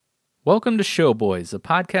Welcome to Showboys, a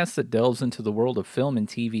podcast that delves into the world of film and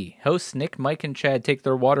TV. Hosts Nick, Mike, and Chad take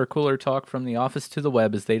their water cooler talk from the office to the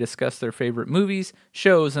web as they discuss their favorite movies,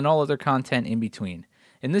 shows, and all other content in between.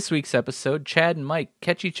 In this week's episode, Chad and Mike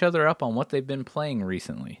catch each other up on what they've been playing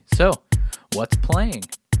recently. So, what's playing?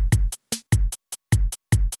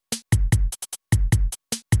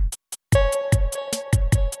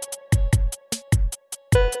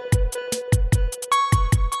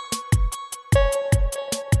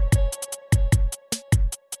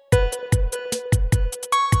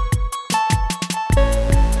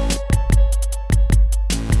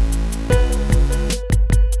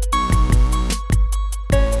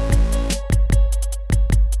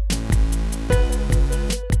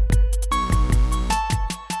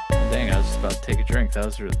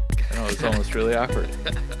 That was almost really awkward.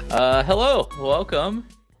 Hello, welcome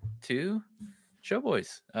to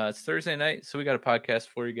Showboys. It's Thursday night, so we got a podcast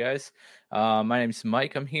for you guys. My name's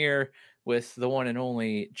Mike. I'm here with the one and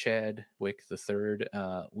only Chad Wick III.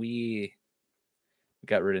 We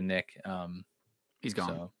got rid of Nick. He's gone.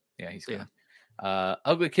 So, he's gone.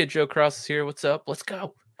 Ugly Kid Joe Cross is here. What's up? Let's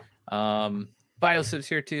go. Biosib's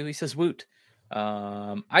here too. He says woot.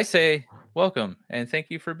 I say welcome and thank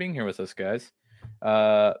you for being here with us, guys. We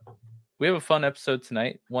have a fun episode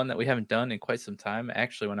tonight, one that we haven't done in quite some time.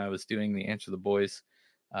 Actually, when I was doing the Answer the Boys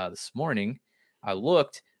this morning, I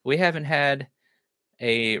looked. We haven't had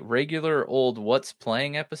a regular old What's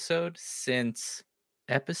Playing episode since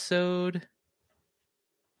episode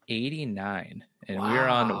 89, and we're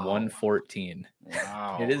on 114.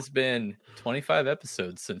 Wow. It has been 25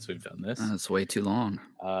 episodes since we've done this. That's way too long.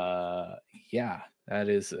 Yeah, that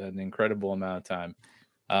is an incredible amount of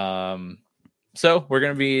time. So we're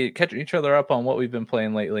going to be catching each other up on what we've been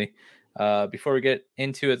playing lately. Before we get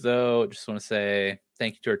into it, though, just want to say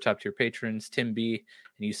thank you to our top tier patrons, Tim B,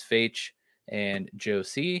 and Yusuf H, and Joe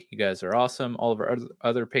C. You guys are awesome. All of our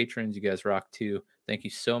other patrons, you guys rock too. Thank you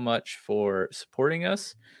so much for supporting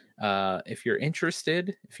us. If you're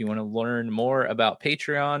interested, if you want to learn more about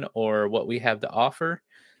Patreon or what we have to offer,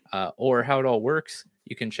 or how it all works,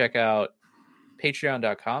 you can check out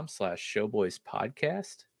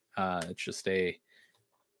patreon.com/showboyspodcast. It's just a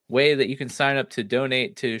way that you can sign up to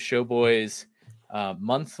donate to Showboys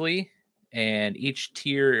monthly, and each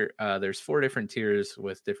tier, there's 4 different tiers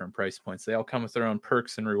with different price points. They all come with their own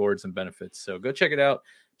perks and rewards and benefits. So go check it out,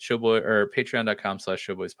 Showboy or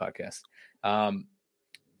patreon.com/showboyspodcast.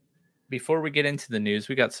 Before we get into the news,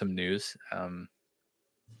 we got some news.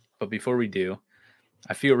 But before we do,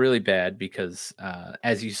 I feel really bad because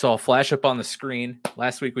as you saw flash up on the screen,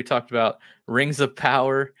 last week we talked about Rings of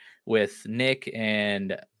Power with Nick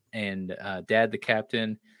and Dad the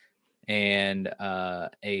Captain and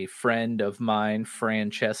a friend of mine,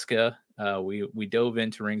 Francesca. We dove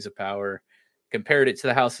into Rings of Power, compared it to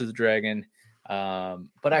the House of the Dragon,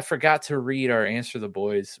 but I forgot to read our Answer the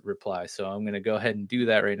Boys reply, so I'm going to go ahead and do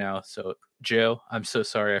that right now. So Joe, I'm so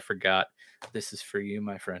sorry I forgot. This is for you,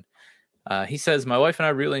 my friend. He says, my wife and I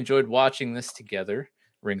really enjoyed watching this together,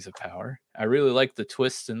 Rings of Power. I really liked the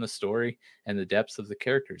twists in the story and the depths of the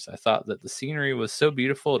characters. I thought that the scenery was so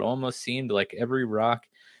beautiful, it almost seemed like every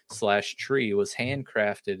rock/tree was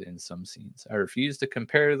handcrafted in some scenes. I refuse to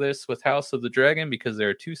compare this with House of the Dragon because they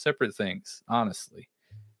are 2 separate things, honestly.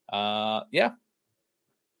 Yeah.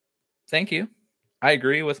 Thank you. I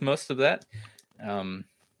agree with most of that.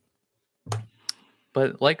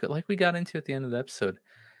 But like we got into at the end of the episode,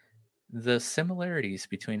 the similarities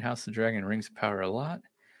between House of the Dragon and Rings of Power are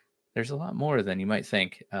there's a lot more than you might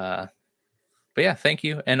think. But yeah, thank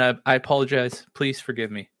you. And I apologize. Please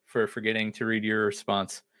forgive me for forgetting to read your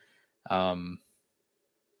response. Yeah,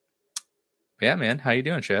 man. How you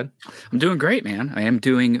doing, Chad? I'm doing great, man. I am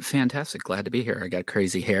doing fantastic. Glad to be here. I got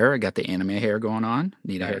crazy hair. I got the anime hair going on.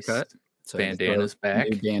 Need a haircut. So bandana's back.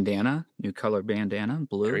 New color bandana,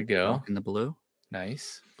 blue. There we go. In the blue.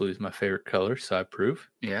 Nice. Blue's my favorite color, so I approve.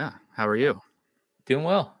 Yeah. How are you? Doing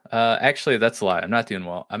well. Actually, that's a lie. I'm not doing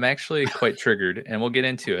well. I'm actually quite triggered, and we'll get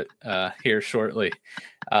into it here shortly.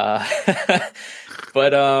 But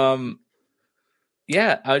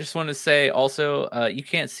yeah, I just want to say also, you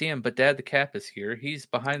can't see him, but Dad the Cap is here. He's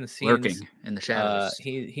behind the scenes, lurking in the shadows.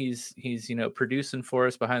 He's producing for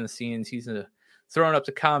us behind the scenes. He's throwing up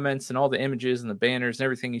the comments and all the images and the banners and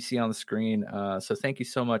everything you see on the screen. So thank you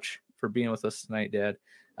so much for being with us tonight, Dad.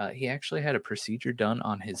 He actually had a procedure done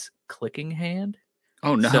on his clicking hand.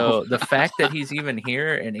 Oh, no. So the fact that he's even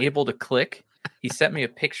here and able to click, he sent me a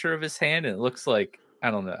picture of his hand, and it looks like, I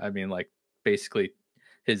don't know. I mean, like, basically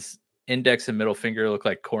his index and middle finger look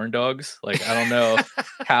like corn dogs. Like, I don't know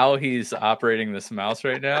how he's operating this mouse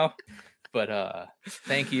right now, but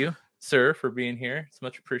thank you. sir, for being here. It's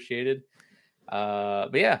much appreciated.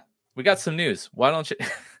 But yeah, we got some news. Why don't you?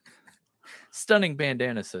 Stunning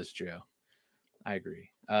bandana, says Joe. I agree.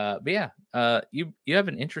 But yeah, you have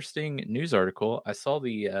an interesting news article. I saw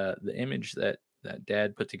the image that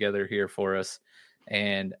Dad put together here for us,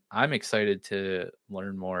 and I'm excited to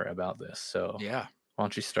learn more about this. So Yeah. why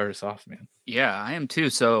don't you start us off, man? Yeah, I am too.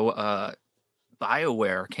 So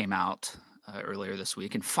BioWare came out earlier this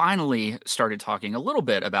week and finally started talking a little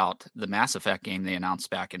bit about the Mass Effect game they announced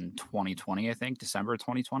back in 2020, I think, December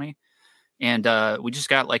 2020. And we just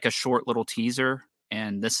got like a short little teaser.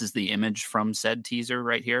 And this is the image from said teaser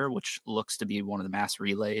right here, which looks to be one of the mass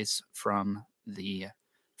relays from the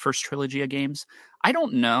first trilogy of games. I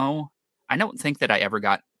don't know. I don't think that I ever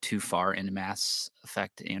got too far into Mass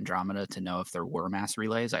Effect Andromeda to know if there were mass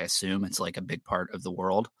relays. I assume it's like a big part of the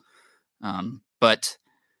world. But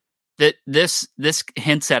this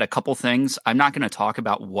hints at a couple things. I'm not going to talk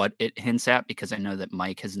about what it hints at because I know that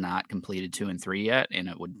Mike has not completed 2 and 3 yet, and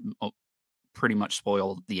it would pretty much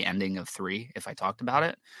spoil the ending of 3 if I talked about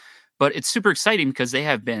it. But it's super exciting because they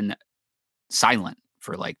have been silent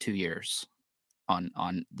for like 2 years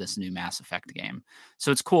on this new Mass Effect game.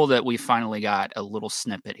 So it's cool that we finally got a little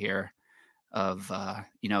snippet here of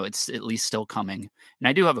it's at least still coming. And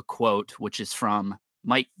I do have a quote which is from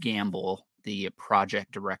Mike Gamble, the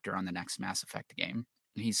project director on the next Mass Effect game.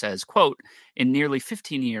 He says, quote, "In nearly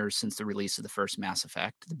 15 years since the release of the first Mass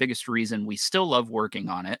Effect, the biggest reason we still love working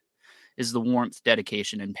on it is the warmth,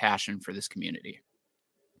 dedication, and passion for this community.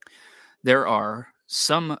 There are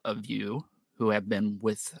some of you who have been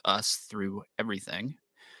with us through everything.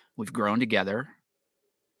 We've grown together.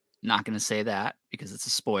 Not going to say that because it's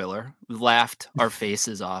a spoiler. We've laughed our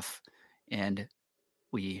faces off and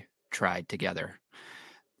we tried together.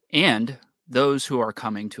 And those who are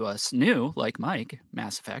coming to us new, like Mike,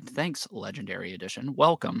 Mass Effect, thanks, Legendary Edition,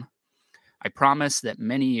 welcome. I promise that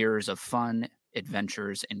many years of fun,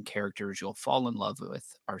 adventures, and characters you'll fall in love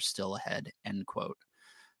with are still ahead," end quote.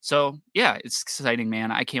 So, yeah, it's exciting,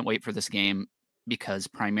 man. I can't wait for this game because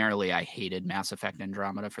primarily I hated Mass Effect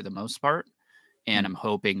Andromeda for the most part. And I'm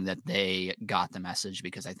hoping that they got the message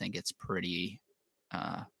because I think it's pretty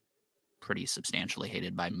substantially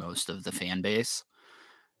hated by most of the fan base.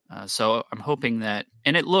 So I'm hoping that,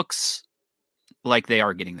 and it looks like they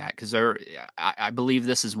are getting that because I believe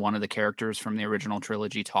this is one of the characters from the original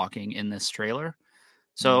trilogy talking in this trailer.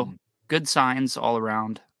 So good signs all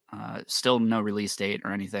around. Still no release date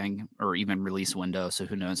or anything, or even release window. So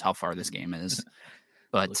who knows how far this game is?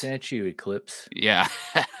 But looking at you, Eclipse. Yeah,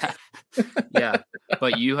 yeah.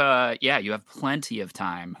 But you have plenty of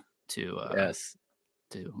time to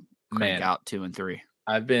crank out 2 and 3.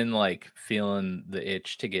 I've been like feeling the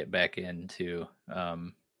itch to get back into.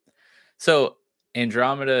 So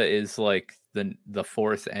Andromeda is like the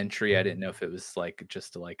fourth entry. I didn't know if it was like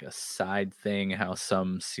just like a side thing, how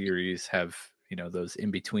some series have, those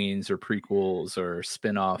in-betweens or prequels or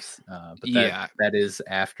spin-offs. But that is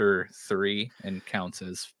after 3 and counts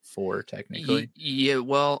as 4 technically. Yeah,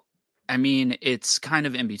 well, I mean, it's kind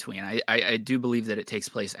of in between. I do believe that it takes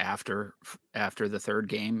place after the third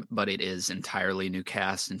game, but it is entirely new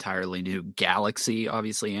cast, entirely new galaxy,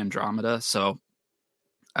 obviously Andromeda. So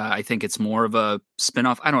I think it's more of a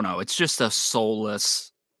spinoff. I don't know. It's just a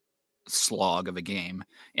soulless slog of a game,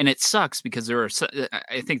 and it sucks because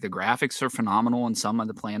I think the graphics are phenomenal on some of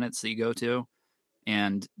the planets that you go to,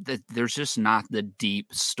 and there's just not the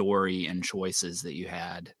deep story and choices that you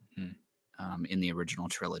had in the original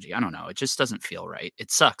trilogy. I don't know. It just doesn't feel right. It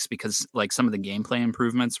sucks because like some of the gameplay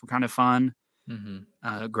improvements were kind of fun.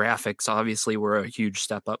 Graphics obviously were a huge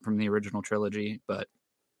step up from the original trilogy, but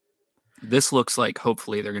this looks like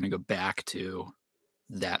hopefully they're going to go back to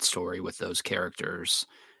that story with those characters.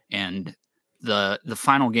 And the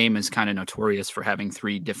final game is kind of notorious for having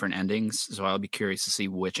 3 different endings. So I'll be curious to see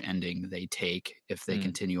which ending they take if they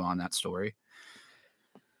continue on that story.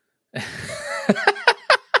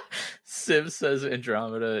 Civ says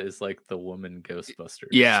Andromeda is like the woman Ghostbusters.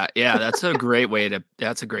 Yeah, that's a great way to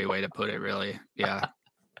put it, really. Yeah.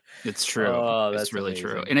 It's true. Oh, that's it's really amazing.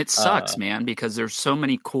 True. And it sucks, man, because there's so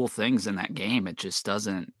many cool things in that game. It just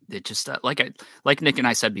like Nick and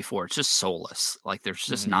I said before, it's just soulless. Like there's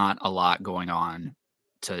just not a lot going on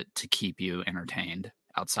to keep you entertained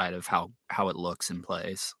outside of how it looks and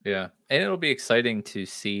plays. Yeah. And it'll be exciting to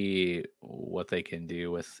see what they can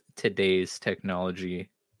do with today's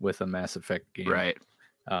technology with a Mass Effect game. Right.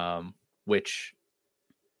 Which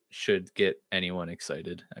should get anyone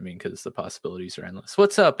excited. I mean, because the possibilities are endless.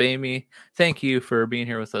 What's up, Amy? Thank you for being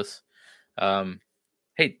here with us.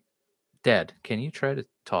 Hey, Dad, can you try to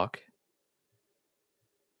talk?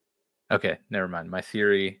 Okay, never mind. My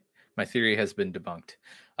theory my theory has been debunked.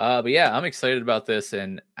 But yeah, I'm excited about this,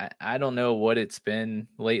 and I don't know what it's been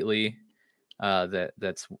lately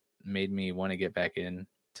that's made me want to get back in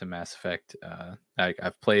to Mass Effect.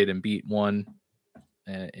 I've played and beat 1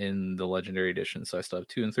 in the Legendary Edition, so I still have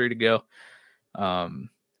 2 and 3 to go. But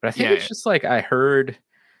I think it's just like I heard,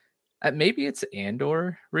 maybe it's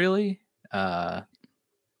Andor, really,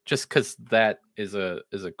 just because that is a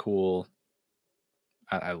cool.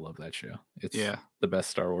 I love that show. It's the best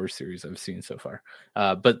Star Wars series I've seen so far.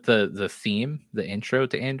 But the theme, the intro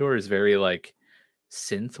to Andor, is very like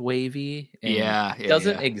synth wavy. And it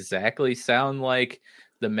doesn't exactly sound like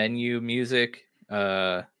the menu music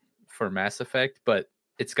for Mass Effect, but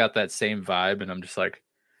it's got that same vibe. And I'm just like,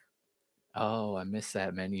 oh, I miss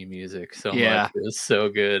that menu music so much. It was so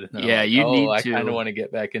good. And like, you need to. I kind of want to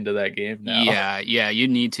get back into that game now. Yeah, you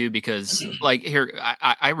need to, because like here,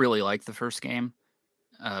 I really like the first game.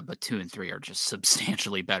 But 2 and 3 are just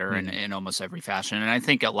substantially better in almost every fashion. And I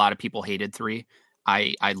think a lot of people hated 3.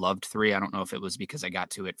 I loved 3. I don't know if it was because I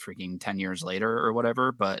got to it freaking 10 years later or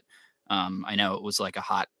whatever, but I know it was like a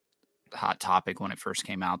hot topic when it first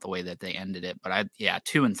came out, the way that they ended it. But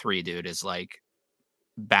 2 and 3, dude, is like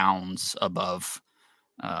bounds above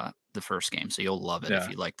the first game. So you'll love it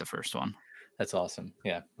if you like the first one. That's awesome.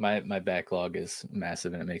 Yeah. My backlog is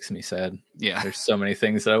massive and it makes me sad. Yeah. There's so many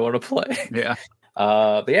things that I want to play. Yeah.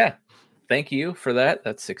 But yeah, thank you for that.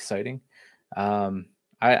 That's exciting.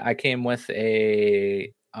 I came with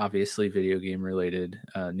a obviously video game related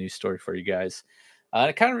news story for you guys.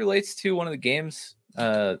 It kind of relates to one of the games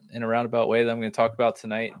in a roundabout way that I'm going to talk about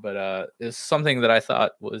tonight, but it's something that I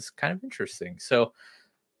thought was kind of interesting. So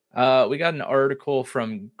we got an article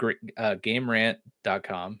from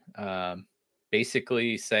GameRant.com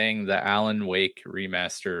basically saying the Alan Wake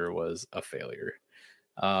remaster was a failure.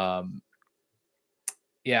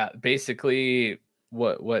 Yeah, basically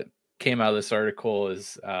what came out of this article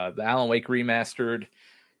is the Alan Wake remastered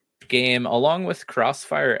game, along with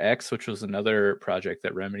Crossfire X, which was another project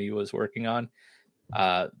that Remedy was working on.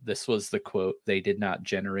 This was the quote: "They did not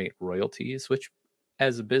generate royalties," which,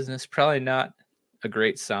 as a business, probably not a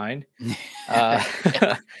great sign.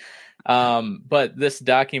 But this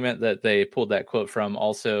document that they pulled that quote from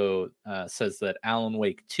also says that Alan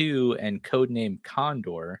Wake 2 and Codename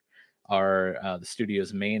Condor are the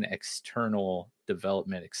studio's main external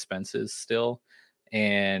development expenses still.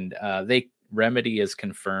 And Remedy has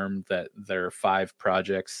confirmed that their 5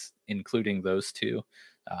 projects, including those 2,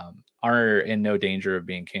 are in no danger of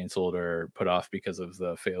being canceled or put off because of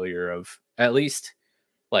the failure of, at least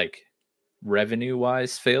like revenue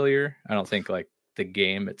wise failure. I don't think like the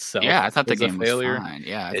game itself. Yeah, I thought the game was fine.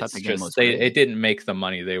 Yeah, I thought the game was great. It didn't make the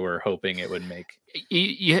money they were hoping it would make.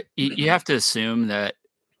 You have to assume that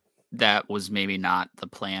was maybe not the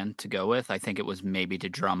plan to go with. I think it was maybe to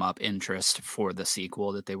drum up interest for the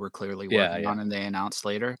sequel that they were clearly working on and they announced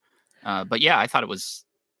later. But yeah, I thought it was.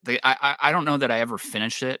 I don't know that I ever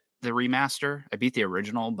finished it, the remaster. I beat the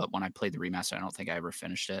original, but when I played the remaster, I don't think I ever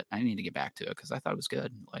finished it. I need to get back to it because I thought it was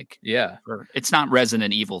good. Like, it's not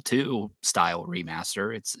Resident Evil 2 style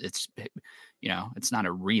remaster. It's it's not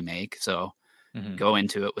a remake. So go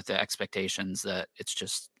into it with the expectations that it's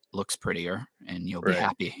just looks prettier and you'll be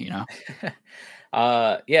happy,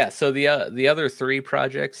 So the other 3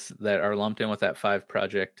 projects that are lumped in with that 5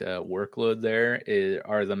 project workload there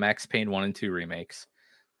are the Max Payne 1 and 2 remakes,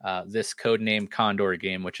 this Codename Condor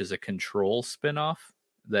game, which is a Control spinoff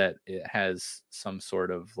that it has some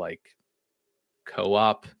sort of like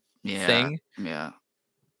co-op thing,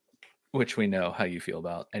 which we know how you feel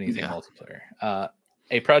about anything multiplayer.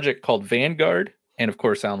 A project called Vanguard, and of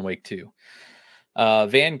course Alan Wake 2.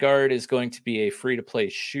 Vanguard is going to be a free-to-play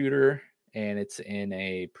shooter, and it's in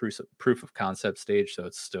a proof of concept stage, so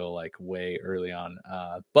it's still like way early on.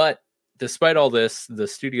 But despite all this, the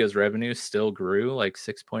studio's revenue still grew like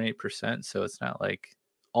 6.8%, so it's not like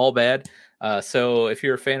all bad. So if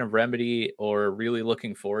you're a fan of Remedy or really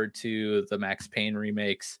looking forward to the Max Payne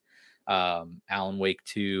remakes, Alan Wake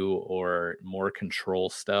 2, or more Control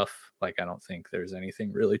stuff, like I don't think there's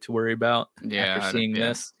anything really to worry about after seeing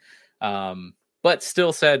this. But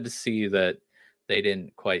still sad to see that they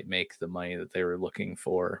didn't quite make the money that they were looking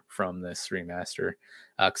for from this remaster.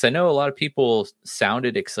 Because I know a lot of people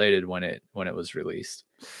sounded excited when it was released.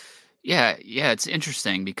 Yeah, it's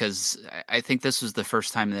interesting because I think this was the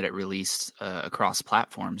first time that it released across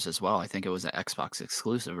platforms as well. I think it was an Xbox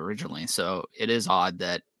exclusive originally, so it is odd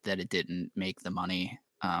that it didn't make the money.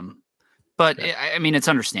 But I mean, it's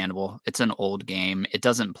understandable. It's an old game. It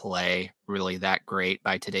doesn't play really that great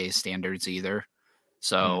by today's standards either.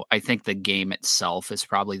 So I think the game itself is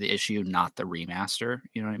probably the issue, not the remaster.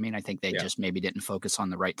 You know what I mean? I think they just maybe didn't focus on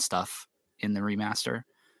the right stuff in the remaster.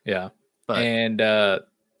 Yeah. But And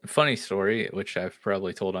funny story, which I've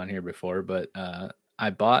probably told on here before, but I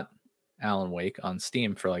bought Alan Wake on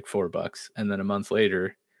Steam for like $4, and then a month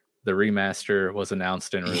later the remaster was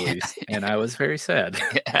announced and released, and I was very sad.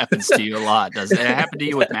 It happens to you a lot, doesn't it? It happened to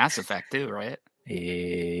you with Mass Effect too, right?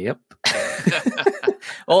 Yep.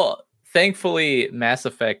 Well, thankfully, Mass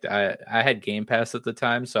Effect, I had Game Pass at the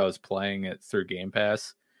time, so I was playing it through Game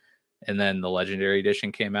Pass. And then the Legendary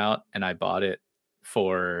Edition came out, and I bought it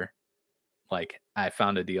for, like, I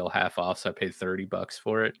found a deal half off, so I paid $30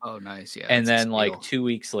 for it. Oh, nice. Yeah. And then, like, 2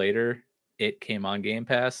 weeks later, it came on Game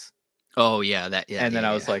Pass. Oh, yeah. And then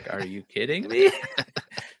I was like, are you kidding me?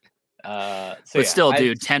 But still,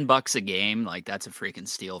 dude, $10 a game, like that's a freaking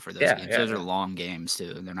steal for those games. Those are long games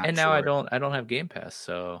too. They're not. And now short. I don't have Game Pass,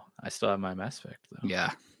 so I still have my Mass Effect though. Yeah.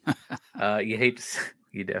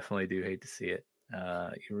 You definitely do hate to see it.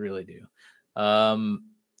 You really do.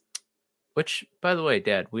 Which, by the way,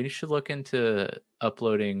 Dad, we should look into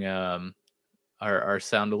uploading our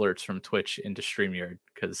sound alerts from Twitch into StreamYard,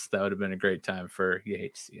 because that would have been a great time for You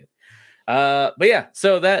Hate to See It. But yeah,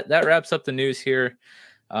 so that wraps up the news here.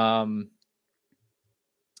 I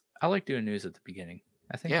like doing news at the beginning.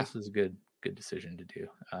 I think this was a good decision to do.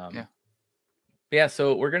 Yeah,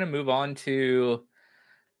 so we're gonna move on to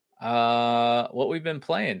what we've been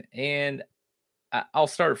playing, and I'll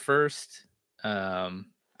start first.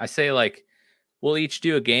 I say, like, we'll each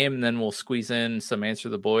do a game, and then we'll squeeze in some Answer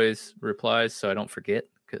the Boys replies, so I don't forget.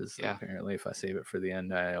 Because apparently, if I save it for the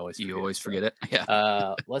end, I always forget it.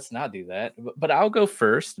 Yeah. Let's not do that. But I'll go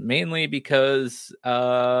first, mainly because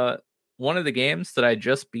one of the games that I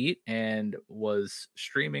just beat and was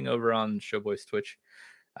streaming over on Showboys Twitch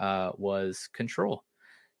was Control.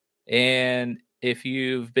 And if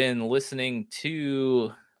you've been listening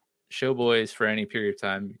to Showboys for any period of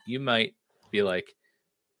time, you might be like,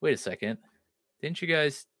 "Wait a second, didn't you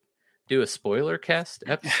guys do a spoiler cast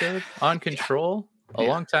episode on Control a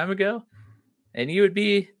long time ago?" And you would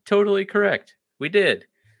be totally correct. We did.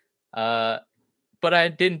 But I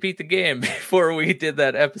didn't beat the game before we did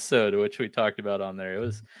that episode, which we talked about on there. It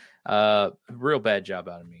was a real bad job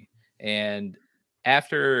out of me. And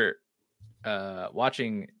after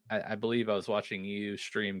watching, I believe I was watching you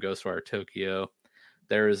stream Ghostwire Tokyo.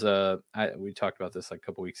 There's we talked about this like a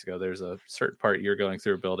couple weeks ago. There's a certain part you're going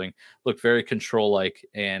through a building, looked very Control-like,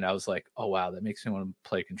 and I was like, oh wow, that makes me want to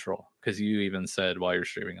play Control, because you even said while you're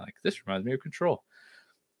streaming, like, this reminds me of Control.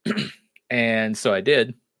 And so I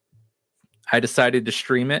did. I decided to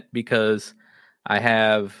stream it because I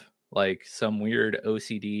have like some weird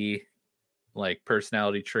OCD like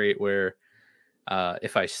personality trait where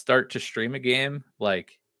if I start to stream a game,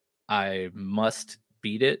 like, I must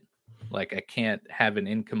beat it. Like, I can't have an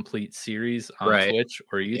incomplete series on Twitch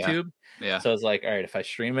or YouTube. Yeah. So I was like, all right, if I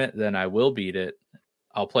stream it, then I will beat it.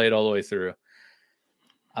 I'll play it all the way through.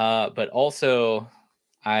 But also,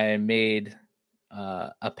 I made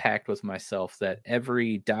a pact with myself that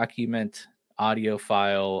every document, audio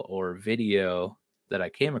file, or video that I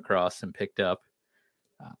came across and picked up,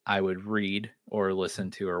 I would read or listen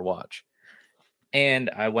to or watch. And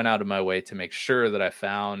I went out of my way to make sure that I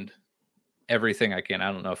found everything I can.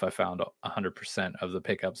 I don't know if I found 100% of the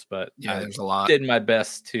pickups, but there's a lot. Did my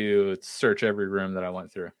best to search every room that I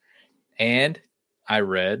went through. And I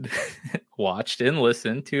read, watched, and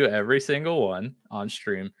listened to every single one on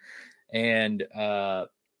stream. And not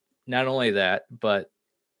only that, but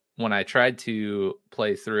when I tried to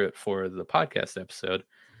play through it for the podcast episode,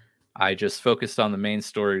 I just focused on the main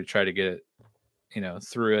story to try to get it,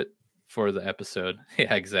 through it for the episode.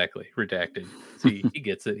 Yeah, exactly. Redacted. See, he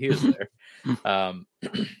gets it. He was there.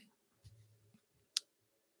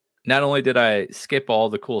 Not only did I skip all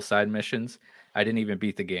the cool side missions, I didn't even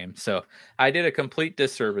beat the game. So I did a complete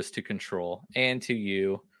disservice to Control and to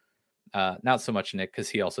you. Not so much Nick, because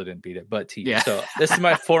he also didn't beat it, but to you. Yeah. So this is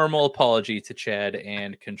my formal apology to Chad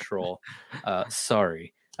and Control.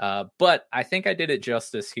 Sorry. But I think I did it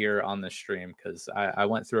justice here on the stream, because I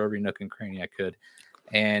went through every nook and cranny I could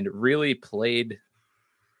and really played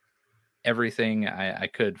everything I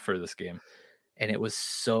could for this game. And it was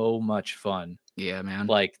so much fun. Yeah, man.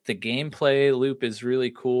 Like, the gameplay loop is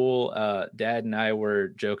really cool. Dad and I were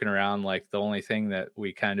joking around, like, the only thing that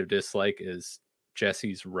we kind of dislike is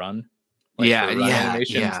Jesse's run. Like,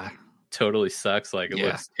 animation totally sucks. Like, it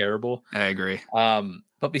looks terrible. I agree.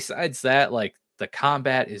 But besides that, like, the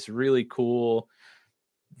combat is really cool.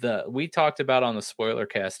 we talked about on the spoiler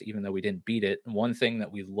cast, even though we didn't beat it, one thing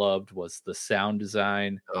that we loved was the sound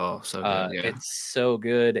design. Oh, so good. Yeah. It's so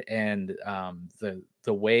good, and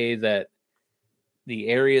the way that the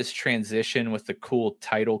areas transition with the cool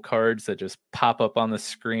title cards that just pop up on the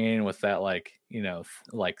screen with that like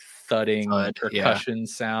thudding percussion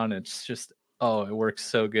sound. It's just it works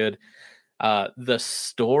so good. The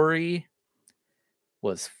story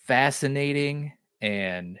was fascinating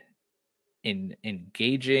and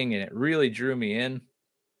engaging, and it really drew me in.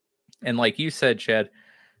 And like you said, Chad,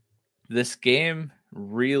 this game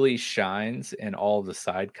really shines in all the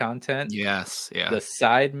side content. Yes, yeah. The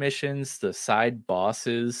side missions, the side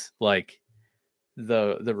bosses, like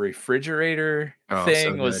the refrigerator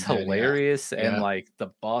thing so was good, dude, hilarious, and yeah. like the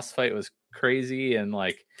boss fight was crazy, and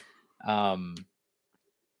like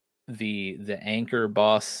the anchor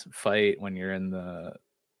boss fight when you're in the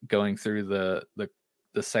going through the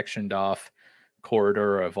sectioned off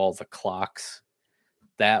corridor of all the clocks,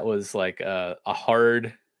 that was like a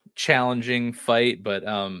hard, challenging fight. But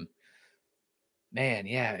man,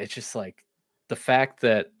 yeah, it's just like the fact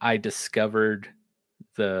that I discovered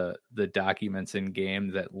the documents in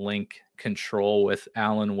game that link Control with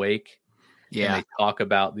Alan Wake. Yeah. And they talk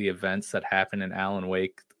about the events that happen in Alan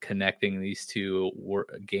Wake, connecting these two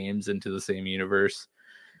games into the same universe.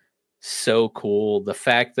 So cool. The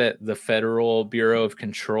fact that the Federal Bureau of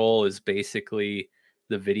Control is basically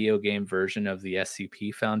the video game version of the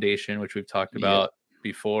SCP Foundation, which we've talked about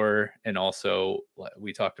before. And also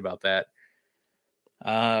we talked about that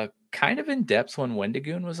kind of in depth when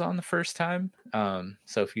Wendigoon was on the first time.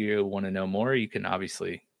 So if you want to know more, you can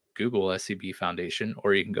obviously Google SCP Foundation,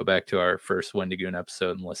 or you can go back to our first Wendigoon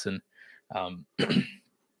episode and listen.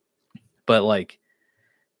 But like,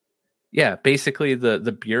 yeah, basically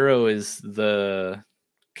the Bureau is the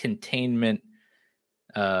containment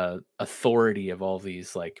authority of all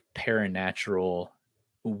these like paranatural,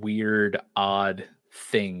 weird, odd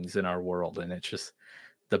things in our world. And it's just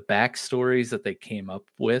the backstories that they came up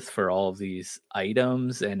with for all of these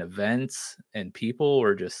items and events and people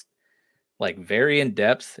were just like very in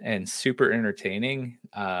depth and super entertaining.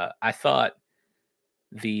 I thought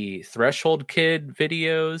the Threshold Kid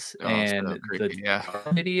videos and so creepy,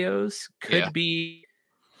 the videos could be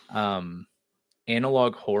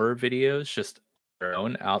analog horror videos, just their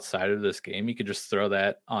own outside of this game. You could just throw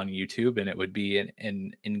that on YouTube and it would be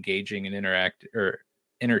an engaging and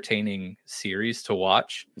entertaining series to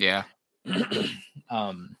watch. Yeah.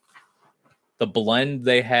 The blend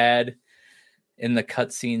they had in the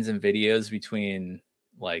cutscenes and videos between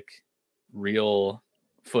like real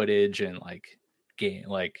footage and like game,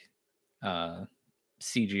 like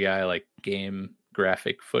CGI, like game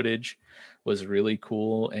graphic footage was really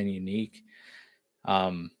cool and unique.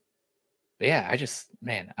 But yeah,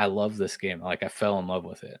 I love this game. Like I fell in love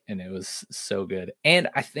with it and it was so good. And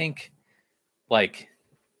I think like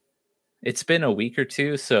it's been a week or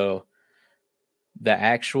two, so the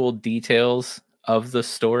actual details of the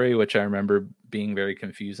story, which I remember being very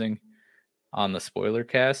confusing on the spoiler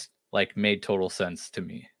cast, like made total sense to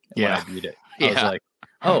me when I beat it. I was like,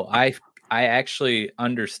 oh, I actually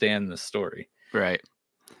understand the story. Right.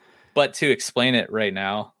 But to explain it right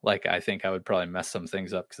now, like I think I would probably mess some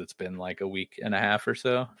things up because it's been like a week and a half or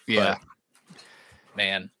so. Yeah. But,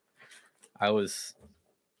 man, I was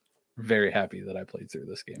very happy that I played through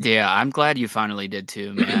this game. Yeah, I'm glad you finally did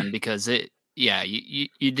too, man, because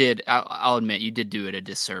you did. I'll admit you did do it a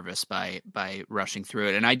disservice by rushing through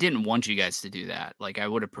it, and I didn't want you guys to do that. Like I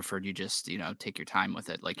would have preferred you just take your time with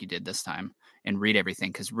it, like you did this time, and read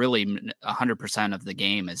everything, because really 100% of the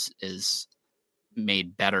game is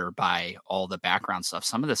made better by all the background stuff.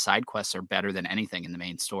 Some of the side quests are better than anything in the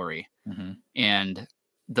main story, and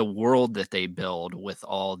the world that they build with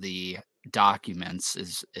all the documents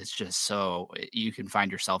is just so you can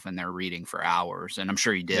find yourself in there reading for hours, and I'm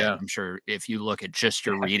sure you did. Yeah. I'm sure if you look at just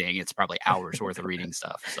your reading, it's probably hours worth of reading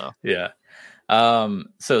stuff. So yeah.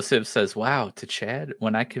 So Civ says, wow, to Chad,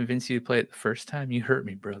 when I convinced you to play it the first time, you hurt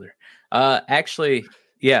me, brother. Actually,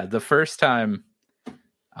 yeah, the first time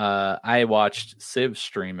I watched Civ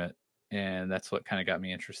stream it, and that's what kind of got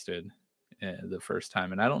me interested the first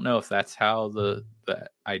time. And I don't know if that's how the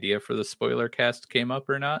idea for the spoiler cast came up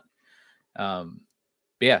or not. But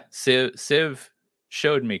yeah, Civ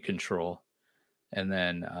showed me Control, and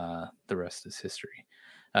then the rest is history.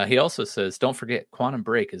 He also says, don't forget, Quantum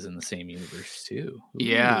Break is in the same universe too. Ooh.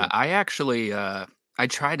 Yeah, I actually I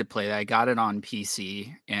tried to play that. I got it on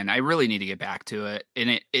PC, and I really need to get back to it.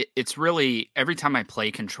 And it's really, every time I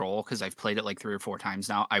play Control, because I've played it like 3 or 4 times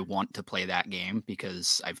now, I want to play that game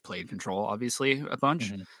because I've played Control obviously a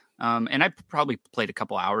bunch. And I probably played a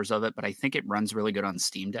couple hours of it, but I think it runs really good on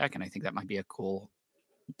Steam Deck, and I think that might be a cool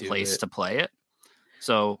place to play it.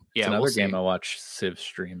 So It's yeah, another we'll game see. I watch Civ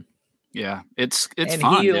stream. Yeah, it's And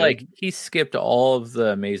fun, he dude. he skipped all of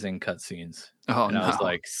the amazing cutscenes. Oh And I was no.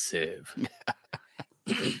 like, Civ.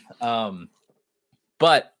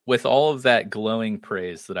 But with all of that glowing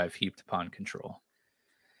praise that I've heaped upon Control,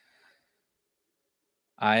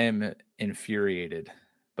 I am infuriated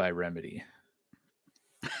by Remedy.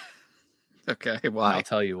 Okay, And why? I'll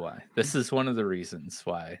tell you why. This is one of the reasons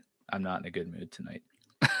why I'm not in a good mood tonight.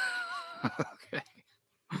 Okay.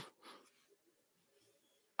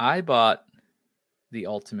 I bought the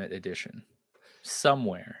Ultimate Edition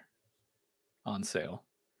somewhere on sale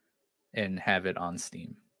and have it on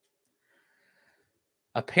Steam.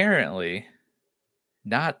 Apparently,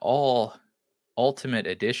 not all Ultimate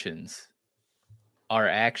Editions are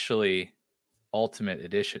actually Ultimate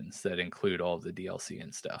Editions that include all of the DLC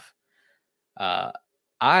and stuff.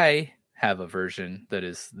 I have a version that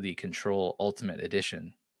is the Control Ultimate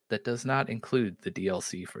Edition that does not include the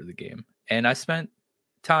DLC for the game. And I spent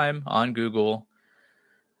time on Google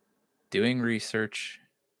doing research,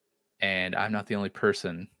 and I'm not the only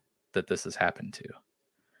person that this has happened to.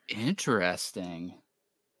 Interesting.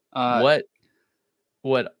 What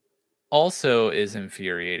also is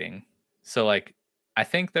infuriating. So like I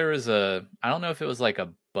think there was I don't know if it was like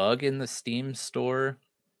a bug in the Steam store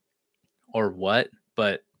or what,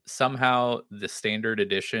 but somehow the standard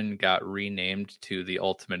edition got renamed to the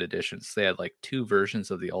Ultimate Edition. So they had like two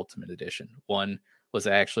versions of the Ultimate Edition. One was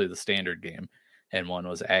actually the standard game, and one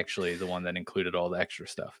was actually the one that included all the extra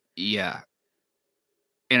stuff. Yeah.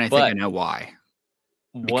 And I think I know why.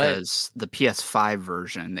 What? Because the PS5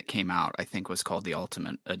 version that came out, I think, was called the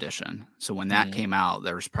Ultimate Edition. So when that came out,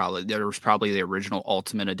 there was probably the original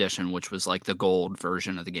Ultimate Edition, which was like the gold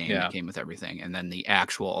version of the game that came with everything, and then the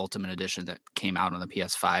actual Ultimate Edition that came out on the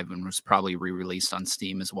PS5 and was probably re-released on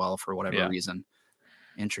Steam as well for whatever reason.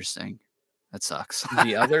 Interesting. That sucks.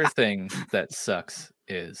 The other thing that sucks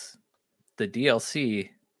is the DLC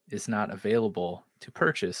is not available to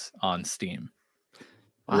purchase on Steam.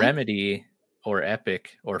 What? Remedy or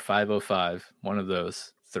Epic or 505, one of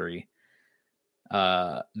those three,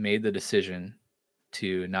 made the decision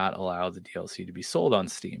to not allow the DLC to be sold on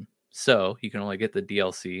Steam. So you can only get the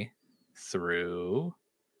DLC through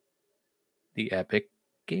the Epic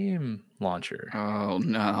game launcher. Oh,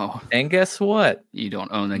 no. And guess what? You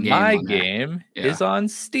don't own the game. My game is on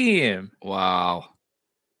Steam. Wow.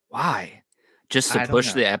 Why? Just to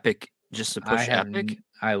push the Epic? Just to push Epic?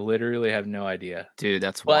 I literally have no idea. Dude,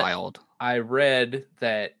 that's wild. I read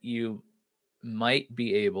that you might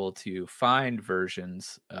be able to find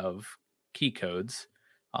versions of key codes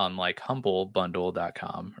on like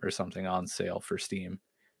humblebundle.com or something on sale for Steam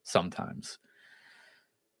sometimes.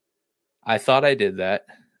 I thought I did that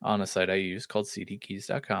on a site I use called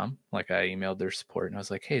cdkeys.com. Like I emailed their support and I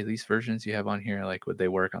was like, hey, these versions you have on here, like would they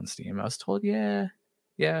work on Steam? I was told, yeah,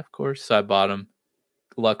 of course. So I bought them.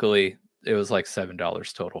 Luckily, it was like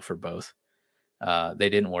 $7 total for both. They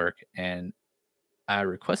didn't work, and I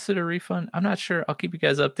requested a refund. I'm not sure. I'll keep you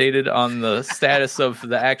guys updated on the status of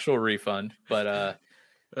the actual refund. But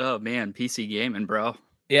oh man, PC gaming, bro.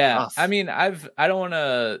 Yeah, rough. I mean, I don't want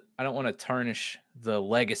to tarnish the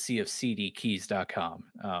legacy of cdkeys.com.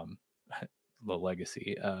 The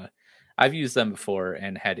legacy. I've used them before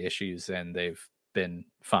and had issues, and they've been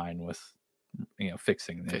fine with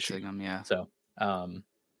fixing them. Yeah. So,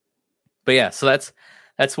 but yeah, so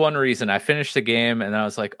that's one reason. I finished the game and I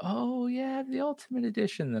was like, oh yeah, the Ultimate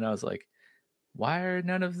Edition. Then I was like, why are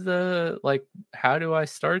none of the, like, how do I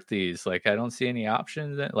start these? Like, I don't see any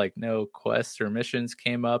options. Like, no quests or missions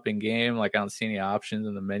came up in game. Like, I don't see any options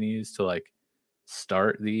in the menus to like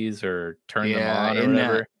start these or turn them on or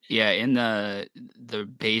whatever. In the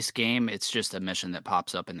base game, it's just a mission that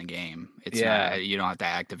pops up in the game. It's not, you don't have to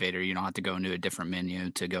activate it. You don't have to go into a different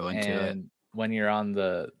menu to go into it. When you're on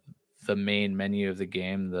the main menu of the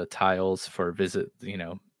game, the tiles for visit,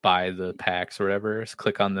 buy the packs or whatever, just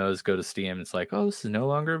click on those, go to Steam. It's like, oh, this is no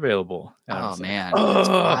longer available. And man, it's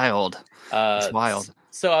wild. It's wild.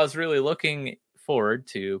 So I was really looking forward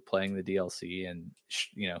to playing the DLC and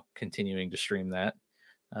continuing to stream that,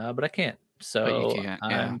 but I can't. So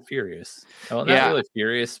I'm furious. Well, not really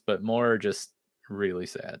furious, but more just really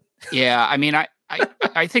sad. Yeah, I mean,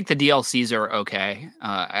 I think the DLCs are okay.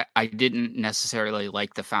 I didn't necessarily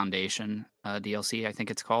like the Foundation DLC. I think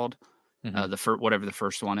it's called whatever the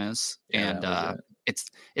first one is, and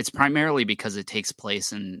it's primarily because it takes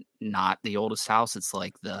place in not the oldest house. It's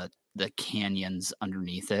like the canyons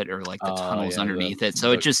underneath it, or like the tunnels underneath it.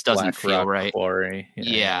 So it just doesn't feel right. Quarry.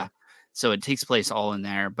 Yeah. So it takes place all in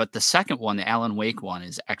there. But the second one, the Alan Wake one,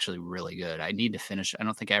 is actually really good. I need to finish. I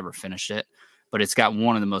don't think I ever finished it, but it's got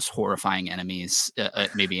one of the most horrifying enemies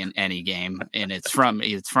maybe in any game, and it's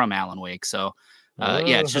from Alan Wake. So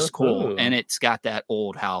yeah, it's just cool, and it's got that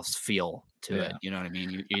old house feel to it. You know what I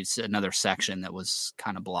mean? It's another section that was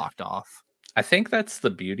kind of blocked off. I think that's the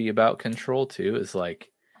beauty about Control too, is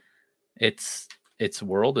like its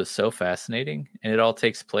world is so fascinating, and it all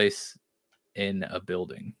takes place in a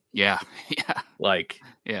building. Yeah. Like,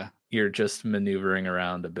 you're just maneuvering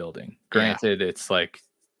around a building. Granted, it's like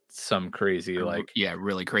some crazy, like,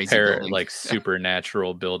 really crazy building. Like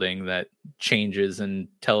supernatural building that changes and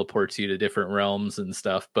teleports you to different realms and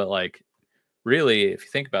stuff. But like, really, if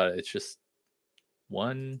you think about it, it's just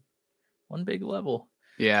one big level.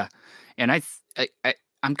 Yeah. And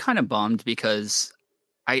I'm kind of bummed because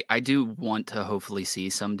I do want to hopefully see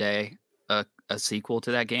someday a sequel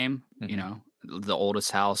to that game. You know, the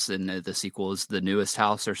oldest house and the sequel is the newest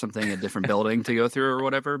house or something, a different building to go through or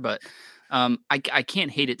whatever. But I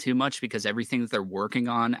can't hate it too much because everything that they're working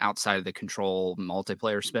on outside of the Control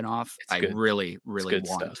multiplayer spinoff, I really want.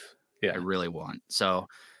 Stuff. Yeah, I really want. So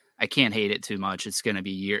I can't hate it too much. It's going to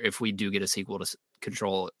be if we do get a sequel to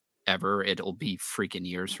Control ever, it'll be freaking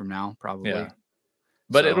years from now, probably. Yeah.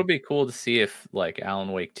 But it'll be cool to see if like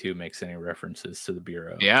Alan Wake 2 makes any references to the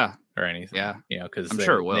Bureau. Yeah. Or anything. Yeah. You know, because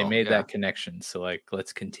they made that connection. So like,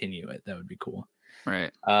 let's continue it. That would be cool.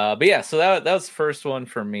 Right. But yeah, so that was the first one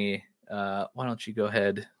for me. Why don't you go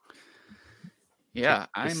ahead? Yeah,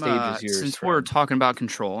 since we're talking about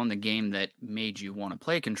Control, and the game that made you want to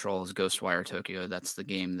play Control is Ghostwire Tokyo. That's the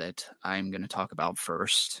game that I'm going to talk about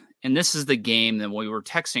first. And this is the game that when we were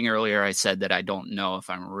texting earlier, I said that I don't know if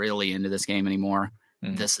I'm really into this game anymore.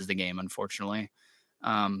 This is the game, unfortunately.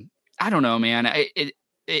 I don't know, man.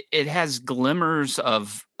 It has glimmers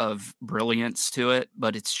of brilliance to it,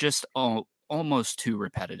 but it's just almost too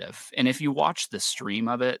repetitive. And if you watch the stream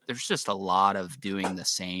of it, there's just a lot of doing the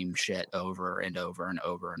same shit over and over and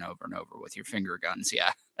over and over and over with your finger guns.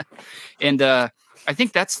 Yeah. And I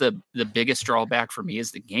think that's the biggest drawback for me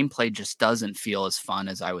is the gameplay just doesn't feel as fun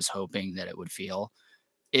as I was hoping that it would feel.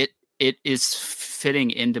 It is fitting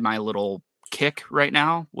into my little kick right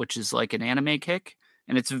now, which is like an anime kick.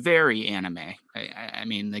 And it's very anime. I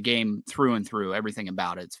mean, the game through and through, everything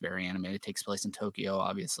about it's very anime. It takes place in Tokyo,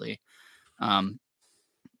 obviously.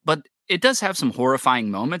 But it does have some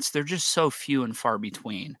horrifying moments. They're just so few and far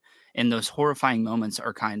between. And those horrifying moments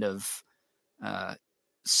are kind of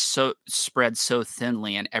so spread so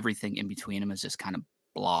thinly, and everything in between them is just kind of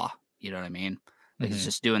blah. You know what I mean? Like it's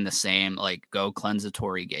just doing the same, like go cleanse a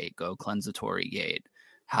Torii Gate, go cleanse a Torii Gate.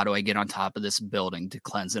 How do I get on top of this building to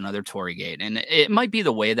cleanse another Torii Gate? And it might be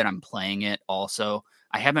the way that I'm playing it also.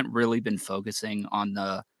 I haven't really been focusing on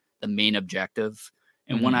the main objective.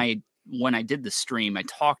 And when I did the stream, I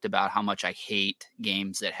talked about how much I hate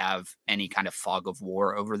games that have any kind of fog of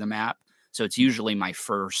war over the map. So it's usually my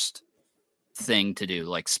first thing to do.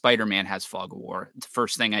 Like Spider-Man has fog of war. The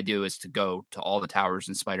first thing I do is to go to all the towers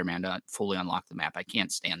in Spider-Man to fully unlock the map. I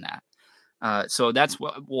can't stand that. So that's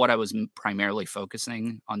what I was primarily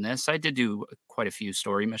focusing on this. I did do quite a few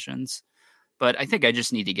story missions, but I think I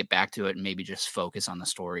just need to get back to it and maybe just focus on the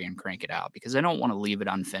story and crank it out because I don't want to leave it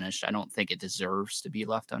unfinished. I don't think it deserves to be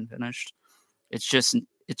left unfinished. It's just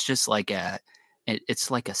like it's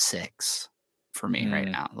like a 6 for me right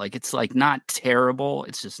now. Like it's like not terrible.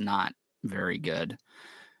 It's just not very good.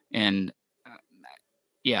 And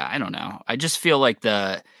yeah, I don't know. I just feel like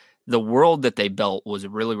the world that they built was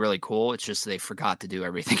really, really cool. It's just they forgot to do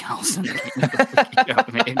everything else in the game. You know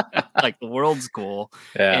what I mean? Like the world's cool.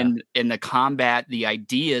 Yeah. And the combat, the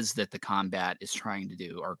ideas that the combat is trying to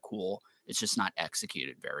do are cool. It's just not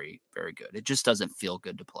executed very, very good. It just doesn't feel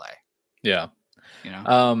good to play. Yeah. You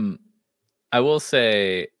know? I will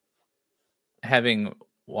say, having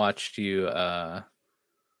watched you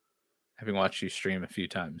stream a few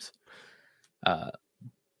times,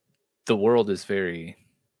 the world is very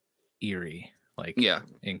eerie, like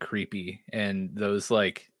and creepy, and those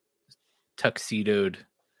like tuxedoed,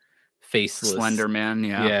 faceless Slender Man.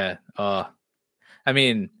 Yeah. I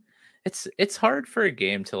mean, it's hard for a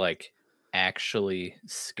game to like actually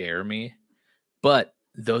scare me, but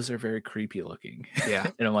those are very creepy looking. Yeah.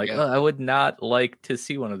 And I'm like, oh, I would not like to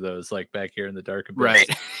see one of those like back here in the dark abyss, right?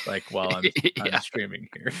 Like while I'm streaming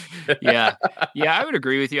here. Yeah, I would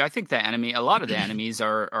agree with you. I think a lot of the enemies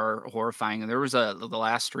are horrifying. There was the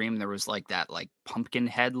last stream, there was like that like pumpkin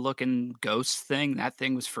head looking ghost thing. That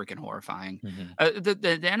thing was freaking horrifying.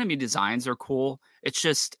 The enemy designs are cool. It's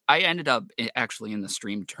just I ended up actually in the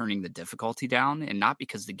stream turning the difficulty down, and not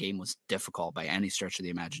because the game was difficult by any stretch of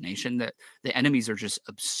the imagination. That the enemies are just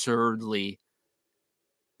absurdly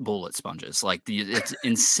bullet sponges. Like it's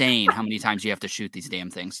insane how many times you have to shoot these damn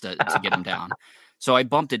things to get them down. So I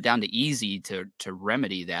bumped it down to easy to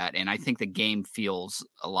remedy that, and I think the game feels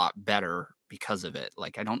a lot better because of it.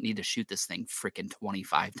 Like I don't need to shoot this thing freaking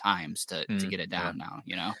 25 times to get it down now,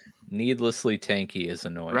 you know? Needlessly tanky is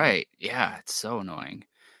annoying. Right. Yeah, it's so annoying.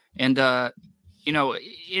 And you know,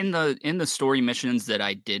 in the story missions that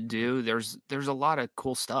I did do, there's a lot of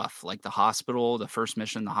cool stuff, like the hospital, the first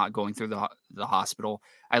mission, going through the hospital.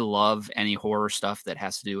 I love any horror stuff that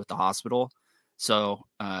has to do with the hospital. So,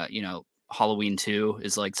 you know, Halloween 2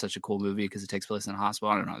 is like such a cool movie because it takes place in a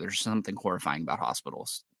hospital. I don't know. There's something horrifying about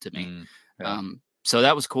hospitals to me. So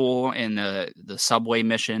that was cool. And the subway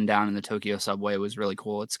mission down in the Tokyo subway was really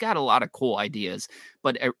cool. It's got a lot of cool ideas,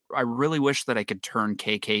 but I really wish that I could turn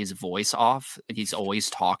KK's voice off. He's always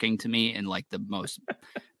talking to me in like the most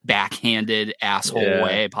backhanded asshole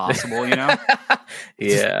way possible, you know?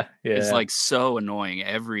 It's like so annoying.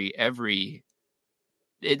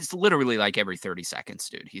 It's literally like every 30 seconds,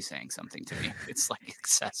 dude. He's saying something to me. It's like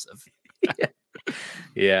excessive.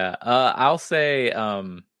 I'll say,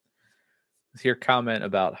 your comment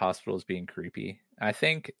about hospitals being creepy. I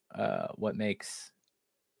think what makes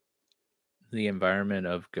the environment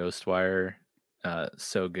of Ghostwire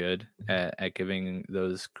so good at giving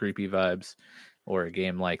those creepy vibes, or a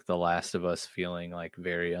game like The Last of Us feeling like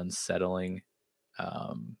very unsettling,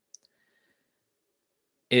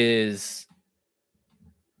 is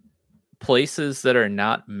places that are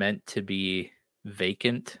not meant to be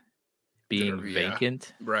vacant being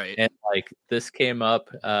vacant. Right. And like this came up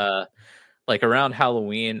like around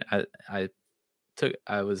Halloween. I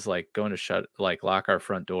was like going to lock our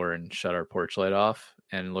front door and shut our porch light off,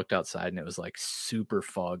 and looked outside and it was like super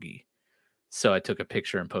foggy. So I took a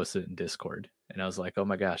picture and posted it in Discord, and I was like, oh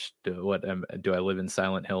my gosh, do I live in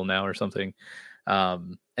Silent Hill now or something?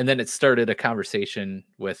 And then it started a conversation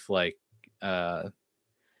with like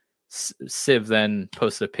Civ then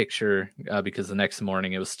posted a picture because the next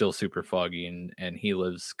morning it was still super foggy, and he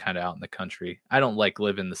lives kind of out in the country. I don't like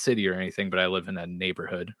live in the city or anything, but I live in a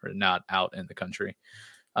neighborhood or not out in the country.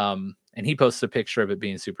 And he posted a picture of it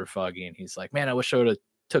being super foggy, and he's like, man, I wish I would have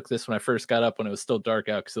took this when I first got up when it was still dark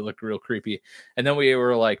out because it looked real creepy. And then we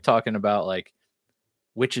were like talking about like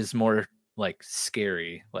which is more like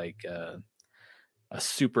scary, like a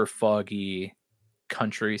super foggy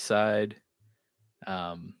countryside,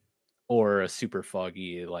 or a super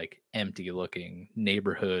foggy, like empty looking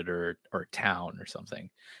neighborhood or town or something.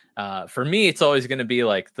 For me, it's always going to be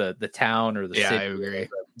like the town or the city, I agree.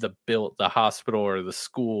 The hospital or the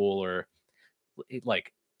school, or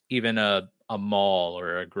like even a mall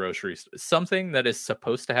or a grocery store, something that is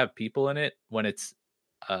supposed to have people in it when it's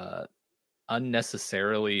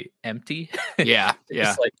unnecessarily empty. Yeah.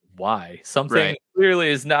 Like, why? Something clearly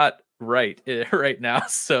is not right now.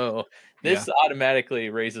 So this automatically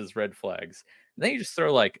raises red flags. And then you just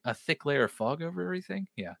throw like a thick layer of fog over everything.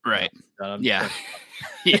 Yeah. Right. Yeah.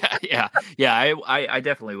 I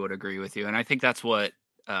definitely would agree with you. And I think that's what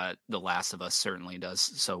The Last of Us certainly does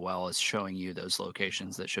so well, is showing you those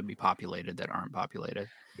locations that should be populated that aren't populated.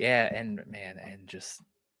 Yeah. And man, and just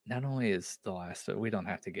not only is The Last of Us, we don't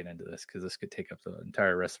have to get into this because this could take up the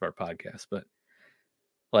entire rest of our podcast, but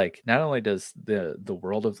like not only does the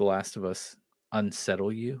world of The Last of Us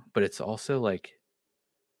unsettle you, but it's also like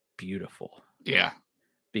beautiful. Yeah.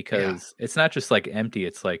 Because it's not just like empty,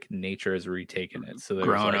 it's like nature has retaken it. So there's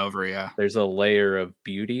grown like, over, there's a layer of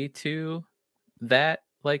beauty to that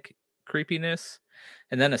like creepiness.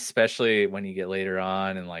 And then especially when you get later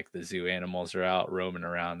on and like the zoo animals are out roaming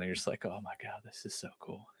around, they're just like, oh my God, this is so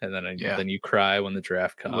cool. And then then you cry when the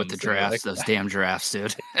giraffe comes. With the giraffes, like, those damn giraffes,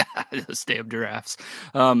 dude. Those damn giraffes.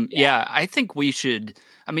 I think we should,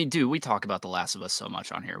 I mean, dude, we talk about The Last of Us so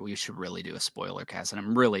much on here. We should really do a spoiler cast, and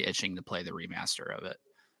I'm really itching to play the remaster of it.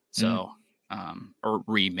 So, or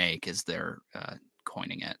remake as they're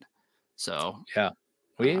coining it. So, yeah.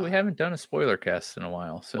 We haven't done a spoiler cast in a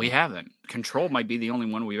while. So we haven't. Control might be the only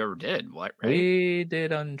one we've ever did. What? Right? We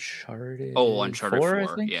did Uncharted. Oh, Uncharted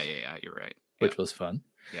 4. Yeah. You're right. Which was fun.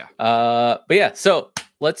 Yeah. But yeah. So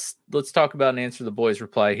let's talk about and answer the boys'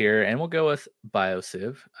 reply here, and we'll go with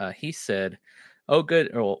BioCiv. He said, "Oh,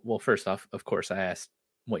 good." Well, first off, of course, I asked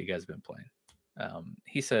what you guys have been playing.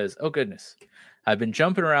 He says, "Oh goodness, I've been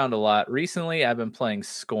jumping around a lot recently. I've been playing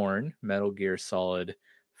Scorn, Metal Gear Solid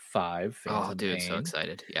 5. Oh, dude, so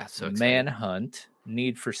excited. Yeah, so excited. Manhunt,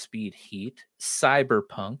 Need for Speed Heat,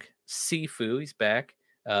 Cyberpunk, Sifu, he's back,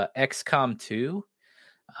 XCOM 2.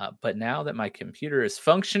 But now that my computer is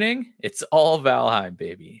functioning, it's all Valheim,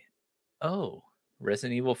 baby. Oh,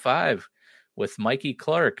 Resident Evil 5 with Mikey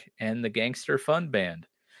Clark and the Gangster Fun Band.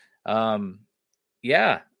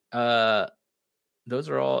 Yeah, those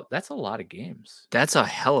are all. That's a lot of games. That's a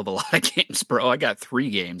hell of a lot of games, bro. I got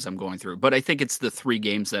 3 games I'm going through, but I think it's the 3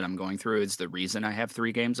 games that I'm going through is the reason I have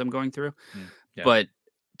 3 games I'm going through. Yeah. But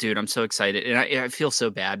dude, I'm so excited, and I feel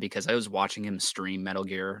so bad because I was watching him stream Metal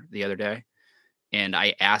Gear the other day, and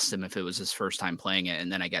I asked him if it was his first time playing it,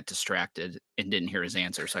 and then I got distracted and didn't hear his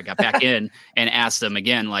answer. So I got back in and asked him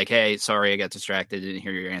again, like, "Hey, sorry, I got distracted, didn't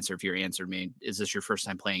hear your answer. If you answered me, is this your first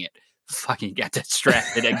time playing it?" Fucking got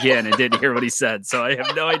distracted again and didn't hear what he said. So I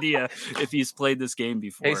have no idea if he's played this game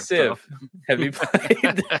before. Hey, Civ, so. have you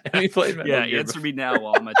played Metal Yeah, Gear answer before? me now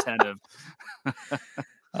while I'm attentive.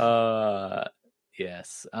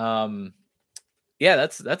 Yes. Yeah,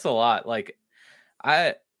 that's a lot. Like,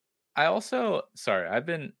 I also, sorry, I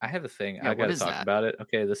have a thing. Yeah, I got to what is talk that? about it.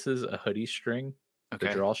 Okay, this is a hoodie string, Okay.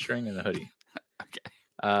 the drawstring and the hoodie. Okay.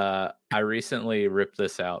 I recently ripped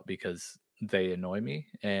this out because they annoy me,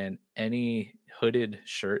 and any hooded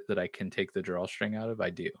shirt that I can take the drawstring out of, I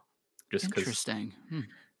do. Just because Interesting.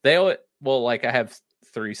 they always, well, like I have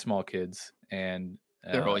 3 small kids, and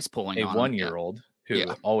They're always pulling a on 'em, 1-year-old who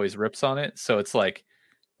always rips on it. So it's like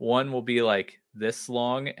one will be like this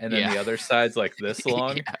long, and then the other side's like this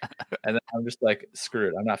long, and then I'm just like, screw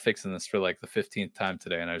it, I'm not fixing this for like the 15th time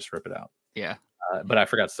today, and I just rip it out. Yeah. But I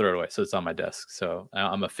forgot to throw it away, so it's on my desk. So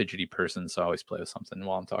I'm a fidgety person, so I always play with something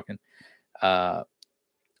while I'm talking.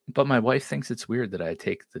 But my wife thinks it's weird that I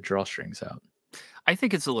take the drawstrings out. I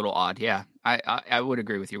think it's a little odd. Yeah, I would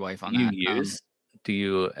agree with your wife on that. Do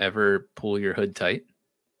you ever pull your hood tight?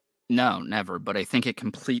 No, never. But I think it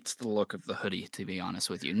completes the look of the hoodie, to be honest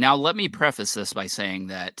with you. Now, let me preface this by saying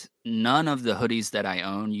that none of the hoodies that I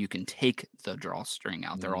own, you can take the drawstring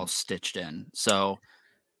out. They're all stitched in. So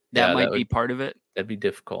that might be part of it. That'd be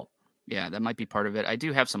difficult. Yeah, that might be part of it. I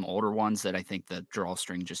do have some older ones that I think the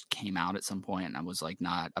drawstring just came out at some point, and I was like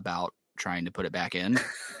not about trying to put it back in.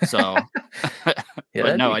 So,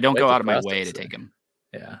 but no, I don't go out of my way to take them.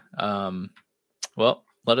 Yeah. Well,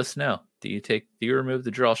 let us know. Do you remove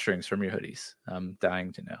the drawstrings from your hoodies? I'm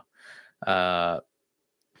dying to know.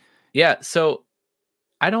 Yeah. So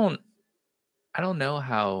I don't know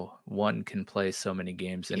how one can play so many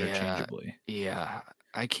games interchangeably. Yeah.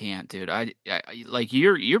 I can't, dude. I like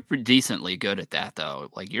you're pretty decently good at that though.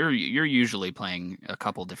 Like you're usually playing a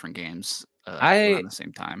couple different games around the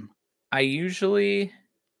same time. I usually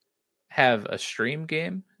have a stream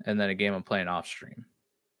game and then a game I'm playing off stream,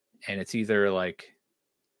 and it's either like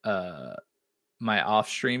my off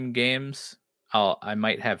stream games. I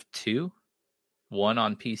might have 2, one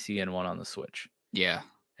on PC and one on the Switch. Yeah,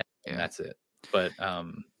 and that's it. But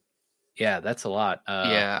yeah, that's a lot.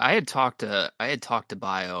 Yeah, I had talked to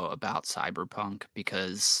Bio about Cyberpunk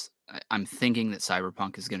because I'm thinking that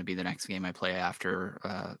Cyberpunk is going to be the next game I play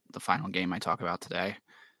after the final game I talk about today.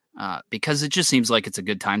 Because it just seems like it's a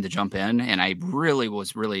good time to jump in, and I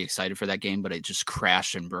was really excited for that game, but it just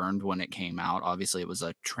crashed and burned when it came out. Obviously, it was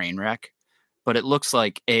a train wreck, but it looks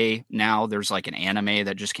like now there's like an anime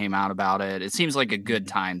that just came out about it. It seems like a good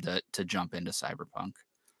time to jump into Cyberpunk.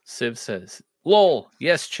 Civ says, "Lol,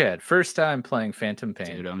 yes, Chad. First time playing Phantom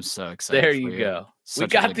Pain. Dude, I'm so excited. There you go. We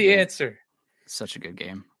got the answer. Such a good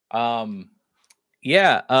game.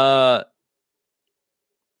 Yeah.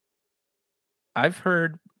 I've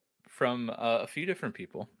heard from a few different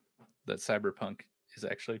people that Cyberpunk is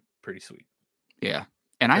actually pretty sweet. Yeah,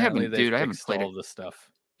 and apparently I haven't played all this stuff.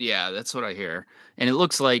 Yeah, that's what I hear. And it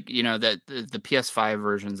looks like, that the PS5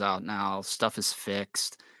 version's out now. Stuff is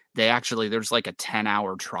fixed. There's like a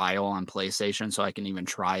 10-hour trial on PlayStation, so I can even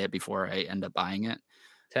try it before I end up buying it.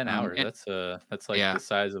 10 hours. That's like the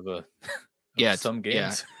size of some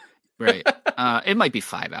games. Yeah, right. It might be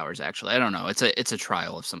 5 hours actually. I don't know. It's a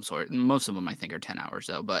trial of some sort. Most of them I think are 10 hours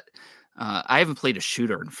though. But I haven't played a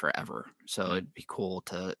shooter in forever, so it'd be cool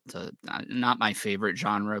to not my favorite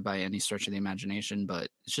genre by any stretch of the imagination, but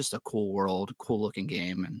it's just a cool world, cool looking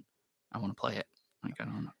game, and I want to play it. Like I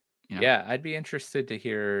don't know. Yeah, I'd be interested to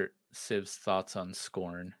hear Civ's thoughts on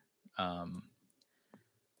Scorn.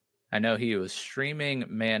 I know he was streaming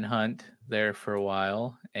Manhunt there for a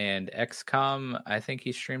while, and XCOM, I think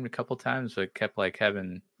he streamed a couple times, but kept like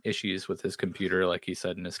having issues with his computer, like he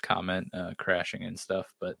said in his comment, crashing and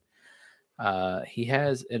stuff. But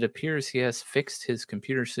it appears he has fixed his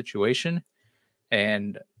computer situation,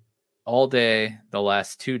 and all day the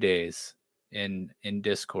last 2 days in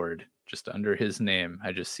Discord, just under his name,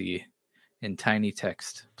 I just see in tiny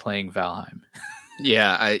text playing Valheim.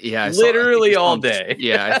 Yeah, I literally all day.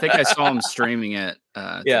 Yeah, I think I saw him streaming it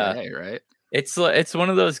today, right? It's one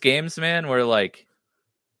of those games, man, where like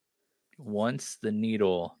once the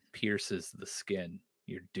needle pierces the skin,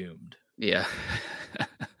 you're doomed. Yeah.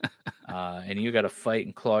 And you got to fight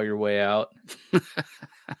and claw your way out.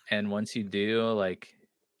 And once you do, like,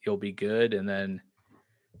 you'll be good. And then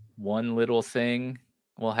one little thing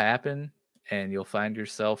will happen and you'll find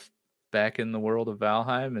yourself back in the world of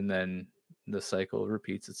Valheim, and then the cycle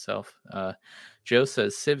repeats itself. Joe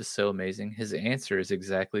says Civ is so amazing. His answer is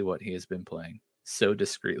exactly what he has been playing. So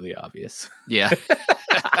discreetly obvious. Yeah.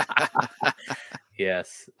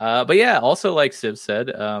 Yes. But yeah, also like Civ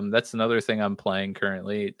said, that's another thing I'm playing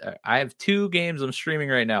currently. I have 2 games I'm streaming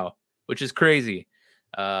right now, which is crazy.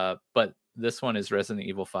 But this one is Resident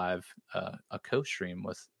Evil 5, a co-stream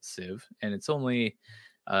with Civ, and it's only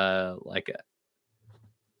like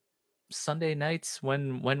Sunday nights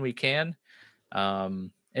when we can.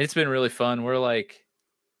 And it's been really fun. We're like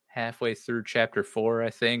halfway through chapter 4, I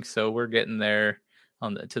think, so we're getting there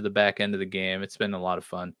to the back end of the game. It's been a lot of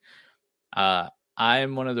fun.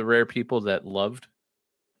 I'm one of the rare people that loved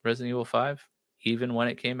Resident Evil 5 even when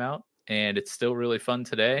it came out, and it's still really fun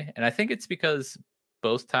today. And I think it's because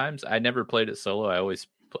both times I never played it solo.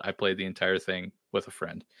 I played the entire thing with a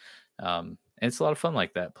friend. And it's a lot of fun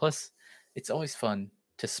like that. Plus, it's always fun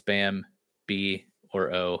to spam B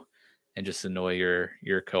or O and just annoy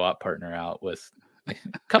your co-op partner out with,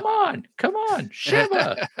 come on,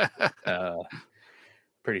 Shiva.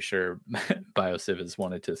 Pretty sure BioCiv has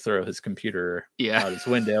wanted to throw his computer out his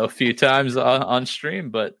window a few times on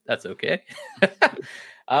stream, but that's okay.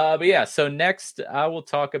 But yeah, so next I will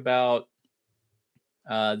talk about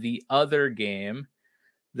the other game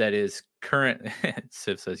that is current.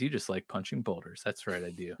 Civ says, you just like punching boulders. That's right,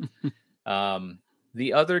 I do.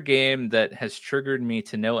 The other game that has triggered me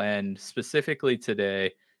to no end, specifically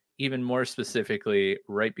today, even more specifically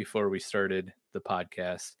right before we started the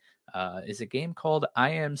podcast, is a game called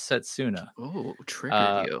I Am Setsuna. Oh,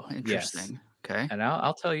 triggered you. Interesting. Yes. Okay. And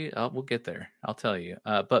I'll tell you, we'll get there. I'll tell you.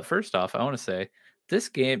 But first off, I want to say this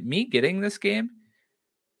game, me getting this game,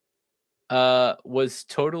 was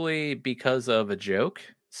totally because of a joke.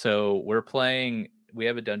 So we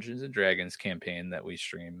have a Dungeons and Dragons campaign that we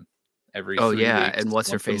stream every 3 weeks. And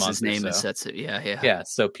what's her face's name is Setsu. Yeah.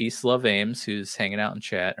 So Peace Love Ames, who's hanging out in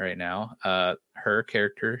chat right now, her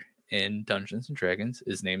character in Dungeons and Dragons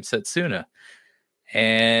is named Setsuna.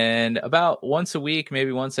 And about once a week,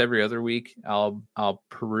 maybe once every other week, I'll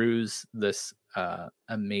peruse this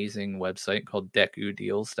amazing website called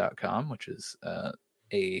DekuDeals.com, which is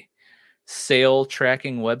a sale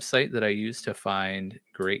tracking website that I use to find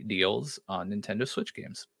great deals on Nintendo Switch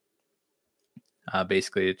games.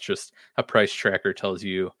 Basically, it's just a price tracker, tells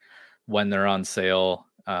you when they're on sale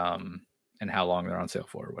and how long they're on sale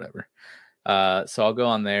for, or whatever. So I'll go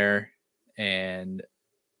on there, and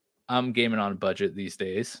I'm gaming on a budget these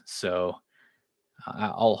days, so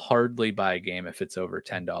I'll hardly buy a game if it's over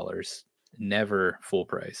 $10. Never full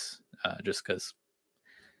price, just because,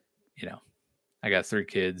 I got 3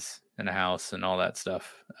 kids and a house and all that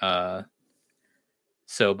stuff.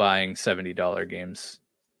 So buying $70 games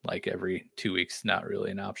like every 2 weeks, not really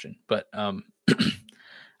an option. But I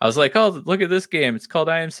was like, oh, look at this game. It's called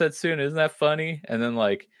I Am Setsuna. Isn't that funny? And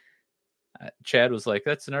then Chad was like,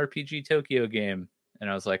 that's an RPG Tokyo game. And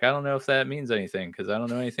I was like, I don't know if that means anything because I don't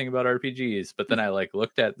know anything about RPGs. But then I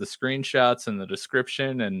looked at the screenshots and the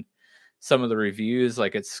description and some of the reviews.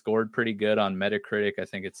 It's scored pretty good on Metacritic. I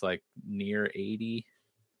think it's near 80,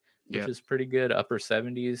 which is pretty good. Upper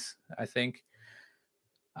 70s, I think.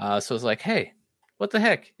 So I was like, hey, what the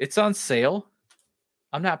heck? It's on sale.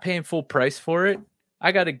 I'm not paying full price for it.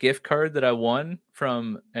 I got a gift card that I won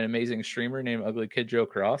from an amazing streamer named Ugly Kid Joe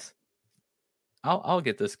Cross. I'll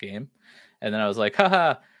get this game. And then I was like,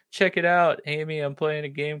 haha, check it out, Amy. I'm playing a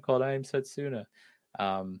game called I Am Setsuna.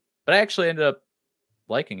 But I actually ended up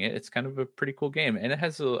liking it. It's kind of a pretty cool game, and it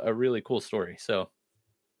has a really cool story. So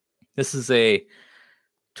this is a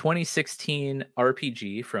 2016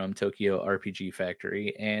 RPG from Tokyo RPG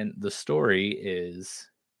Factory, and the story is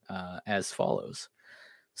as follows.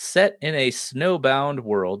 Set in a snowbound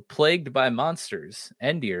world plagued by monsters,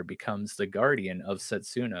 Endir becomes the guardian of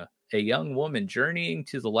Setsuna, a young woman journeying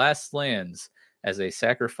to the last lands as a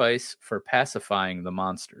sacrifice for pacifying the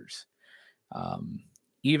monsters.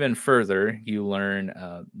 Even further, you learn,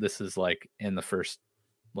 this is in the first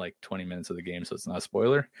 20 minutes of the game, so it's not a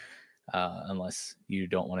spoiler, unless you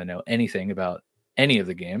don't want to know anything about any of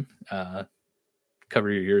the game. Cover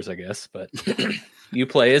your ears, I guess, but you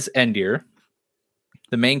play as Endir,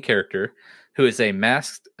 the main character, who is a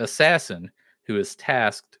masked assassin who is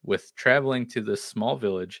tasked with traveling to this small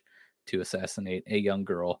village to assassinate a young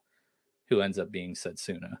girl who ends up being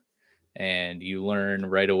Setsuna. and you learn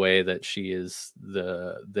right away that she is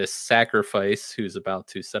this sacrifice who's about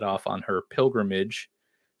to set off on her pilgrimage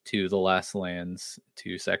to the Last Lands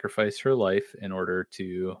to sacrifice her life in order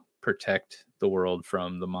to protect the world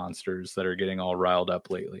from the monsters that are getting all riled up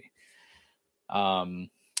lately. And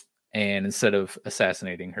instead of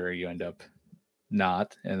assassinating her, you end up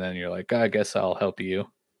not, and then you're like, I guess I'll help you.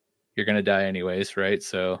 You're gonna die anyways, right?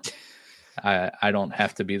 So I don't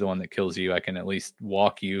have to be the one that kills you. I can at least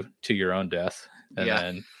walk you to your own death and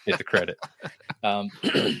then get the credit.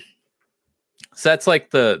 So that's like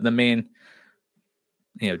the main,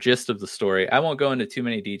 gist of the story. I won't go into too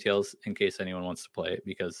many details in case anyone wants to play it,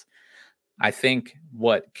 because I think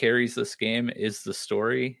what carries this game is the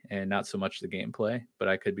story and not so much the gameplay. But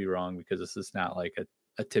I could be wrong, because this is not like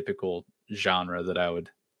a typical genre that I would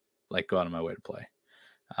like go out of my way to play.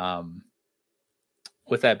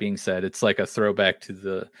 With that being said, it's like a throwback to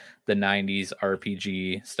the 90s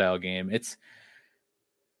RPG style game.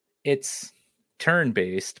 It's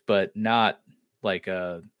turn-based, but not like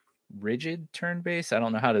a rigid turn-based. I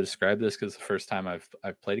don't know how to describe this, because the first time I've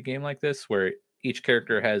played a game like this, where each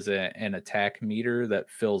character has an attack meter that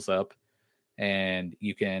fills up, and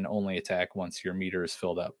you can only attack once your meter is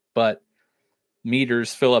filled up. But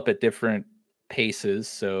meters fill up at different paces,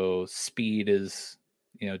 so speed is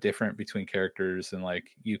different between characters, and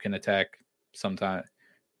like you can attack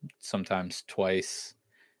sometimes twice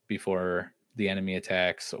before the enemy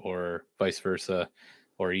attacks, or vice versa,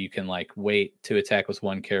 or you can like wait to attack with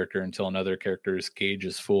one character until another character's gauge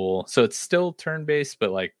is full. So it's still turn-based,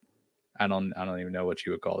 but like I don't even know what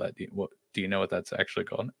you would call that. Do you know what that's actually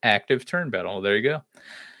called? Active turn battle. There you go.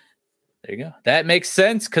 That makes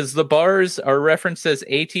sense, because the bars are referenced as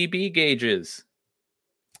ATB gauges.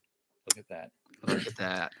 Look at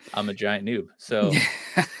that. I'm a giant noob. So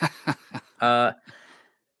the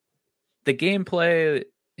gameplay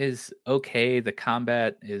is okay. The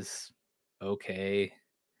combat is okay.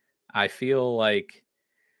 I feel like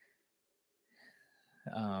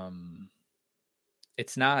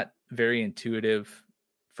it's not very intuitive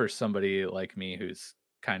for somebody like me who's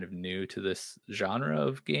kind of new to this genre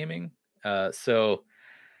of gaming. So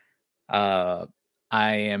I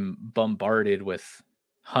am bombarded with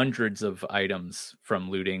hundreds of items from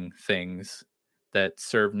looting things that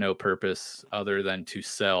serve no purpose other than to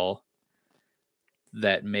sell,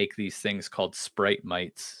 that make these things called sprite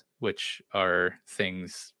mites, which are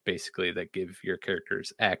things basically that give your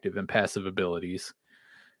characters active and passive abilities.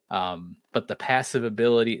 But the passive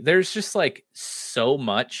ability, there's just like so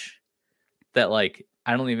much that like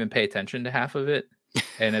I don't even pay attention to half of it,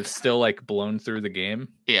 and it's still like blown through the game,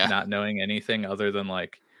 not knowing anything other than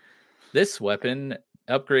like, this weapon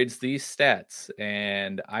upgrades these stats,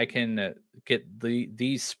 and I can get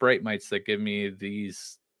these sprite mites that give me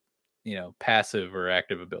these passive or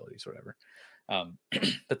active abilities, whatever.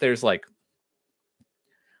 But there's like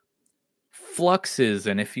fluxes,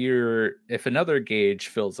 and if another gauge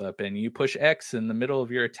fills up and you push X in the middle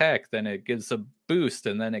of your attack, then it gives a boost,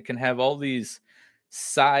 and then it can have all these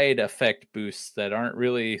side effect boosts that aren't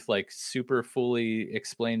really like super fully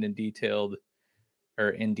explained and detailed,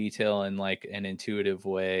 or in detail in like an intuitive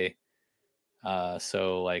way.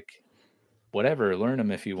 So like, whatever, learn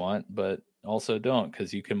them if you want, but also don't,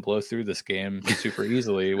 because you can blow through this game super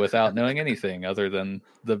easily without knowing anything other than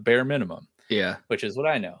the bare minimum. Yeah. Which is what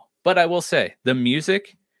I know. But I will say, the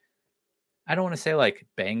music, I don't want to say like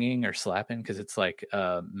banging or slapping, because it's like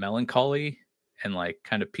melancholy and like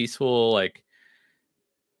kind of peaceful, like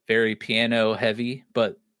very piano heavy,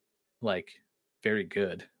 but like very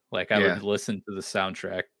good. Like I would listen to the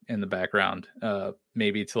soundtrack in the background,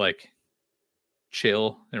 maybe to like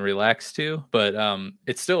chill and relax too. But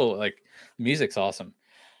it's still like, music's awesome.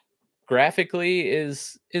 Graphically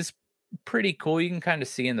is pretty cool. You can kind of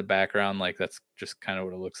see in the background, like that's just kind of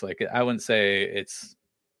what it looks like. I wouldn't say it's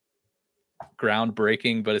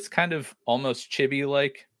groundbreaking, but it's kind of almost chibi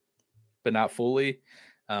like, but not fully.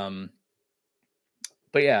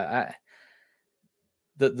 But yeah,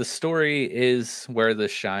 the story is where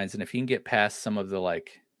this shines, and if you can get past some of the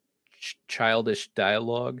like childish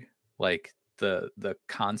dialogue, like the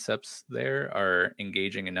concepts there are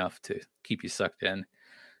engaging enough to keep you sucked in,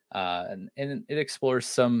 and it explores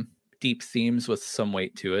some deep themes with some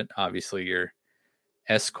weight to it. Obviously, you're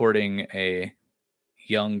escorting a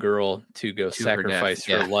young girl to go sacrifice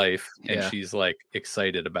her life, and she's like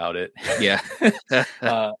excited about it.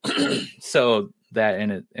 So that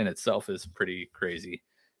in itself is pretty crazy.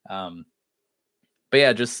 But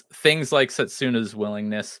yeah, just things like Setsuna's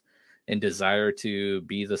willingness and desire to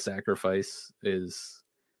be the sacrifice is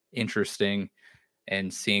interesting,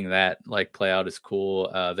 and seeing that like play out is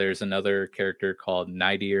cool. There's another character called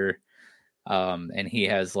Nightier And he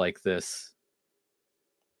has like this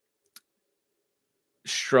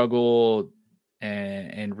struggle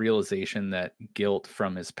and realization that guilt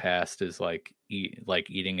from his past is like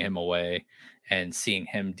eating him away, and seeing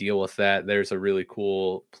him deal with that. There's a really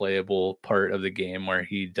cool playable part of the game where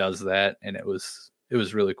he does that, and it was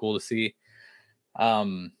really cool to see.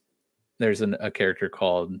 There's a character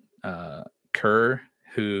called Kerr,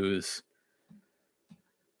 whose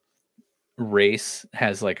race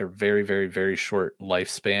has like a very, very, very short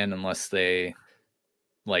lifespan unless they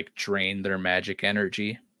like drain their magic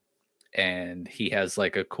energy. And he has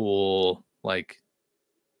like a cool like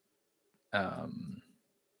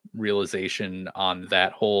realization on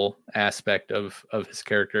that whole aspect of his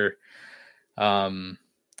character.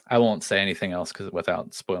 I won't say anything else because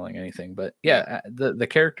without spoiling anything, but yeah, the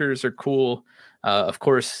characters are cool. Of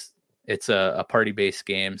course, it's a party based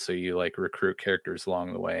game, so you like recruit characters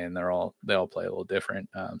along the way, and they all play a little different.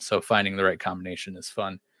 So finding the right combination is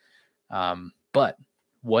fun. But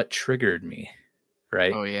what triggered me,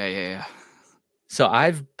 right? Oh yeah. So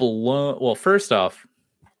well, first off,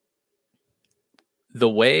 the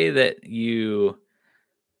way that you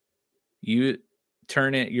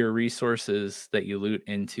turn your resources that you loot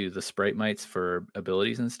into the sprite mites for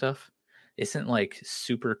abilities and stuff isn't like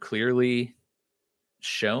super clearly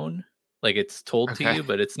shown. Like it's told to you,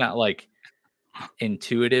 but it's not like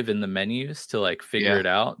intuitive in the menus to like figure it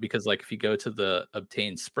out. Because like if you go to the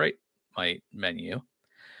obtain sprite mite menu,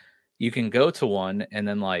 you can go to one and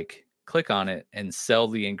then like click on it and sell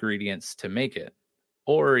the ingredients to make it.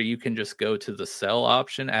 Or you can just go to the sell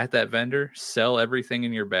option at that vendor, sell everything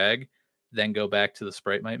in your bag, then go back to the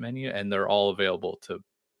sprite mite menu, and they're all available to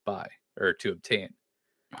buy or to obtain.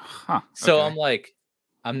 So I'm like,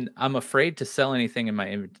 I'm afraid to sell anything in my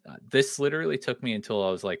inventory. This literally took me until I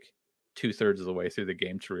was like 2/3 of the way through the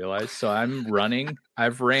game to realize. So I've ran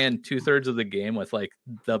 2/3 of the game with like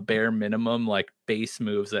the bare minimum like base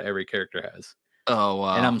moves that every character has. Oh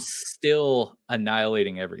wow! And I'm still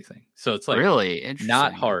annihilating everything. So it's like really interesting.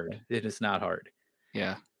 Not hard. It is not hard.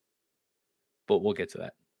 Yeah, but we'll get to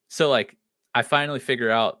that. So like, I finally figure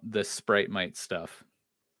out the sprite mite stuff,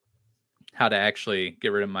 how to actually get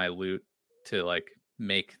rid of my loot to like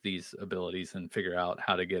make these abilities and figure out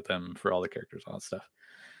how to get them for all the characters, all that stuff.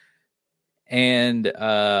 And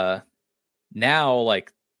now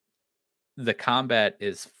like the combat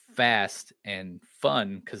is fast and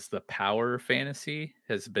fun because the power fantasy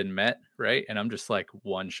has been met, right? And I'm just like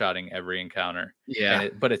one-shotting every encounter. Yeah.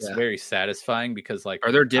 But it's very satisfying because like,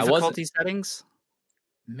 are there difficulty settings?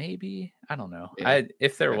 Maybe, I don't know. Yeah.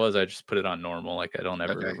 If there was, I just put it on normal. Like I don't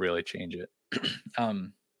ever really change it.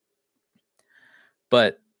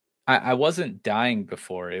 But I wasn't dying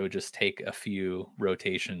before. It would just take a few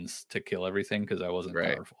rotations to kill everything because I wasn't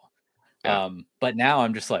powerful. Yeah. But now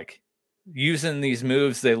I'm just like using these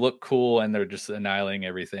moves. They look cool and they're just annihilating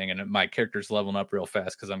everything. And my character's leveling up real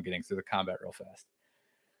fast because I'm getting through the combat real fast.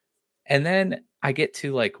 And then I get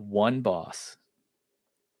to like one boss.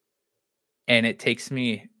 And it takes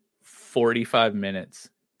me 45 minutes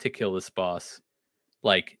to kill this boss,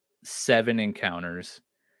 like 7 encounters,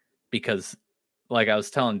 because like I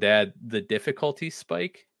was telling Dad, the difficulty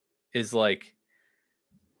spike is like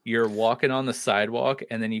you're walking on the sidewalk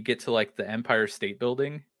and then you get to like the Empire State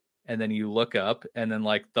Building and then you look up and then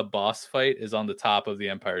like the boss fight is on the top of the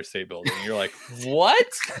Empire State Building. And you're like,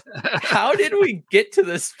 what? How did we get to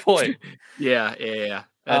this point? Yeah.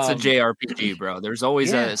 That's a JRPG, bro. There's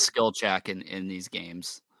always a skill check in these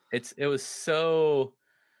games. It was so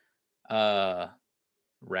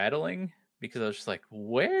rattling because I was just like,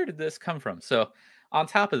 where did this come from? So on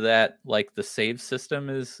top of that, like the save system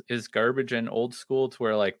is garbage and old school to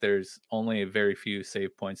where like there's only a very few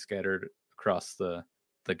save points scattered across the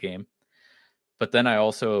game. But then I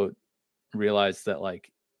also realized that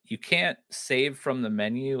like you can't save from the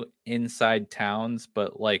menu inside towns,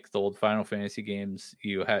 but like the old Final Fantasy games,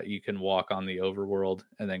 you can walk on the overworld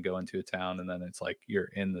and then go into a town, and then it's like you're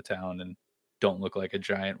in the town and don't look like a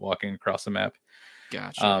giant walking across the map.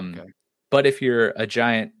 Gotcha. But if you're a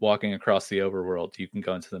giant walking across the overworld, you can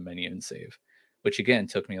go into the menu and save, which again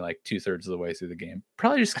took me like 2/3 of the way through the game.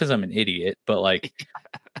 Probably just because I'm an idiot, but like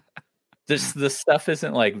the stuff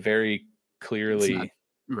isn't like very clearly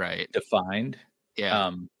defined.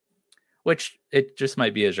 Yeah. Which it just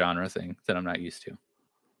might be a genre thing that I'm not used to.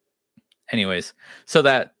 Anyways, so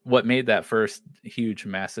that what made that first huge,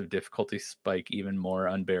 massive difficulty spike even more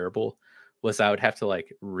unbearable was I would have to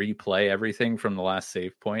like replay everything from the last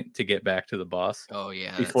save point to get back to the boss. Oh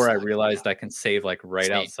yeah. Before I realized I can save like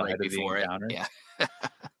outside of the encounter. Yeah.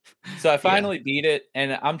 So I finally beat it,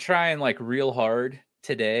 and I'm trying like real hard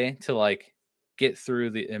today to like get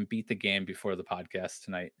through and beat the game before the podcast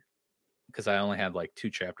tonight because I only had like 2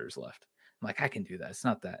 chapters left. I'm like, I can do that. It's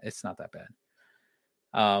not that bad.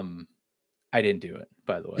 I didn't do it,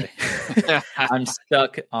 by the way. I'm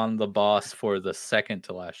stuck on the boss for the second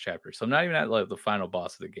to last chapter. So I'm not even at like the final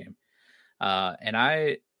boss of the game. And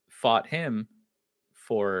I fought him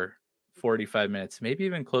for 45 minutes, maybe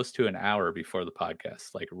even close to an hour before the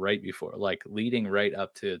podcast, like right before, like leading right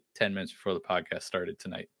up to 10 minutes before the podcast started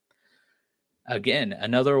tonight. Again,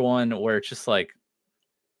 another one where it's just like,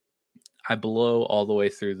 I blow all the way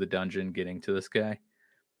through the dungeon getting to this guy.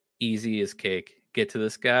 Easy as cake. Get to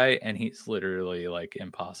this guy, and he's literally like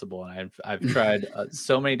impossible. And I've tried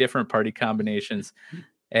so many different party combinations,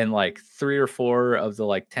 and like 3 or 4 of the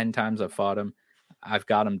like 10 times I've fought him, I've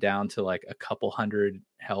got him down to like a couple hundred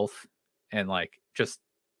health, and like just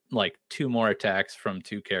like 2 more attacks from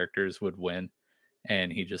 2 characters would win,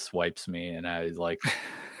 and he just wipes me, and I like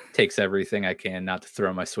takes everything I can not to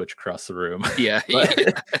throw my Switch across the room. Yeah.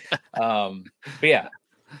 But yeah.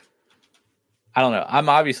 I don't know. I'm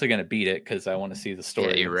obviously going to beat it because I want to see the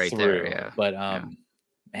story. Yeah, you're right through. there. Yeah. But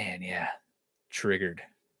man, yeah, triggered.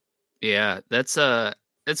 Yeah, that's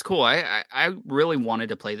cool. I really wanted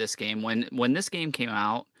to play this game when this game came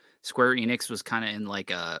out. Square Enix was kind of in like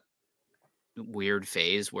a weird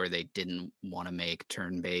phase where they didn't want to make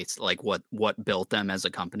turn-based, like what built them as a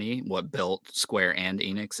company, what built Square and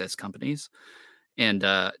Enix as companies. And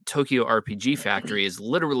Tokyo RPG Factory is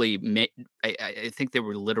literally made. I think they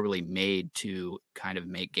were literally made to kind of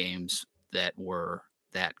make games that were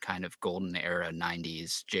that kind of golden era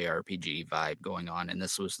 90s JRPG vibe going on. And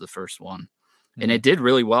this was the first one. Mm-hmm. And it did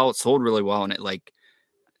really well. It sold really well. And it like,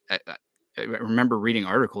 I remember reading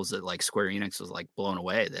articles that like Square Enix was like blown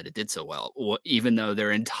away that it did so well, even though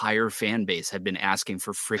their entire fan base had been asking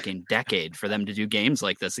for freaking decade for them to do games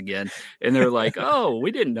like this again. And they're like, oh,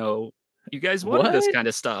 we didn't know you guys wanted this kind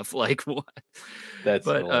of stuff. Like what? That's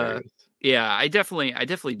hilarious. Yeah, I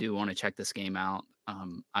definitely do want to check this game out.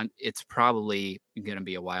 It's probably going to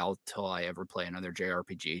be a while till I ever play another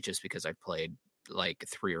JRPG, just because I've played like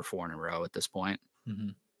 3 or 4 in a row at this point. Mm-hmm.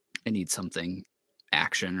 I need something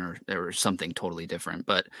action or something totally different,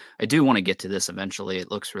 but I do want to get to this eventually.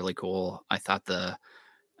 It looks really cool. I thought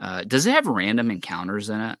does it have random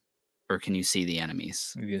encounters in it? Or can you see the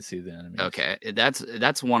enemies? You can see the enemies. Okay,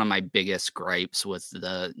 that's one of my biggest gripes with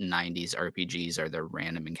the 90s RPGs are the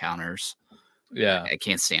random encounters. Yeah, I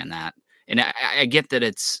can't stand that. And I get that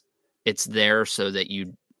it's there so that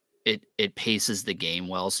it paces the game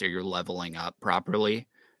well, so you're leveling up properly.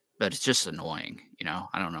 But it's just annoying, you know.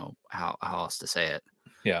 I don't know how else to say it.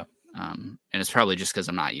 Yeah. And it's probably just because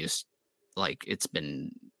I'm not used. Like it's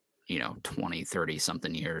been 20, 30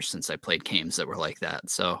 something years since I played games that were like that.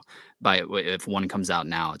 So if one comes out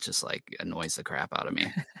now, it just like annoys the crap out of me.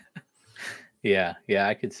 Yeah.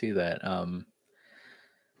 I could see that.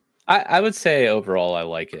 I would say overall, I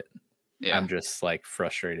like it. Yeah. I'm just like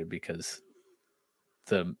frustrated because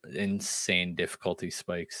the insane difficulty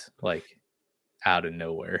spikes like out of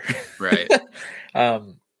nowhere. Right.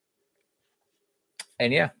 And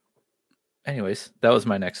yeah, anyways, that was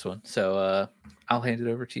my next one. So, I'll hand it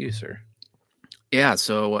over to you, sir. Yeah,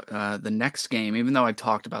 so the next game, even though I've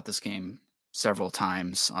talked about this game several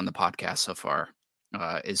times on the podcast so far,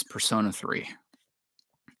 is Persona 3.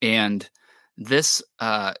 And this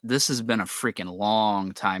has been a freaking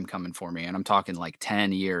long time coming for me. And I'm talking like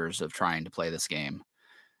 10 years of trying to play this game.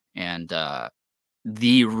 And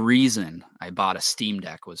the reason I bought a Steam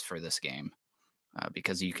Deck was for this game.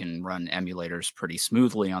 Because you can run emulators pretty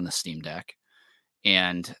smoothly on the Steam Deck.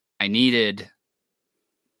 And I needed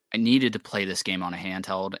to play this game on a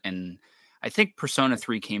handheld, and I think Persona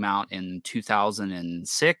 3 came out in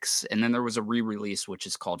 2006, and then there was a re-release which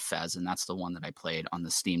is called Fez, and that's the one that I played on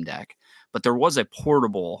the Steam Deck. But there was a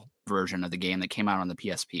portable version of the game that came out on the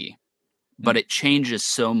PSP, but it changes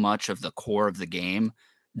so much of the core of the game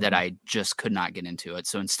that I just could not get into it.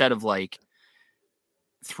 So instead of like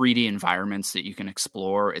 3D environments that you can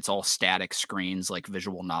explore, it's all static screens, like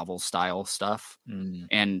visual novel style stuff.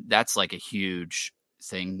 And that's like a huge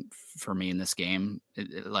thing for me in this game.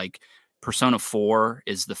 Like Persona 4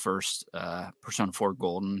 is the first Persona 4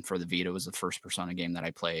 Golden for the Vita was the first Persona game that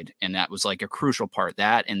I played, and that was like a crucial part.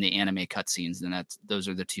 That and the anime cutscenes, and those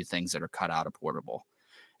are the 2 things that are cut out of portable.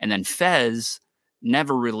 And then Fez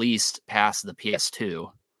never released past the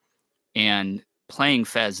PS2, and playing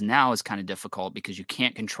Fez now is kind of difficult because you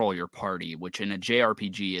can't control your party, which in a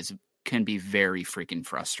JRPG can be very freaking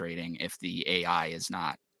frustrating if the AI is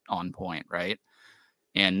not on point, right?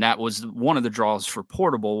 And that was one of the draws for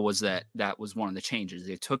portable, was that was one of the changes.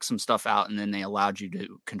 They took some stuff out and then they allowed you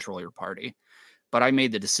to control your party. But I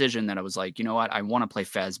made the decision that I was like, you know what? I want to play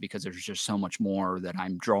Fez because there's just so much more that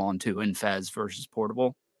I'm drawn to in Fez versus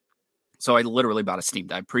portable. So I literally bought a Steam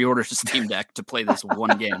Deck. I pre-ordered a Steam Deck to play this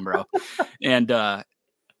one game, bro. And I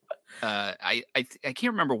can't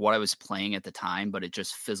remember what I was playing at the time, but it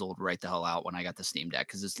just fizzled right the hell out when I got the Steam Deck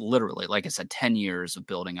because it's literally, like I said, 10 years of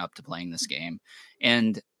building up to playing this game.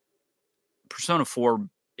 And Persona 4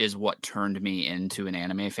 is what turned me into an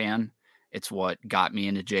anime fan. It's what got me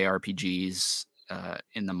into JRPGs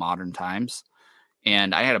in the modern times.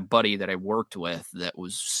 And I had a buddy that I worked with that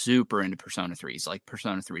was super into Persona 3. He's like,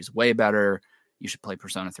 Persona 3 is way better. You should play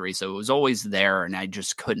Persona 3. So it was always there, and I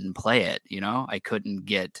just couldn't play it. I couldn't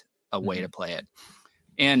get a way to play it.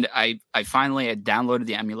 And I finally had downloaded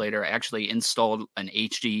the emulator. I actually installed an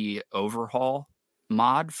HD overhaul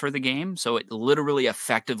mod for the game. So it literally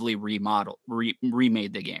effectively remade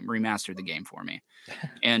the game, remastered the game for me.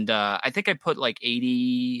 And I think I put like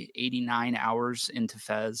 89 hours into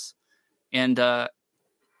Fez. And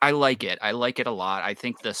I like it. I like it a lot. I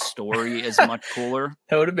think the story is much cooler.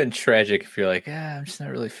 That would have been tragic if you're like, I'm just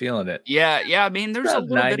not really feeling it. Yeah. I mean, there's a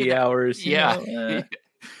little 90 bit of hours. Yeah.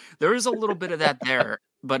 There is a little bit of that there.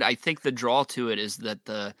 But I think the draw to it is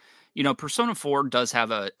that Persona 4 does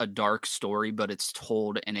have a dark story, but it's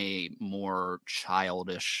told in a more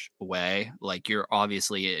childish way. Like you're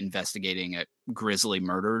obviously investigating grisly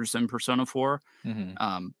murders in Persona 4,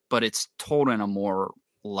 but it's told in a more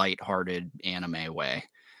lighthearted anime way.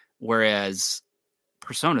 Whereas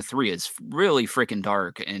Persona 3 is really freaking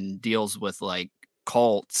dark and deals with like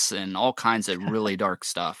cults and all kinds of really dark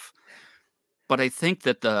stuff. But I think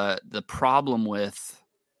that the problem with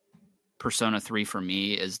Persona 3 for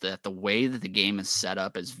me is that the way that the game is set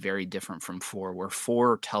up is very different from 4, where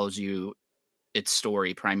 4 tells you its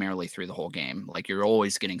story primarily through the whole game. Like you're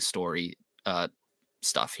always getting story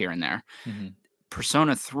stuff here and there.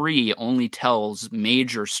 Persona 3 only tells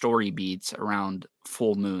major story beats around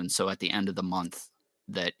full moon, so at the end of the month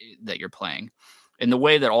that you're playing. And the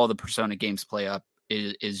way that all the Persona games play up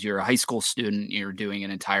is you're a high school student, you're doing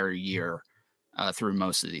an entire year through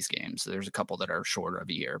most of these games. There's a couple that are shorter of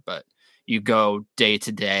a year, but you go day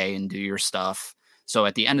to day and do your stuff. So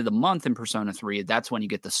at the end of the month in Persona 3, that's when you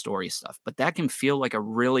get the story stuff. But that can feel like a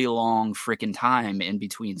really long freaking time in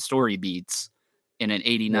between story beats in an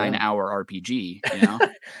 89-hour RPG,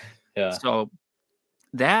 Yeah. So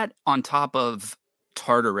that on top of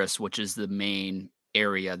Tartarus, which is the main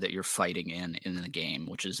area that you're fighting in the game,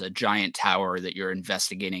 which is a giant tower that you're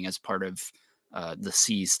investigating as part of the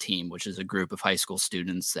SEAS team, which is a group of high school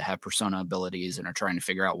students that have persona abilities and are trying to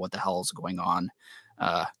figure out what the hell is going on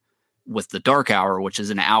with the dark hour, which is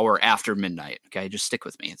an hour after midnight. Okay, just stick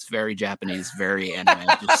with me. It's very Japanese, very anime.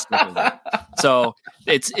 Just stick with it. So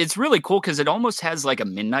it's really cool because it almost has like a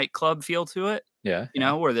midnight club feel to it. Yeah.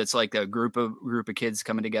 Where it's like a group of kids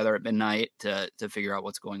coming together at midnight to figure out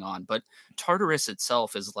what's going on. But Tartarus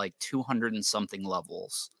itself is like 200 and something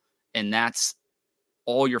levels, and that's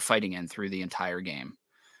all you're fighting in through the entire game.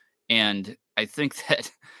 And I think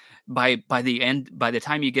that by the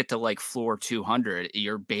time you get to like floor 200,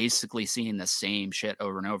 you're basically seeing the same shit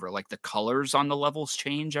over and over. Like the colors on the levels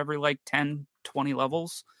change every like 10, 20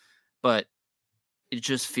 levels, but it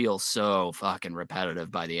just feels so fucking repetitive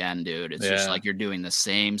by the end, dude. It's just like you're doing the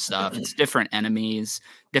same stuff. It's different enemies,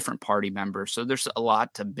 different party members. So there's a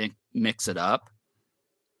lot to mix it up.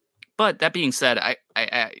 But that being said, I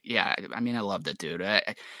mean, I loved it, dude.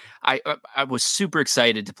 I was super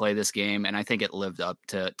excited to play this game, and I think it lived up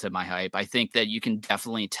to my hype. I think that you can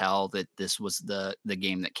definitely tell that this was the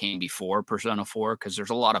game that came before Persona 4, because there's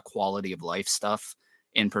a lot of quality of life stuff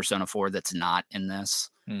in Persona 4 that's not in this,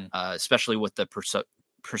 especially with the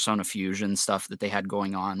Persona Fusion stuff that they had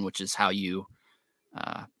going on, which is how you,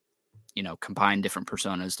 combine different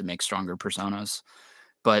personas to make stronger personas.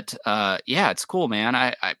 But it's cool, man.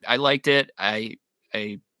 I liked it. I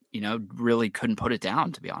really couldn't put it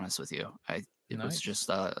down, to be honest with you. It was just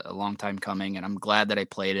a long time coming, and I'm glad that I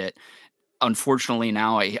played it. Unfortunately,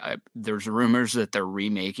 now there's rumors that they're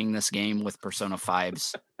remaking this game with Persona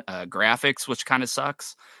 5's graphics, which kind of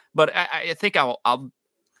sucks. But I think I'll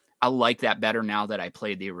like that better now that I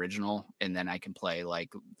played the original, and then I can play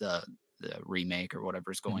like the remake or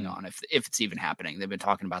whatever's going on, if it's even happening. They've been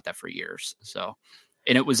talking about that for years. So.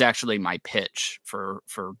 And it was actually my pitch for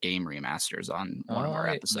game remasters on one of our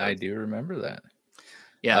episodes. I do remember that.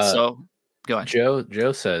 Yeah, so go ahead.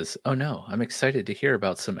 Joe says, "Oh no, I'm excited to hear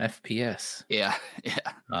about some FPS." Yeah.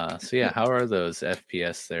 How are those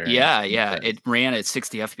FPS there? Yeah. It ran at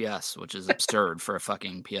 60 FPS, which is absurd for a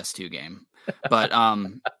fucking PS2 game. But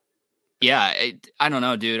I don't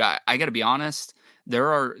know, dude. I got to be honest. There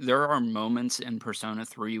are moments in Persona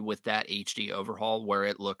 3 with that HD overhaul where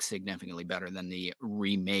it looks significantly better than the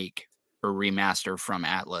remake or remaster from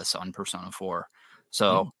Atlas on Persona 4.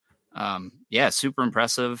 So, yeah, super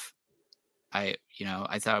impressive. I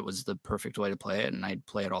thought it was the perfect way to play it, and I'd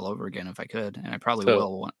play it all over again if I could, and I probably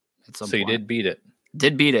will at some So you point. did beat it.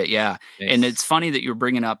 Did beat it, yeah. And Nice. it's funny that you're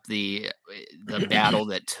bringing up the battle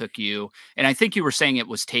that took you, and I think you were saying it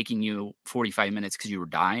was taking you 45 minutes because you were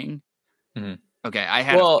dying. Mhm. Okay, I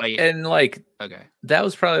had a fight. And like Okay, that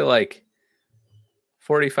was probably like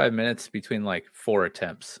 45 minutes between like 4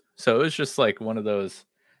 attempts. So it was just like one of those,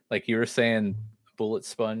 like you were saying, bullet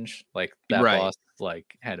sponge. Like that right. boss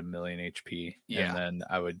like had a million HP, Yeah. and then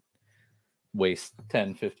I would waste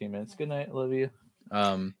 10, 15 minutes. Good night, love you.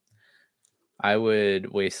 I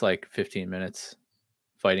would waste like 15 minutes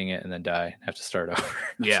fighting it and then die and have to start over.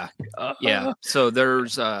 Yeah. Yeah. So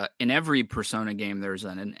there's in every Persona game there's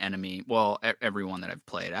an enemy. Well, every one that I've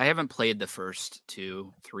played. I haven't played the first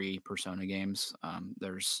 2, 3 Persona games.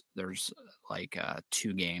 There's like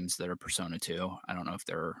 2 games that are Persona 2. I don't know if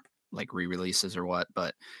they're like re-releases or what,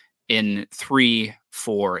 but in 3,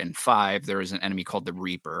 4, and 5, there is an enemy called the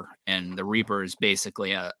Reaper, and the Reaper is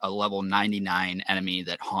basically a level 99 enemy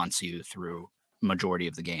that haunts you through majority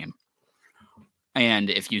of the game. And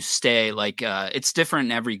if you stay, like, it's different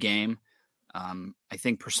in every game. I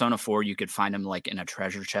think Persona 4, you could find them like in a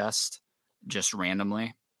treasure chest, just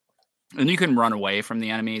randomly. And you can run away from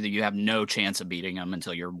the enemy, that you have no chance of beating them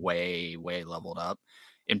until you're way, way leveled up.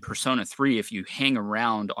 In Persona 3, if you hang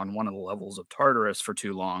around on one of the levels of Tartarus for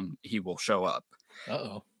too long, he will show up.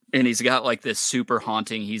 Uh-oh. And he's got like this super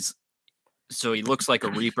haunting, so he looks like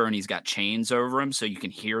a Reaper, and he's got chains over him, so you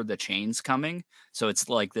can hear the chains coming. So it's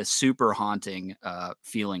like this super haunting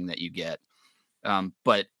feeling that you get.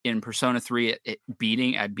 But in Persona 3,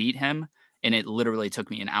 I beat him, and it literally took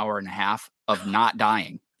me an hour and a half of not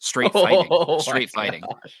dying. Straight fighting.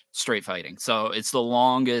 So it's the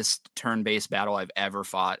longest turn-based battle I've ever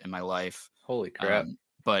fought in my life. Holy crap.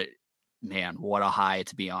 But man, what a high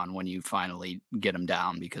to be on when you finally get him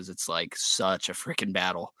down, because it's like such a freaking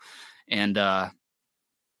battle. And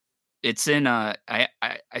it's in I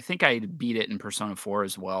think I beat it in Persona 4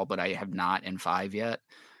 as well, but I have not in 5 yet.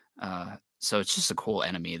 So it's just a cool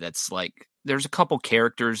enemy that's like, there's a couple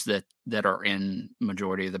characters that are in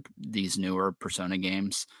majority of these newer Persona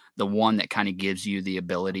games. The one that kind of gives you the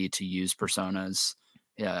ability to use personas,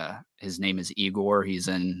 his name is Igor. He's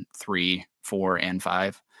in 3, 4, and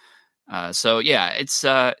 5. So yeah, it's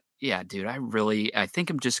yeah, dude, I think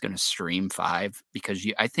I'm just gonna stream 5 because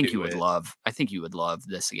I think you would love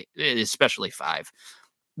this, especially 5.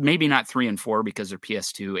 Maybe not 3 and 4 because they're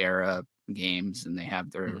PS2 era games and they have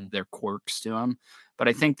their quirks to them. But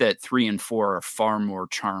I think that 3 and 4 are far more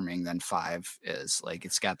charming than 5 is. Like,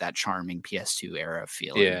 it's got that charming PS2 era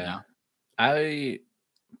feeling. Yeah. I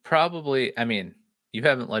mean, you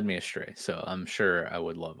haven't led me astray, so I'm sure I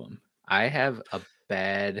would love them. I have a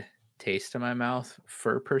bad taste in my mouth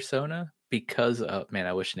for Persona because of, man,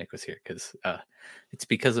 I wish Nick was here, because it's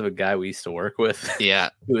because of a guy we used to work with. Yeah.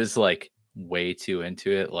 Who was like way too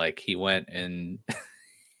into it. Like, he went and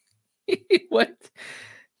he went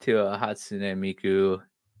to a Hatsune Miku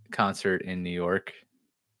concert in New York,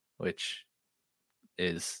 which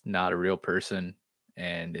is not a real person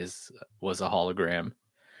and was a hologram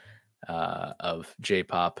of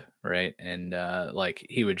J-pop, right? And like,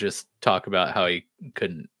 he would just talk about how he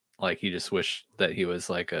couldn't, like, he just wished that he was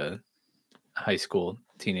like a high school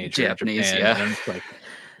teenager Japanese, in Japan. yeah. And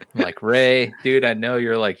I'm like, Ray, dude, I know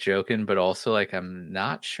you're like joking, but also like, I'm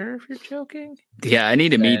not sure if you're joking. Yeah, I need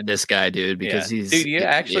to meet this guy, dude, because dude,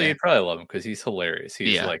 you'd probably love him because he's hilarious.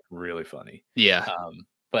 He's like really funny. Yeah.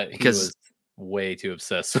 But he was way too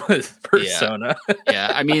obsessed with Persona.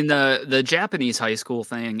 Yeah. I mean, the Japanese high school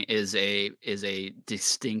thing is a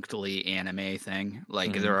distinctly anime thing.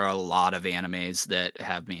 Like, there are a lot of animes that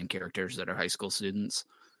have main characters that are high school students.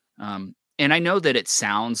 And I know that it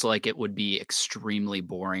sounds like it would be extremely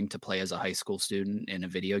boring to play as a high school student in a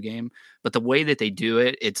video game, but the way that they do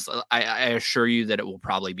it, I assure you that it will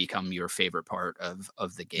probably become your favorite part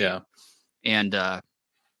of the game. Yeah. And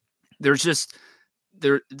there's just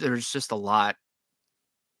a lot.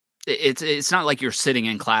 It's not like you're sitting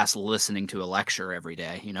in class listening to a lecture every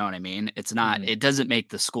day. You know what I mean? It's not. It doesn't make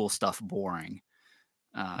the school stuff boring,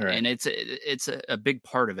 right. And it's a big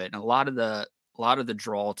part of it. And a lot of the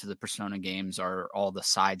draw to the Persona games are all the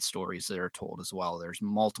side stories that are told as well. There's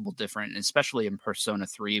multiple different, especially in Persona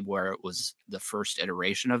 3, where it was the first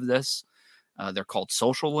iteration of this. They're called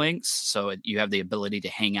social links. So you have the ability to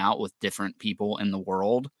hang out with different people in the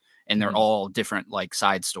world, and they're all different, like,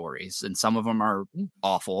 side stories. And some of them are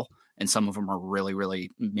awful, and some of them are really,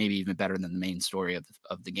 really maybe even better than the main story of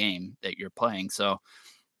the game that you're playing. So,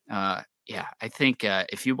 yeah, I think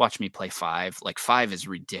if you watch me play 5, like 5 is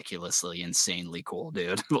ridiculously, insanely cool,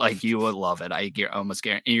 dude. Like you would love it. Almost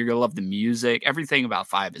guarantee you're gonna love the music. Everything about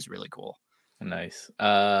 5 is really cool. Nice.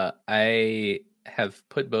 I have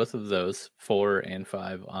put both of those 4 and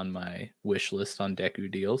 5 on my wish list on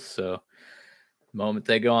Deku Deals. So the moment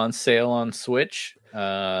they go on sale on Switch,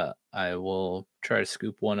 I will try to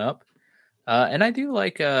scoop one up. And I do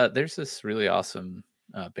like there's this really awesome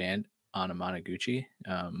band, Anamanaguchi,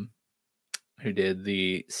 who did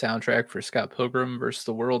the soundtrack for Scott Pilgrim versus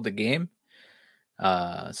the World, the game.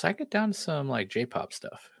 So I get down to some like J-pop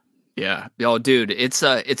stuff. Yeah. Oh, dude,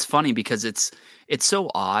 it's funny because it's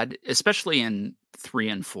so odd, especially in 3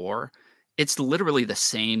 and 4. It's literally the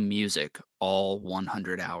same music all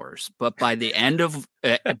 100 hours. But by the end of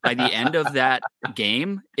that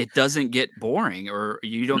game, it doesn't get boring or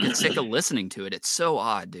you don't get sick of listening to it. It's so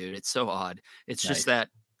odd, dude. It's so odd. It's just Nice. that,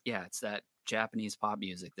 yeah, it's that Japanese pop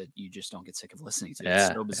music that you just don't get sick of listening to. It's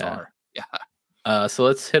Yeah, so yeah. bizarre. Yeah. So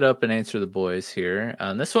let's hit up and answer the boys here.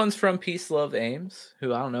 This one's from Peace Love Ames,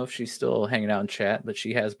 who I don't know if she's still hanging out in chat, but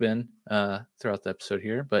she has been throughout the episode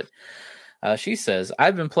here. But she says,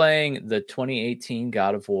 I've been playing the 2018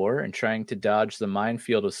 God of War and trying to dodge the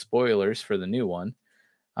minefield of spoilers for the new one.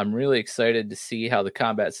 I'm really excited to see how the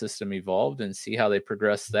combat system evolved and see how they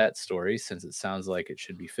progress that story, since it sounds like it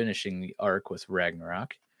should be finishing the arc with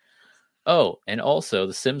Ragnarok. Oh, and also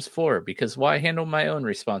The Sims 4, because why handle my own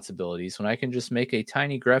responsibilities when I can just make a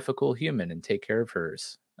tiny graphical human and take care of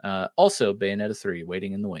hers? Also, Bayonetta 3,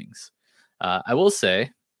 waiting in the wings. I will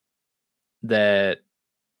say that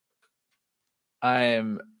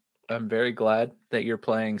I'm very glad that you're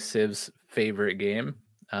playing Civ's favorite game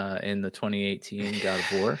in the 2018 God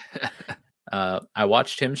of War. I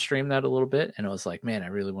watched him stream that a little bit, and I was like, man, I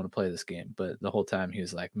really want to play this game. But the whole time he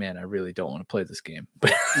was like, man, I really don't want to play this game.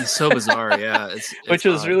 It's so bizarre. Yeah. Which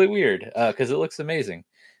was odd. really weird because it looks amazing.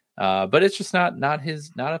 But it's just not up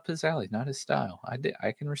his alley, not his style.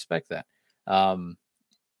 I can respect that.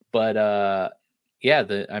 But yeah,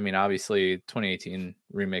 obviously 2018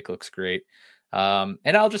 remake looks great. And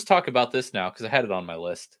I'll just talk about this now because I had it on my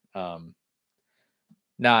list.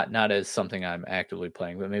 Not as something I'm actively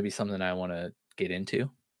playing, but maybe something I want to get into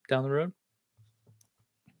down the road.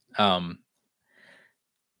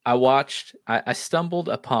 I stumbled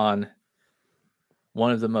upon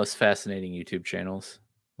one of the most fascinating YouTube channels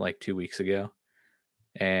like 2 weeks ago.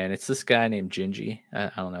 And it's this guy named Gingy.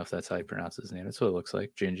 I don't know if that's how you pronounce his name. That's what it looks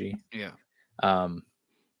like, Gingy. Yeah.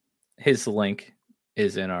 His link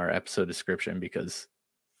is in our episode description because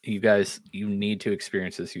you need to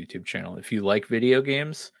experience this YouTube channel. If you like video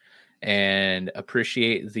games and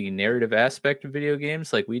appreciate the narrative aspect of video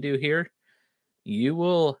games like we do here, you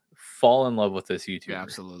will fall in love with this YouTuber. Yeah,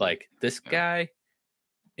 absolutely. Like this guy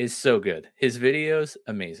is so good. His videos,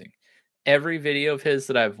 amazing. Every video of his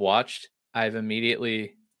that I've watched, I've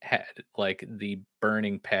immediately had like the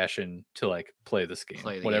burning passion to like play this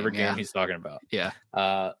game, whatever game he's talking about. Yeah.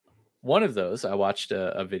 One of those, I watched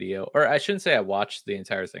a video, or I shouldn't say I watched the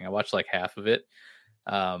entire thing. I watched like half of it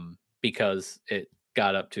because it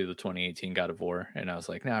got up to the 2018 God of War, and I was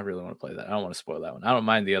like, I really want to play that. I don't want to spoil that one. I don't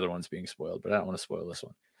mind the other ones being spoiled, but I don't want to spoil this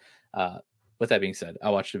one. With that being said, I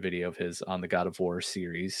watched a video of his on the God of War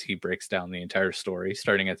series. He breaks down the entire story,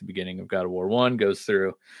 starting at the beginning of God of War 1, goes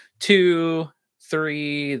through 2,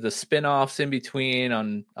 3, the spin-offs in between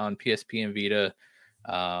on PSP and Vita,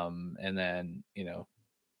 and then,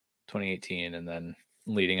 2018, and then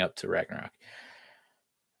leading up to Ragnarok.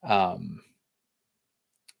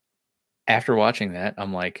 After watching that,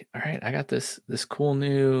 I'm like, all right, I got this cool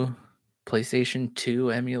new PlayStation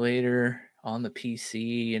 2 emulator on the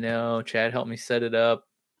PC. Chad helped me set it up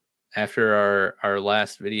after our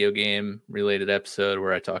last video game related episode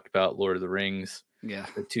where I talked about Lord of the Rings,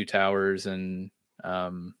 the Two Towers, and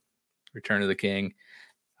Return of the King.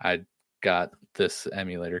 I got this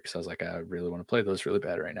emulator because I was like, I really want to play those really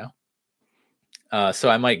bad right now. So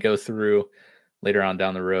I might go through later on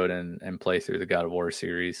down the road and play through the God of War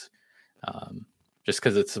series, just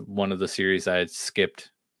because it's one of the series I had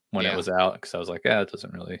skipped when it was out because I was like, it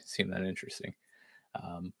doesn't really seem that interesting.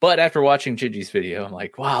 But after watching Gingy's video, I'm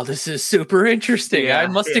like, wow, this is super interesting. I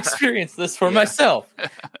must experience this for myself.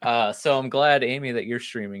 So I'm glad, Amy, that you're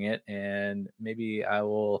streaming it, and maybe I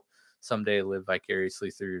will someday live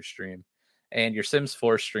vicariously through your stream. And your Sims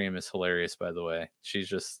 4 stream is hilarious, by the way. She's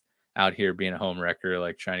just out here being a home wrecker,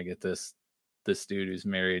 like trying to get this dude who's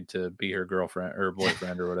married to be her girlfriend or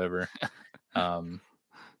boyfriend or whatever.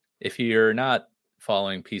 If you're not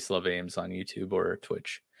following Peace Love Ames on YouTube or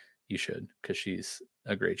Twitch, you should, because she's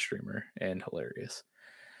a great streamer and hilarious.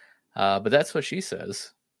 But that's what she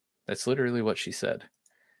says. That's literally what she said.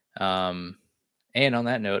 And on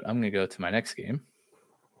that note, I'm going to go to my next game,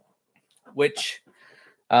 which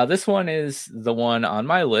this one is the one on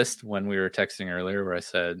my list when we were texting earlier, where I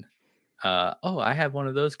said, "Oh, I have one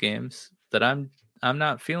of those games that I'm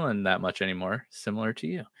not feeling that much anymore, similar to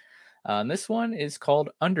you." And this one is called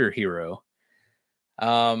Underhero.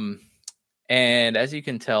 And as you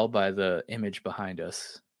can tell by the image behind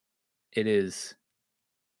us, it is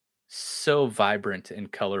so vibrant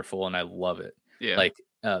and colorful, and I love it. Yeah. Like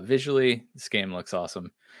visually, this game looks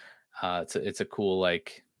awesome. It's a cool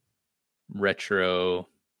like retro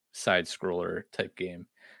side scroller type game.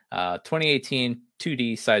 2018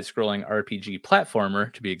 2D side scrolling RPG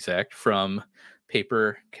platformer, to be exact, from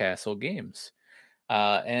Paper Castle Games.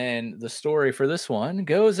 And the story for this one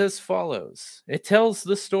goes as follows. It tells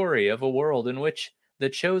the story of a world in which the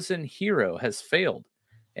chosen hero has failed,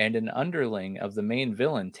 and an underling of the main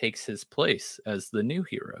villain takes his place as the new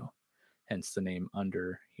hero, hence the name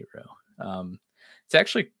Underhero. It's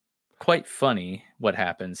actually quite funny what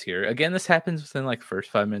happens here. Again, this happens within like the first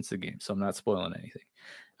 5 minutes of the game, so I'm not spoiling anything.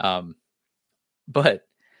 But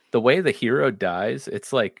the way the hero dies,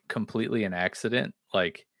 it's like completely an accident.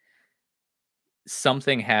 Like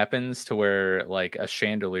something happens to where like a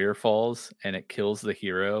chandelier falls and it kills the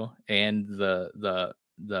hero and the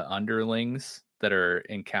underlings that are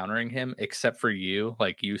encountering him, except for you.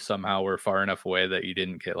 Like you somehow were far enough away that you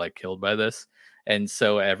didn't get like killed by this, and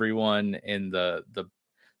so everyone in the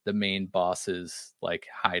main boss's like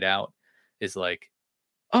hideout is like,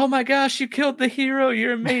 "Oh my gosh, you killed the hero!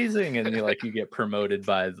 You're amazing!" And you get promoted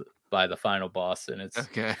by the final boss, and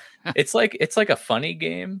Okay. it's like a funny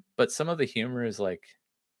game, but some of the humor is like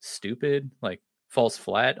stupid, like falls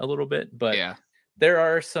flat a little bit. But Yeah. there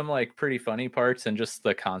are some like pretty funny parts, and just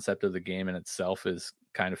the concept of the game in itself is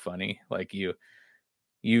kind of funny. Like you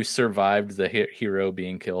survived the hero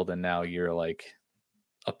being killed, and now you're like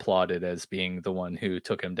applauded as being the one who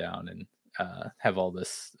took him down, and have all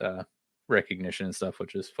this recognition and stuff,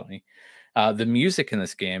 which is funny. The music in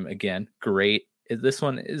this game, again, great. This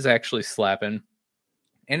one is actually slapping,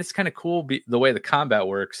 and it's kind of cool the way the combat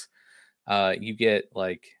works. You get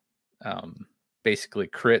like basically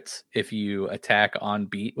crits if you attack on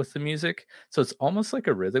beat with the music, so it's almost like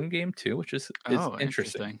a rhythm game too, which is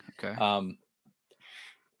interesting. Okay.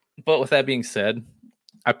 But with that being said,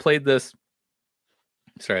 I played this.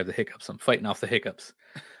 Sorry, I have the hiccups. I'm fighting off the hiccups.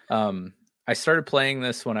 I started playing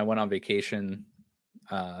this when I went on vacation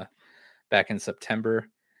back in September.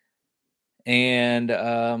 And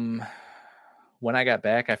when I got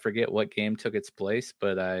back, I forget what game took its place,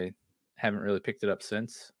 but I haven't really picked it up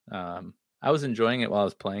since. I was enjoying it while I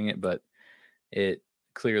was playing it, but it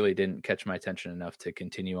clearly didn't catch my attention enough to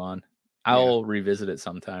continue on. I'll revisit it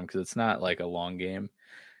sometime because it's not like a long game.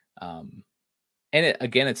 And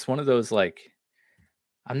it's one of those like,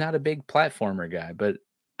 I'm not a big platformer guy, but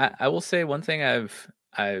I will say one thing I've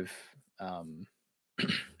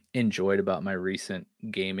enjoyed about my recent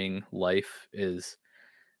gaming life is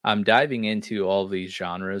I'm diving into all these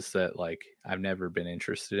genres that like I've never been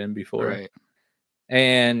interested in before. Right.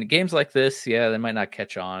 And games like this, yeah, they might not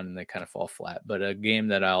catch on and they kind of fall flat. But a game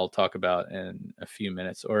that I'll talk about in a few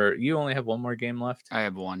minutes, or you only have one more game left? I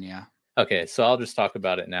have one, yeah. Okay, so I'll just talk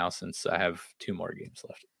about it now since I have two more games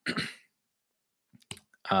left.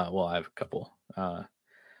 Well, I have a couple.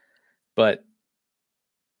 But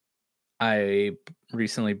I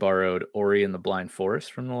recently borrowed Ori and the Blind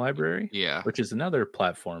Forest from the library, Yeah. which is another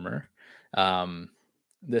platformer.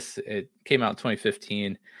 It came out in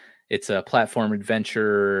 2015. It's a platform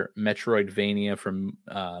adventure Metroidvania from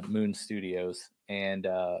Moon Studios, and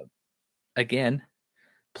again,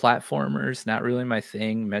 platformers not really my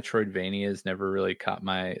thing. Metroidvanias never really caught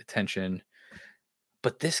my attention,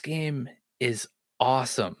 but this game is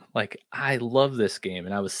awesome. Like I love this game,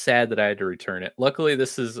 and I was sad that I had to return it. Luckily,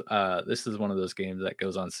 this is one of those games that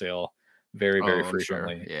goes on sale very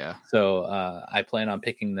frequently. Sure. Yeah. So I plan on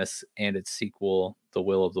picking this and its sequel, The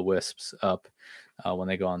Will of the Wisps, up when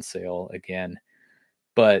they go on sale again.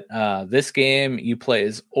 But this game you play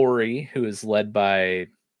as Ori, who is led by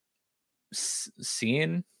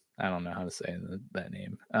Cian. I don't know how to say that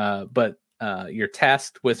name, but you're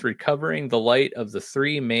tasked with recovering the light of the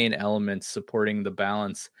three main elements supporting the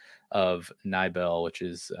balance of Nibel, which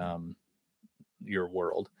is your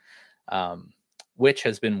world, which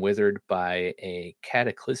has been withered by a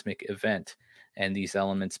cataclysmic event, and these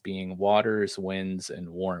elements being waters, winds, and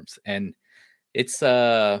warmth. And it's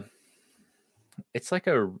like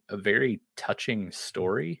a very touching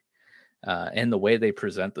story. And the way they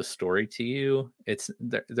present the story to you,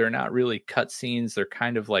 they're not really cutscenes. They're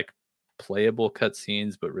kind of like playable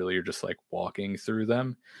cutscenes, but really you're just like walking through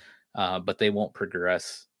them. But they won't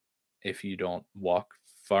progress if you don't walk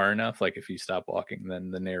far enough. Like if you stop walking,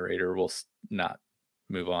 then the narrator will not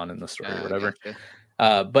move on in the story or whatever.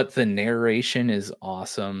 Gotcha. But the narration is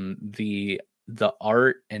awesome. The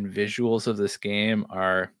art and visuals of this game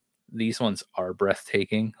these ones are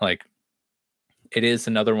breathtaking. Like it is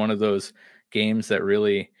another one of those games that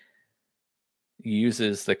really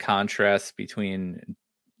uses the contrast between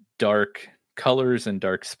dark colors and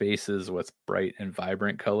dark spaces with bright and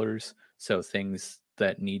vibrant colors. So things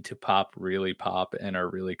that need to pop really pop and are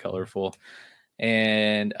really colorful.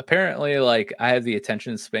 And apparently, like, I have the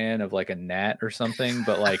attention span of like a gnat or something,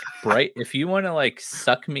 but like bright, if you want to like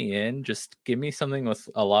suck me in, just give me something with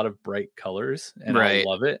a lot of bright colors and Right.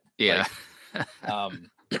 I'll love it. Yeah.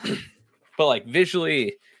 But like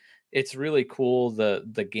visually, it's really cool.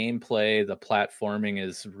 The gameplay, the platforming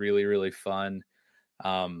is really, really fun.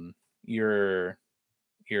 You're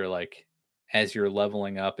like, as you're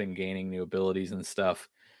leveling up and gaining new abilities and stuff,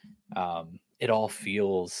 it all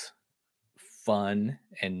feels fun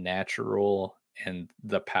and natural, and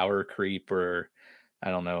the power creep, or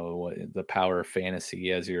I don't know what the power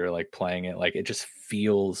fantasy as you're like playing it, like it just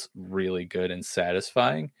feels really good and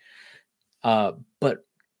satisfying. But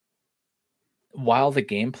while the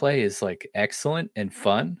gameplay is like excellent and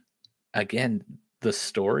fun, again, the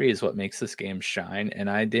story is what makes this game shine. And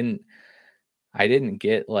I didn't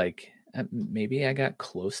get like, maybe I got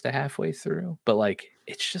close to halfway through, but like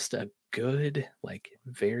it's just a good, like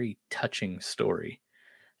very touching story.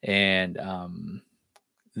 And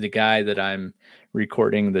the guy that I'm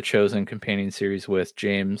recording the Chosen Companion series with,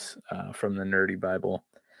 James, from the Nerdy Bible,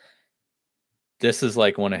 this is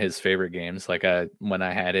like one of his favorite games. Like when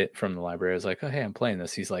I had it from the library, I was like, oh, hey, I'm playing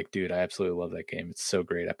this. He's like, dude, I absolutely love that game. It's so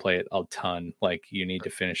great. I play it a ton. Like, you need to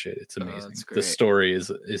finish it. It's amazing. The story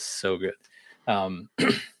is so good.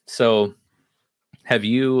 So have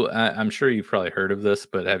you, I'm sure you've probably heard of this,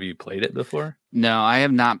 but have you played it before? No, I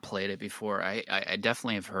have not played it before. I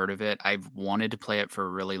definitely have heard of it. I've wanted to play it for a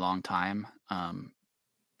really long time,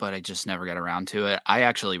 but I just never got around to it. I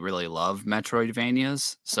actually really love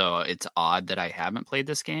Metroidvanias, so it's odd that I haven't played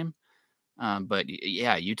this game. But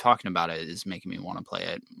yeah, you talking about it is making me want to play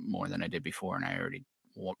it more than I did before, and I already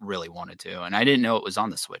really wanted to. And I didn't know it was on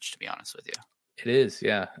the Switch, to be honest with you. It is,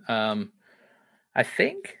 yeah. I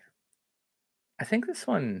think this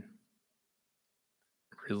one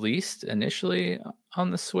released initially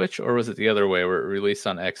on the Switch, or was it the other way where it released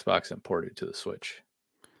on Xbox and ported to the Switch?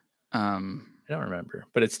 I don't remember,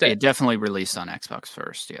 but it definitely released on Xbox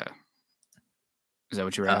first. Yeah. Is that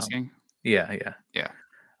what you were asking? Yeah.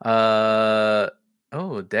 Dad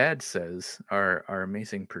says, our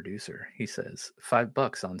amazing producer, he says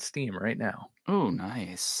 $5 on Steam right now. Oh,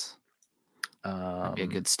 nice. That'd be a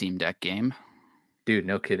good Steam Deck game. Dude,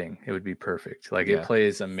 no kidding. It would be perfect. Like, it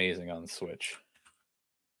plays amazing on the Switch.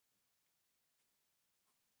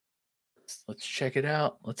 Let's check it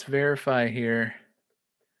out. Let's verify here.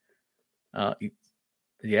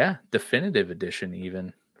 Yeah, definitive edition,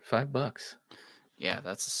 even $5. Yeah,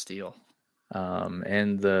 that's a steal.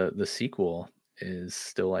 And the sequel is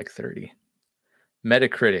still like 30.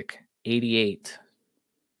 Metacritic 88.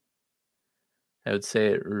 I would say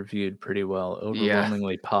it reviewed pretty well,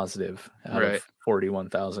 overwhelmingly positive out of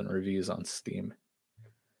 41,000 reviews on Steam.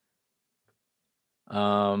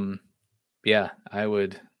 Yeah, I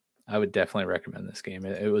would definitely recommend this game.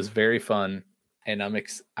 It was very fun, and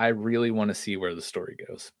I really want to see where the story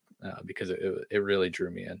goes, because it really drew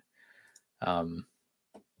me in.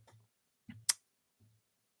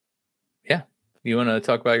 Yeah, you want to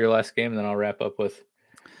talk about your last game, and then I'll wrap up with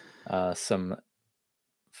some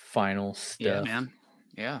final stuff. Yeah, man.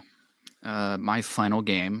 Yeah. My final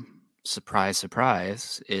game, surprise,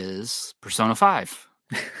 surprise, is Persona 5.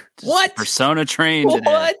 What? Persona trained in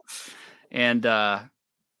it. And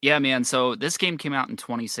yeah, man. So this game came out in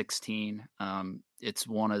 2016. It's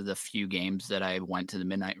one of the few games that I went to the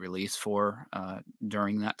midnight release for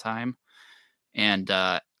during that time. And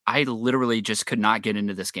I literally just could not get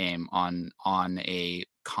into this game on a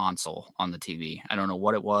console on the TV. I don't know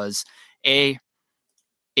what it was.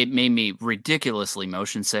 It made me ridiculously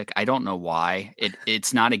motion sick. I don't know why.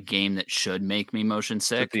 It's not a game that should make me motion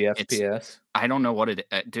sick. The FPS? I don't know what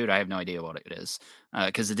dude, I have no idea what it is,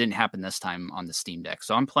 because it didn't happen this time on the Steam Deck.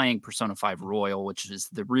 So I'm playing Persona 5 Royal, which is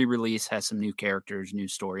the re-release, has some new characters, new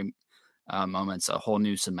story moments, a whole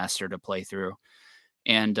new semester to play through.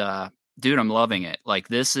 And dude, I'm loving it. Like,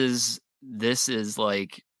 this is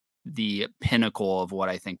like the pinnacle of what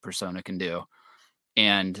I think Persona can do.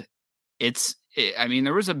 And I mean,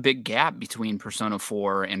 there was a big gap between Persona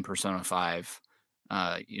 4 and Persona 5.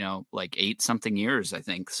 Like 8 something years, I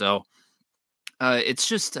think. So it's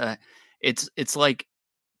just it's like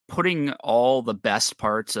putting all the best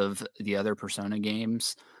parts of the other Persona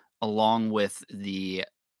games along with the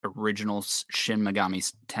original Shin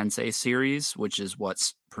Megami Tensei series, which is what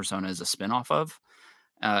Persona is a spinoff of,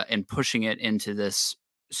 and pushing it into this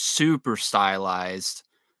super stylized,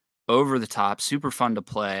 over the top, super fun to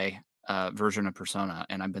play version of Persona.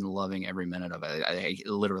 And I've been loving every minute of it. I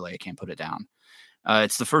literally can't put it down.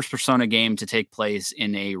 It's the first Persona game to take place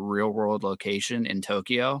in a real world location in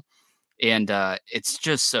Tokyo. And it's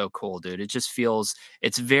just so cool, dude. It just feels,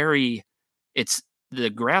 the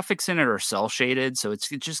graphics in it are cell shaded. So it's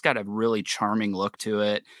just got a really charming look to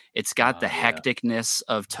it. It's got the hecticness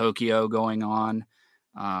of Tokyo going on.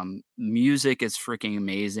 Music is freaking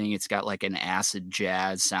amazing. It's got like an acid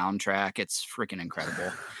jazz soundtrack. It's freaking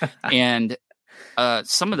incredible. And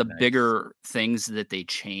some of the bigger things that they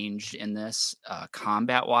changed in this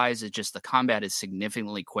combat wise is just the combat is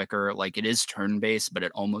significantly quicker. Like it is turn-based, but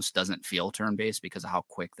it almost doesn't feel turn-based because of how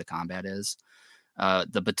quick the combat is.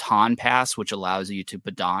 The baton pass, which allows you to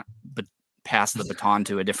pass the baton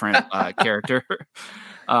to a different character,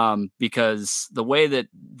 because the way that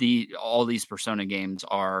all these Persona games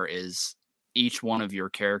is each one of your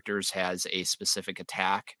characters has a specific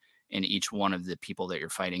attack, and each one of the people that you're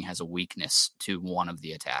fighting has a weakness to one of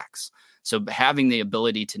the attacks. So having the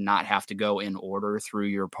ability to not have to go in order through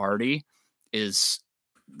your party is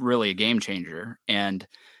really a game changer. And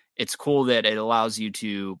it's cool that it allows you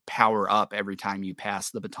to power up every time you pass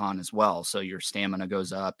the baton as well. So your stamina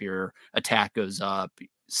goes up, your attack goes up.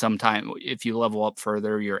 Sometime if you level up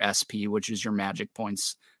further, your SP, which is your magic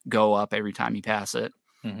points, go up every time you pass it.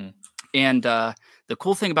 Mm-hmm. And the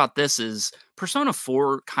cool thing about this is Persona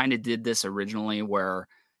 4 kind of did this originally, where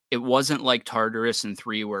it wasn't like Tartarus and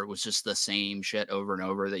 3, where it was just the same shit over and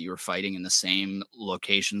over that you were fighting in the same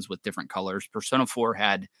locations with different colors. Persona 4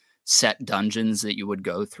 had set dungeons that you would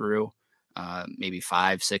go through, maybe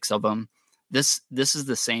 5, 6 of them. This is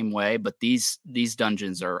the same way, but these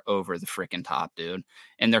dungeons are over the freaking top, dude.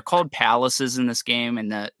 And they're called palaces in this game.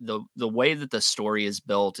 And the way that the story is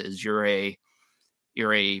built is you're a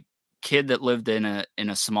kid that lived in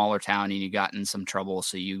a smaller town, and you got in some trouble,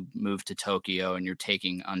 so you moved to Tokyo, and you're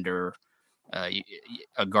taking under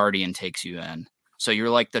a guardian takes you in. So you're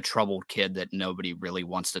like the troubled kid that nobody really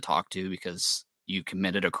wants to talk to because you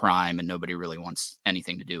committed a crime and nobody really wants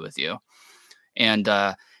anything to do with you. And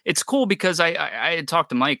it's cool because I had talked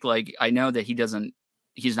to Mike, like I know that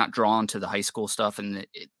he's not drawn to the high school stuff, and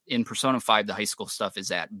in Persona 5 the high school stuff is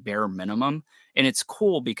at bare minimum. And it's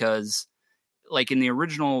cool because like in the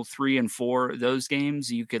original 3 and 4, those games,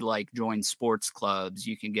 you could like join sports clubs,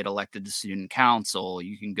 you can get elected to student council,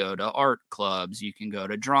 you can go to art clubs, you can go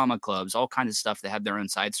to drama clubs, all kinds of stuff that have their own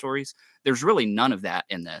side stories. There's really none of that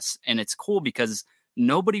in this. And it's cool because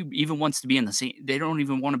nobody even wants to be in the same, they don't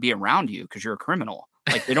even want to be around you because you're a criminal.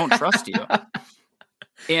 Like they don't trust you.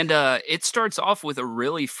 And it starts off with a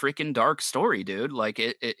really freaking dark story, dude. Like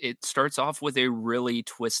it starts off with a really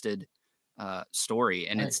twisted story,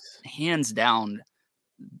 and nice. It's hands down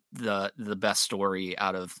the best story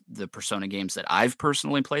out of the Persona games that I've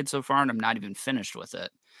personally played so far, and I'm not even finished with it.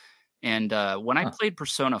 And when I played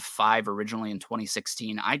Persona 5 originally in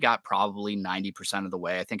 2016, I got probably 90% of the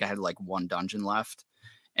way. I think I had like one dungeon left.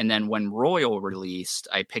 And then when Royal released,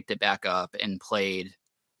 I picked it back up and played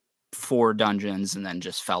 4 dungeons and then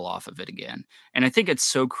just fell off of it again. And I think it's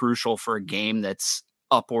so crucial for a game that's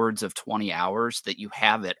upwards of 20 hours that you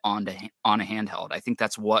have it on a handheld. I think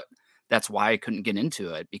that's why I couldn't get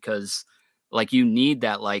into it, because like you need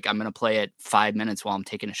that, like I'm going to play it 5 minutes while I'm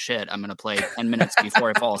taking a shit. I'm going to play 10 minutes before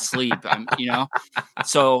I fall asleep.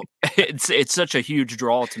 So it's such a huge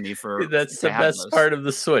draw to me that's the best part of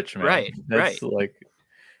the Switch, man. Right. That's right. Like,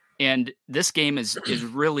 and this game is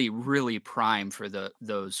really, really prime for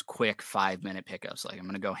those quick 5-minute pickups. Like I'm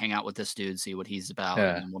going to go hang out with this dude, see what he's about,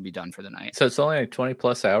 and then we'll be done for the night. So it's only like 20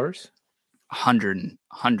 plus hours? 120.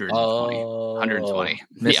 120.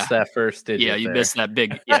 Missed that first digit. Yeah, you missed that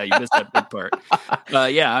big. Yeah, you missed that big part.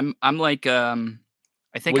 I'm like, I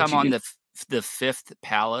think I'm on the 5th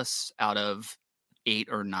palace out of 8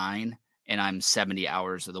 or 9, and I'm 70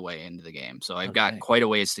 hours of the way into the game. So I've got quite a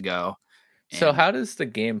ways to go. So how does the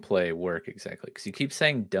gameplay work exactly? Because you keep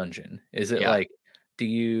saying dungeon. Is it like, do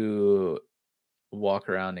you walk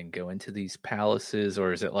around and go into these palaces,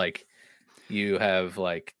 or is it like you have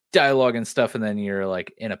like dialogue and stuff, and then you're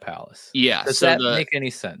like in a palace? Yeah. Does that make any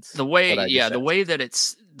sense? The way that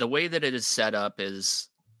it is set up is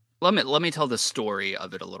Let me tell the story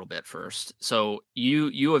of it a little bit first. So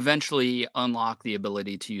you eventually unlock the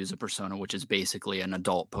ability to use a persona, which is basically an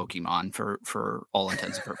adult Pokemon for all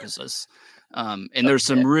intents and purposes. And there's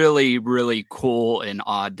some Okay. really, really cool and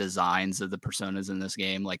odd designs of the personas in this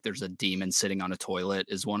game. Like there's a demon sitting on a toilet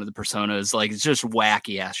is one of the personas. Like it's just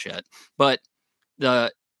wacky ass shit. But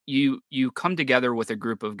the you come together with a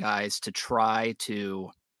group of guys to try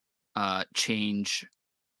to change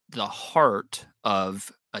the heart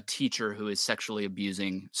of a teacher who is sexually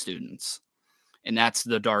abusing students. And that's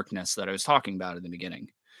the darkness that I was talking about in the beginning.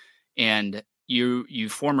 And you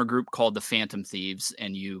form a group called the Phantom Thieves,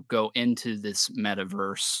 and you go into this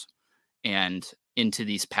metaverse and into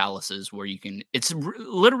these palaces where you can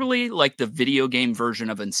literally like the video game version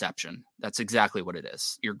of Inception. That's exactly what it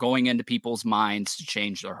is. You're going into people's minds to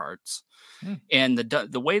change their hearts. Hmm. And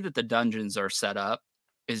the way that the dungeons are set up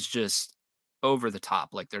is just over the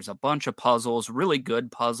top. Like there's a bunch of puzzles, really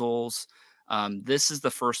good puzzles. This is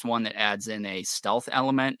the first one that adds in a stealth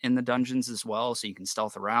element in the dungeons as well, so you can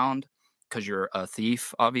stealth around because you're a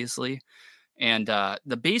thief, obviously. And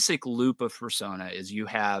the basic loop of Persona is you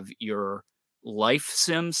have your life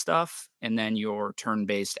sim stuff and then your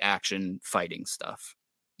turn-based action fighting stuff.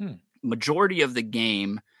 Majority of the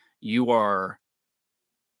game, you are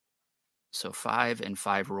so 5 and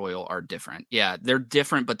 5 Royal are different. Yeah, they're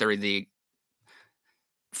different, but they're the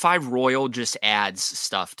 5 Royal just adds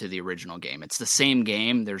stuff to the original game. It's the same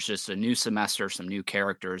game. There's just a new semester, some new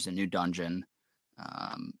characters, a new dungeon,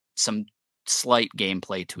 some slight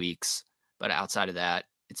gameplay tweaks. But outside of that,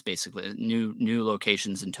 it's basically new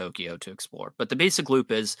locations in Tokyo to explore. But the basic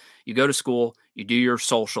loop is you go to school, you do your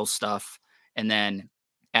social stuff, and then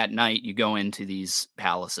at night you go into these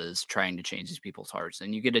palaces trying to change these people's hearts.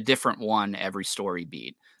 And you get a different one every story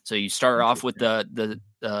beat. So you start off with the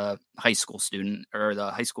high school student or the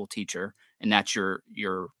high school teacher, and that's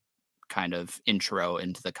your kind of intro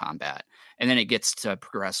into the combat. And then it gets to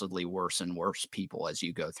progressively worse and worse people as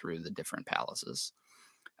you go through the different palaces.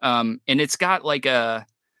 And it's got like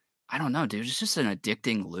I don't know, dude, it's just an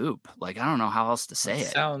addicting loop. Like, I don't know how else to say it.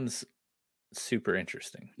 Sounds super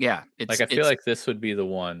interesting. Yeah. Like I feel like this would be the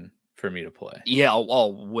one for me to play. Yeah. Oh,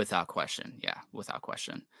 without question. Yeah. Without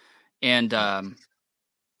question. And,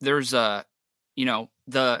 there's I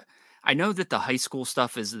know that the high school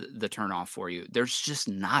stuff is the turn off for you. There's just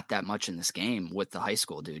not that much in this game with the high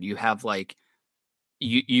school, dude. You have like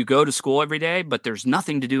you go to school every day, but there's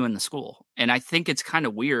nothing to do in the school. And I think it's kind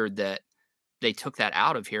of weird that they took that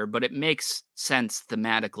out of here, but it makes sense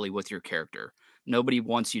thematically with your character. Nobody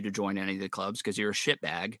wants you to join any of the clubs because you're a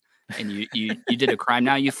shitbag and you did a crime.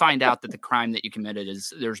 Now you find out that the crime that you committed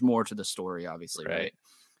there's more to the story, obviously, right?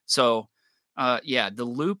 So the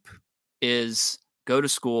loop is go to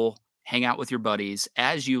school, hang out with your buddies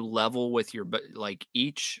as you level with your, like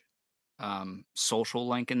each social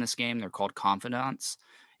link in this game, they're called confidants.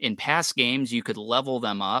 In past games, you could level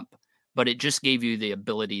them up, but it just gave you the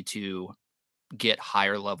ability to get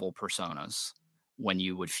higher level personas when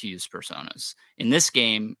you would fuse personas. In this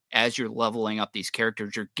game, as you're leveling up these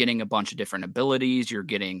characters, you're getting a bunch of different abilities, you're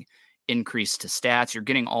getting increased to stats, you're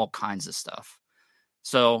getting all kinds of stuff.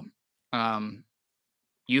 So,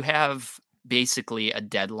 you have basically a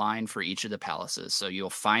deadline for each of the palaces. So you'll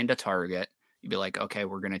find a target. You'll be like, okay,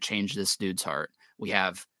 we're going to change this dude's heart. We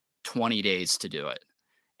have 20 days to do it.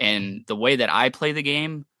 And the way that I play the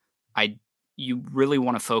game, you really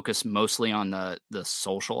want to focus mostly on the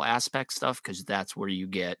social aspect stuff, because that's where you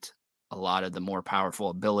get a lot of the more powerful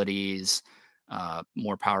abilities,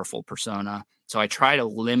 more powerful persona. So I try to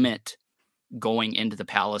limit going into the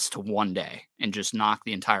palace to one day and just knock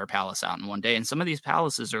the entire palace out in one day. And some of these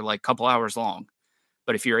palaces are like a couple hours long.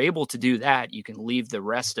 But if you're able to do that, you can leave the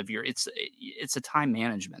rest of your it's a time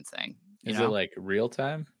management thing. Is it like real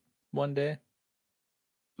time one day?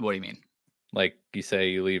 What do you mean? Like you say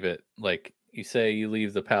you leave it like you say you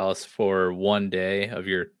leave the palace for one day of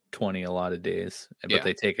your 20 allotted days, but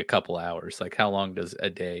they take a couple hours. Like how long does a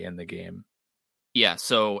day in the game? Yeah,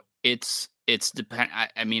 so it's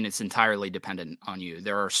entirely dependent on you.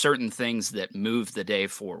 There are certain things that move the day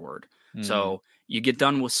forward. So you get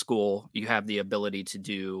done with school, you have the ability to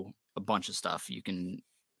do a bunch of stuff. You can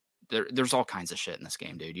there's all kinds of shit in this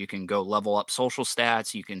game, dude. You can go level up social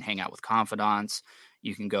stats, you can hang out with confidants,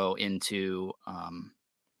 you can go into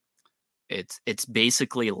it's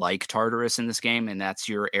basically like Tartarus in this game, and that's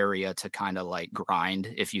your area to kind of like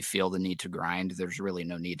grind if you feel the need to grind. There's really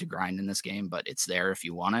no need to grind in this game, but it's there if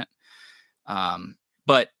you want it.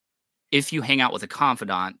 But if you hang out with a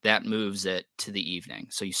confidant, that moves it to the evening.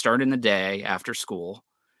 So you start in the day after school.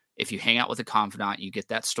 If you hang out with a confidant, you get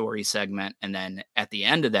that story segment. And then at the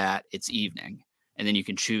end of that, it's evening. and then you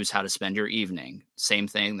can choose how to spend your evening. Same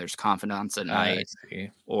thing. There's confidants at I night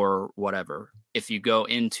see. or whatever. If you go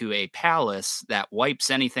into a palace, that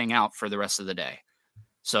wipes anything out for the rest of the day.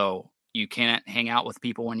 So you can't hang out with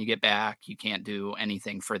people when you get back. You can't do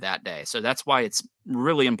anything for that day. So that's why it's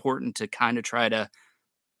really important to kind of try to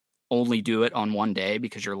only do it on one day,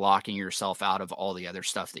 because you're locking yourself out of all the other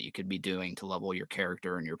stuff that you could be doing to level your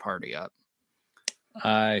character and your party up.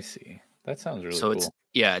 I see. That sounds really So cool.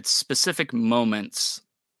 it's specific moments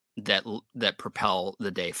that propel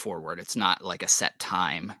the day forward. It's not like a set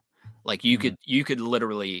time. Like you could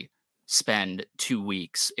literally spend 2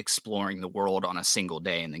 weeks exploring the world on a single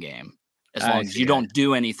day in the game, as long as you don't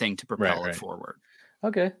do anything to propel it forward.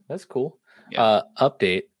 Okay, that's cool. Yeah.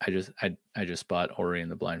 Update. I just bought Ori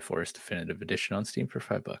and the Blind Forest Definitive Edition on Steam for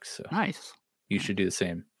 $5. So nice. You should do the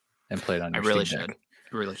same and play it on your Steam Deck.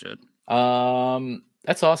 I really should.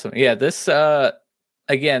 That's awesome. Yeah, this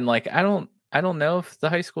again, like I don't know if the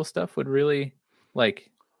high school stuff would really like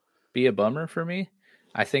be a bummer for me.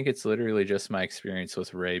 I think it's literally just my experience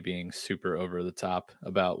with Ray being super over the top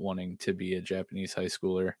about wanting to be a Japanese high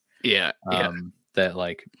schooler. Yeah. That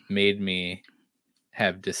like made me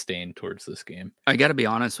have disdain towards this game. I got to be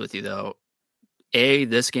honest with you though.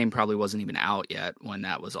 This game probably wasn't even out yet when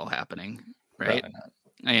that was all happening, right?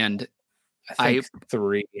 And I think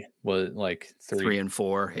 3 was like 3 and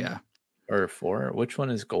 4, yeah. Or 4. Which one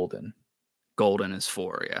is Golden? Golden is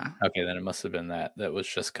 4, yeah. Okay, then it must have been that was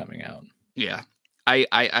just coming out. Yeah.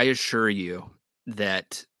 I assure you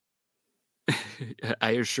that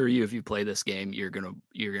if you play this game, you're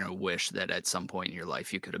gonna wish that at some point in your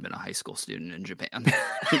life you could have been a high school student in Japan,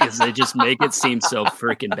 because they just make it seem so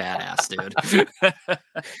freaking badass, dude.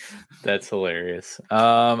 That's hilarious.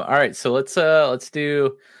 All right, so let's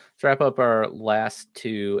wrap up our last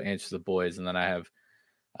 2 Answer the Boys, and then I have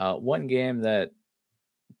one game that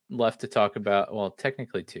left to talk about. Well,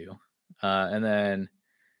 technically 2, and then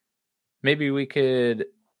maybe we could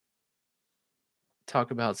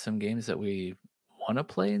talk about some games that we want to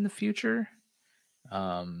play in the future.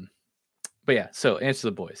 But yeah, so Answer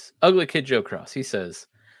the Boys. Ugly Kid Joe Cross. He says,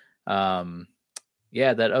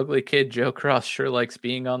 yeah, that ugly kid Joe Cross sure likes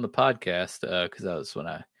being on the podcast. Because that was when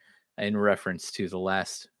in reference to the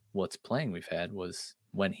last What's Playing we've had, was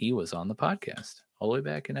when he was on the podcast all the way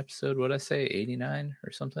back in episode, what'd I say, 89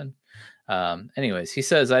 or something. Anyways, he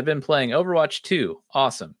says, I've been playing Overwatch 2.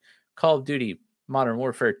 Awesome. Call of Duty Modern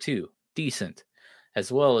Warfare 2. Decent. As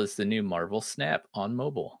well as the new Marvel Snap on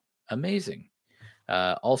mobile. Amazing.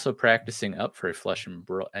 Also practicing up for a Flesh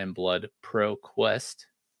and Blood Pro Quest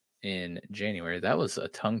in January. That was a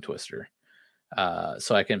tongue twister.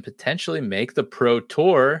 So I can potentially make the Pro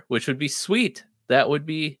Tour, which would be sweet. That would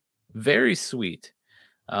be very sweet.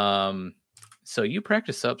 So you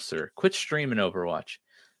practice up, sir. Quit streaming Overwatch.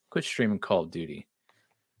 Quit streaming Call of Duty.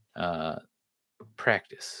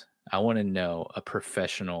 Practice. I want to know a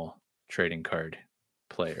professional trading card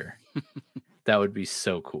player. That would be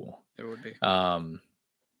so cool. It would be. But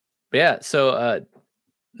yeah, so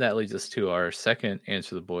that leads us to our second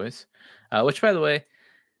Answer the Boys, which, by the way,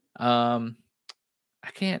 I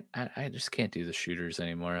just can't do the shooters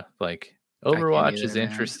anymore. Like Overwatch is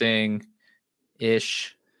interesting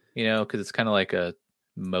ish, because it's kind of like a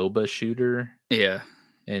MOBA shooter. Yeah.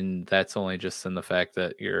 And that's only just in the fact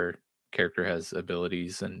that your character has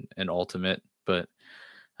abilities and ultimate, but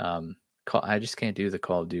I just can't do the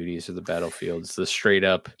Call of Duties or the Battlefields, the straight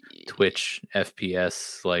up Twitch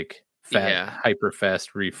FPS, like hyper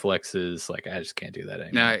fast reflexes. Like I just can't do that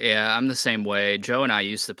anymore. No, yeah, I'm the same way. Joe and I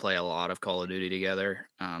used to play a lot of Call of Duty together,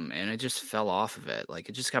 and it just fell off of it. Like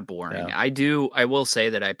it just got boring. Yeah. I will say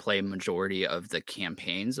that I play majority of the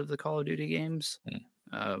campaigns of the Call of Duty games,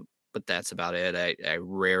 but that's about it. I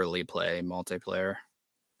rarely play multiplayer.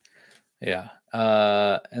 Yeah,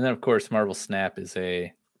 and then of course Marvel Snap is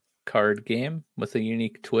a card game with a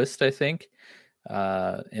unique twist, I think,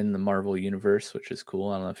 in the Marvel universe, which is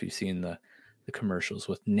cool. I don't know if you've seen the commercials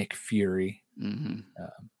with Nick Fury,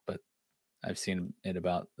 but I've seen it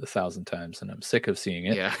about 1,000 times and I'm sick of seeing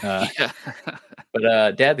it. Yeah.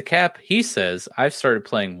 But Dad the Cap, he says, I've started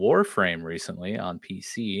playing Warframe recently on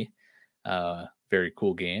PC, very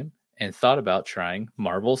cool game, and thought about trying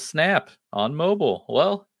Marvel Snap on mobile.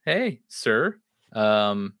 Well, hey, sir,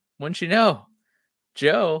 wouldn't you know,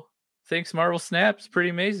 Joe thinks Marvel Snap's pretty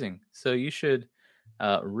amazing. So you should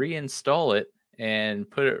reinstall it and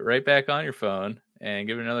put it right back on your phone and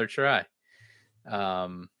give it another try.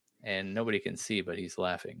 And nobody can see, but he's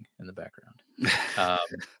laughing in the background.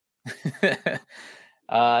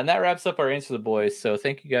 And that wraps up our Answer the Boys. So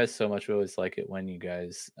thank you guys so much. We always like it when you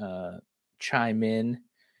guys chime in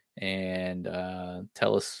and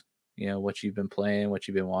tell us what you've been playing, what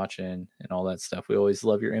you've been watching, and all that stuff. We always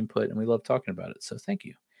love your input, and we love talking about it. So thank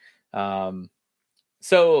you.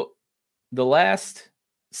 So the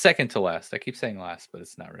second to last, I keep saying last, but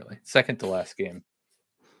it's not really. Second to last game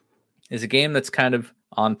is a game that's kind of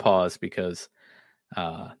on pause because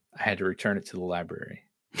I had to return it to the library.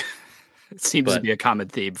 It seems to be a common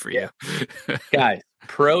theme for you. Guys,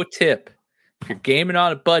 pro tip. If you're gaming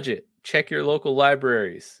on a budget, check your local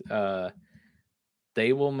libraries.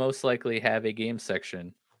 They will most likely have a game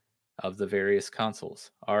section of the various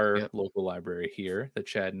consoles. Our local library here that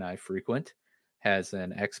Chad and I frequent has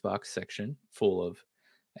an Xbox section full of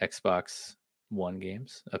Xbox One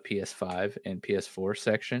games, a PS5 and PS4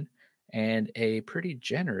 section, and a pretty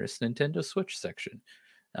generous Nintendo Switch section.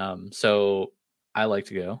 So I like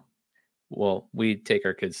to go. Well, we take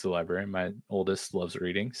our kids to the library. My oldest loves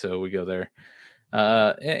reading, so we go there.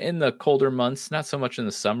 In the colder months, not so much in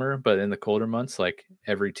the summer, but in the colder months, like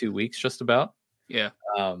every 2 weeks, just about. Yeah.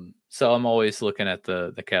 So I'm always looking at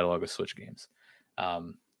the catalog of Switch games.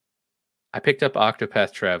 I picked up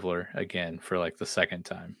Octopath Traveler again for like the second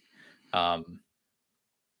time.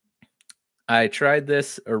 I tried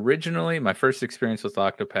this originally. My first experience with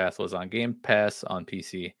Octopath was on Game Pass on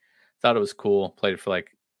PC. Thought it was cool. Played it for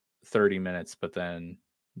like 30 minutes, but then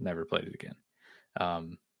never played it again.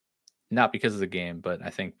 Not because of the game, but I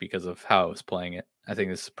think because of how I was playing it. I think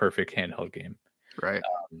this is a perfect handheld game. Right.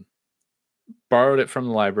 Borrowed it from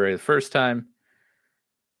the library the first time.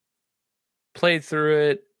 Played through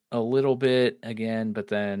it a little bit again, but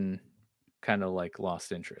then kind of like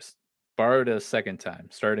lost interest. Borrowed it a second time,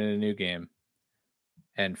 started a new game,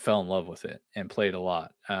 and fell in love with it and played a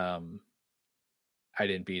lot. I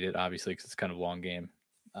didn't beat it, obviously, because it's kind of a long game.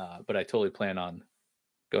 But I totally plan on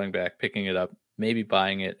going back, picking it up, maybe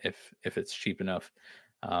buying it if it's cheap enough.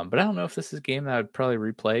 But I don't know if this is a game that I'd probably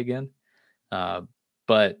replay again.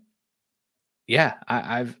 But yeah,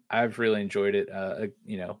 I've really enjoyed it.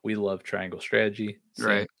 We love Triangle Strategy.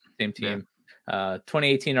 Same team. Yeah.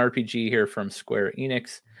 2018 RPG here from Square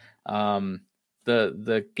Enix.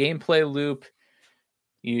 The gameplay loop,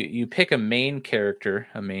 you pick a main character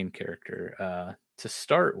to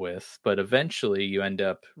start with, but eventually you end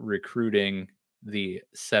up recruiting the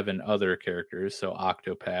 7 other characters. So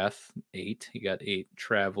Octopath 8, you got 8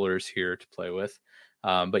 travelers here to play with,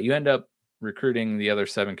 but you end up recruiting the other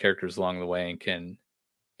 7 characters along the way and can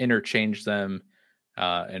interchange them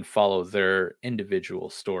and follow their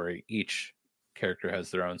individual story. Each character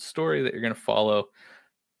has their own story that you're going to follow.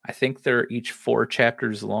 I think they're each 4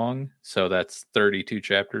 chapters long, so that's 32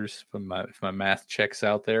 chapters if my math checks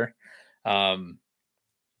out there.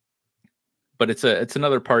 But it's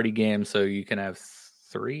another party game, so you can have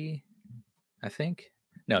 3, I think.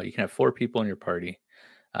 No, you can have 4 people in your party,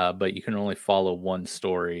 but you can only follow one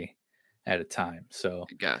story at a time. So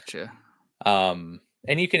gotcha. And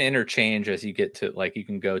you can interchange as you get to, like, you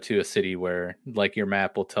can go to a city where, like, your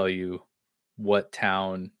map will tell you what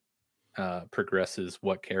town progresses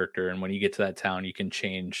what character, and when you get to that town, you can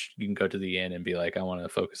go to the inn and be like, I want to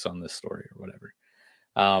focus on this story or whatever.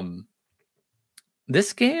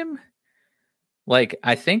 This game, like,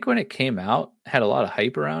 I think when it came out, had a lot of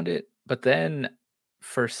hype around it, but then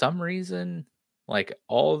for some reason, like,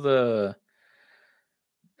 all of the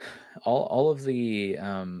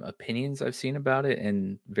opinions I've seen about it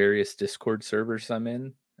in various Discord servers I'm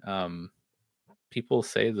in, people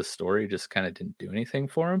say the story just kind of didn't do anything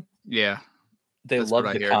for them. Yeah, they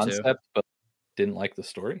loved the concept, but didn't like the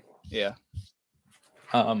story. Yeah.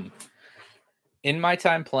 In my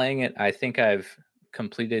time playing it, I think I've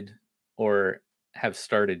completed or have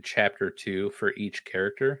started chapter 2 for each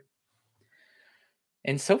character.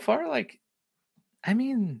 And so far, like, I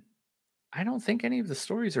mean, I don't think any of the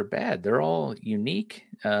stories are bad. They're all unique.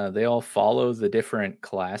 They all follow the different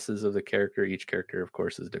classes of the character. Each character, of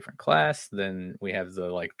course, is a different class. Then we have the,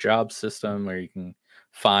 like, job system where you can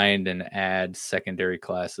find and add secondary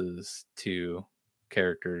classes to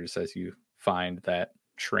characters as you find that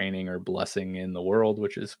training or blessing in the world,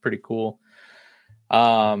 which is pretty cool.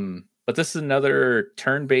 But this is another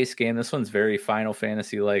turn-based game. This one's very Final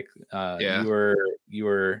Fantasy like. You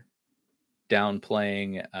were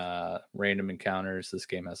downplaying random encounters. This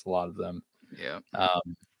game has a lot of them. Yeah.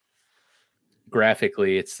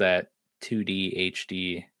 Graphically, it's that 2D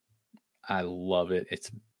HD. I love it.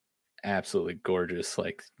 It's absolutely gorgeous.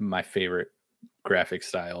 Like, my favorite graphic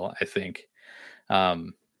style, I think.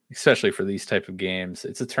 Especially for these type of games.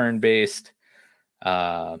 It's a turn-based,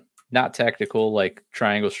 not tactical like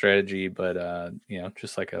Triangle Strategy, but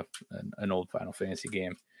just like an old Final Fantasy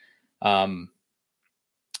game.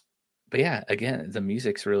 But yeah, again, the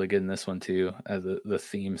music's really good in this one too. The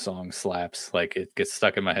theme song slaps. Like it gets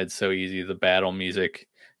stuck in my head so easy. The battle music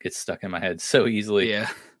gets stuck in my head so easily. Yeah.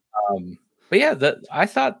 But yeah, I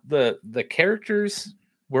thought the characters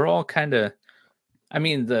were all kind of. I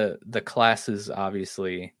mean, the classes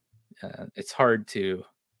obviously, it's hard to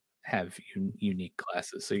have unique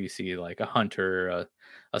classes. So you see like a hunter,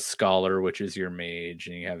 a scholar, which is your mage,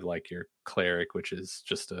 and you have like your cleric, which is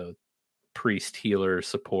just a priest, healer,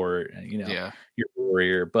 support, and Yeah. your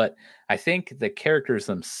warrior. But I think the characters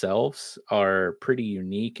themselves are pretty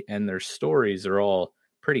unique, and their stories are all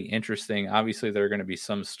pretty interesting. Obviously, there are going to be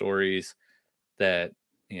some stories that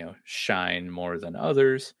shine more than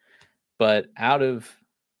others, but out of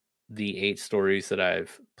the 8 stories that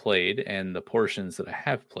I've played and the portions that I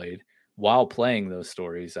have played, while playing those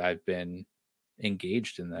stories, I've been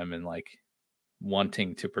engaged in them and like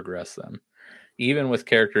wanting to progress them. Even with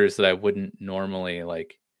characters that I wouldn't normally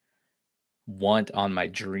like want on my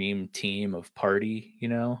dream team of party,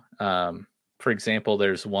 for example,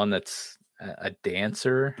 there's one that's a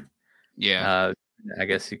dancer. Yeah. I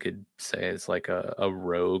guess you could say it's like a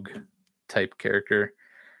rogue type character.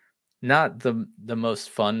 Not the most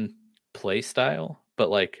fun play style, but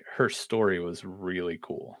like her story was really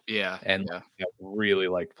cool. Yeah. And Yeah. I really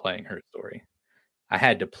liked playing her story. I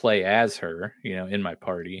had to play as her, in my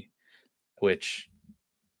party, which,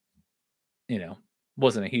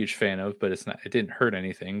 wasn't a huge fan of, but it didn't hurt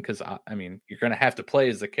anything because I mean, you're going to have to play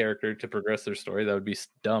as the character to progress their story. That would be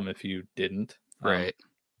dumb if you didn't. Right.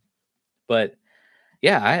 But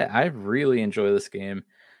yeah, I really enjoy this game.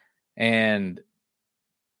 And,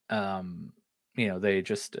 they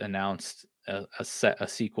just announced a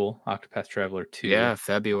sequel, Octopath Traveler 2. Yeah.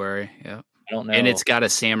 February. Yeah. I don't know. And it's got a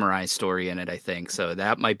samurai story in it, I think. So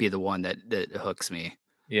that might be the one that hooks me.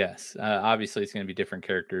 Yes. Obviously, it's going to be different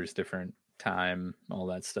characters, different time, all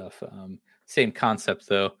that stuff. Same concept,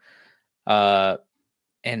 though.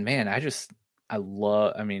 And man,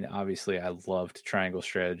 I mean, obviously, I loved Triangle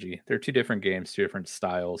Strategy. They're 2 different games, 2 different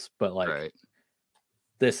styles, but like Right.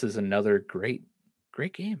 this is another great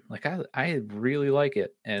game. Like I really like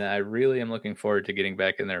it, and I really am looking forward to getting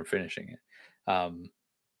back in there and finishing it. But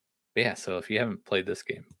yeah, so if you haven't played this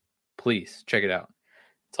game, please check it out.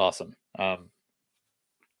 It's awesome. But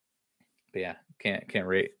yeah, can't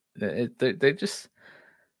rate. They just,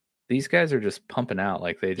 these guys are just pumping out.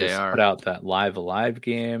 Like they just put out that Live Alive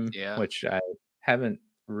game, which I haven't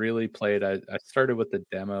really played. I started with the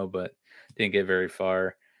demo, but didn't get very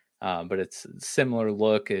far. But it's a similar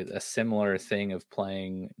look, a similar thing of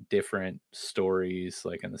playing different stories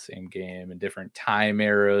like in the same game and different time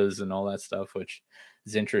eras and all that stuff, which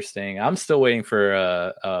is interesting. I'm still waiting for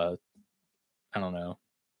I don't know,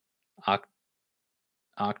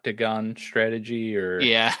 Octagon Strategy or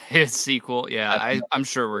it's sequel. Yeah, I'm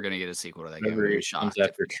sure we're gonna get a sequel to that game. Very shocked. Comes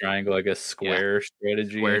after Triangle, I guess. Square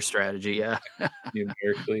Strategy. Square Strategy, yeah.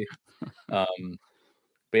 Numerically. But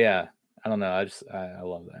yeah, I don't know. I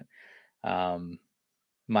love that.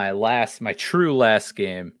 My true last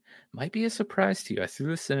game might be a surprise to you. I threw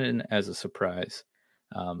this in as a surprise.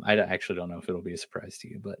 I actually don't know if it'll be a surprise to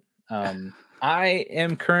you, but I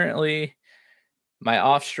am currently, my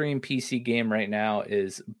off-stream PC game right now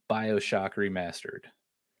is BioShock Remastered.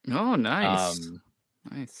 Oh, nice.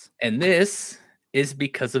 Nice. And this is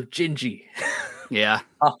because of Gingy. Yeah.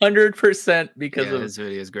 100% because of his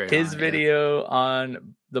video is great. His video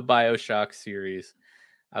on the BioShock series.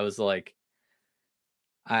 I was like,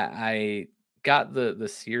 I got the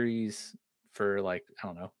series for like, I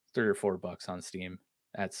don't know, $3 or $4 on Steam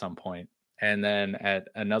at some point. And then at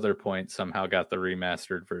another point, somehow got the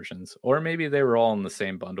remastered versions. Or maybe they were all in the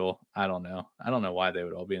same bundle. I don't know. I don't know why they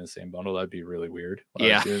would all be in the same bundle. That'd be really weird.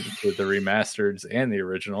 Yeah. With the remasters and the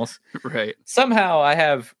originals. Right. Somehow I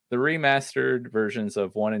have the remastered versions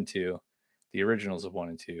of 1 and 2, the originals of 1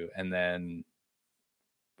 and 2, and then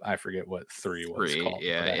I forget what 3 was called.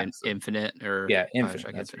 Yeah, Infinite or Infinite.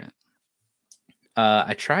 BioShock Infinite.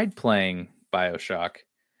 I tried playing BioShock.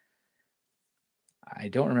 I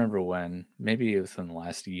don't remember when. Maybe it was in the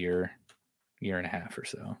last year and a half or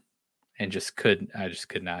so, and I just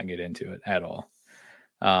could not get into it at all.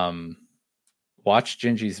 Watched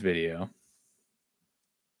Gingy's video.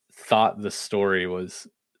 Thought the story was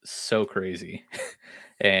so crazy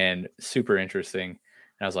and super interesting. And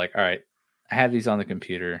I was like, all right, I have these on the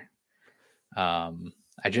computer.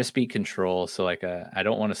 I just beat Control, so like I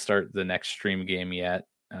don't want to start the next stream game yet.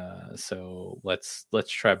 So let's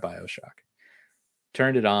try BioShock.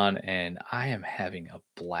 Turned it on and I am having a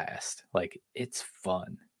blast. Like it's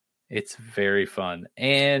fun. It's very fun.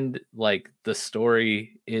 And like the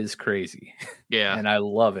story is crazy. Yeah. And I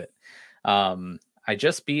love it. I I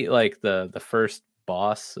just beat like the first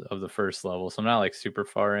boss of the first level, so I'm not like super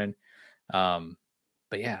far in.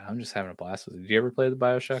 But yeah, I'm just having a blast with it. Did you ever play the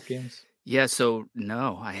BioShock games? Yeah, so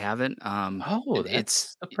no, I haven't. Oh, It's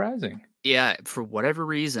that's surprising. yeah, for whatever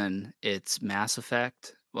reason, it's Mass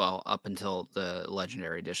Effect. Well, up until the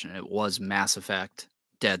Legendary Edition, it was Mass Effect,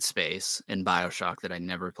 Dead Space, and BioShock that I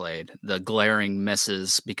never played. The glaring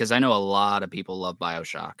misses because I know a lot of people love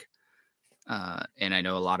BioShock. And I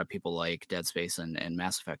know a lot of people like Dead Space and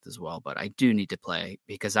Mass Effect as well, but I do need to play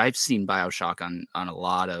because I've seen BioShock on a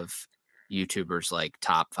lot of YouTubers like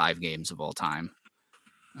top 5 games of all time.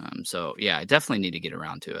 So yeah, I definitely need to get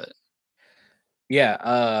around to it. Yeah,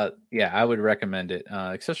 I would recommend it.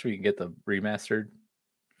 Especially if you can get the remastered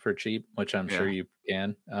for cheap, which I'm sure Yeah. you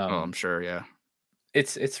can. Oh, I'm sure. Yeah.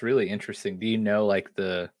 It's really interesting. Do you know like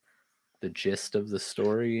the gist of the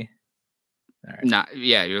story? All right. Not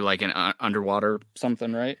yeah. You're like an underwater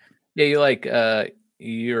something, right? Yeah, you like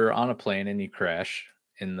you're on a plane and you crash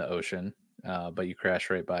in the ocean, but you crash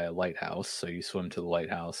right by a lighthouse. So you swim to the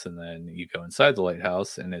lighthouse and then you go inside the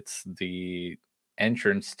lighthouse, and it's the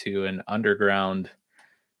entrance to an underground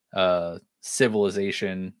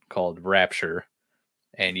civilization called Rapture.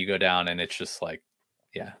 And you go down and it's just like,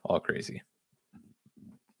 yeah, all crazy.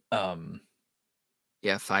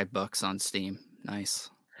 Yeah, $5 on Steam. Nice.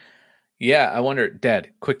 Yeah, I wonder, Dad,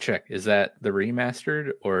 quick check. Is that the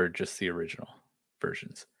remastered or just the original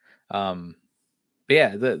versions? But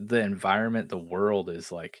yeah, the environment, the world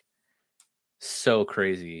is like so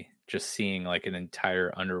crazy. Just seeing like an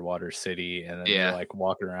entire underwater city, and then you're Yeah. like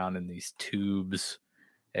walking around in these tubes,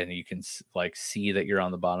 and you can like see that you're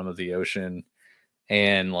on the bottom of the ocean,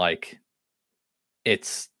 and like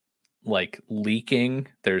it's like leaking.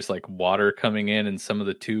 There's like water coming in, and some of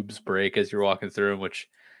the tubes break as you're walking through them, which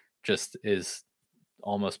just is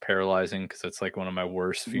almost paralyzing because it's like one of my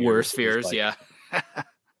worst fears. Worst fears. Like, Yeah.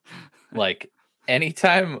 like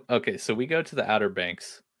anytime. Okay, so we go to the Outer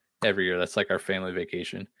Banks every year. That's like our family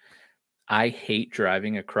vacation. I hate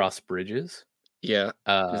driving across bridges. Yeah.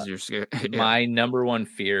 Uh, Because you're scared. Yeah. my number one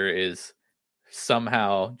fear is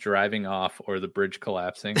somehow driving off or the bridge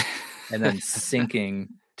collapsing and then sinking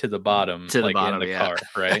to the bottom, To the like bottom, in the yeah. car,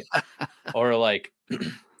 right? Or like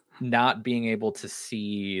not being able to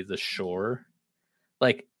see the shore.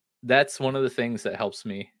 Like that's one of the things that helps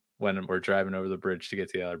me when we're driving over the bridge to get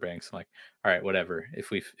to the Outer Banks. I'm like, all right, whatever. If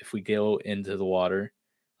we go into the water,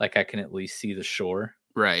 like I can at least see the shore.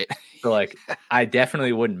 Right. So like I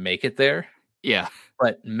definitely wouldn't make it there, Yeah.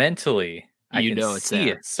 but mentally I You can know it's see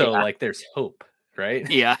there. it. So Yeah. like there's hope, right?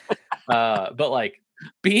 Yeah. But like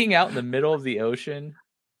being out in the middle of the ocean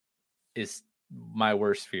is my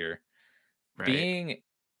worst fear. Right. Being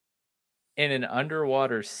in an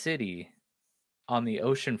underwater city on the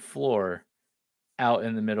ocean floor out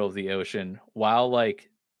in the middle of the ocean while like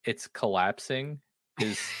it's collapsing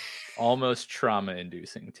is almost trauma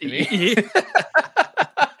inducing to me.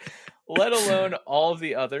 Let alone all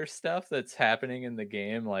the other stuff that's happening in the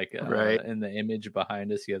game. Like Right. in the image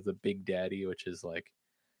behind us, you have the Big Daddy, which is like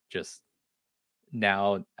just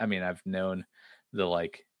now. I mean, I've known the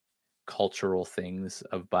like cultural things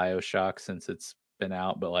of BioShock since it's been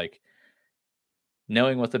out, but like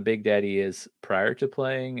knowing what the Big Daddy is prior to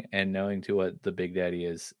playing and knowing to what the Big Daddy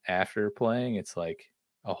is after playing, it's like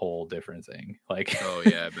a whole different thing. Like, Oh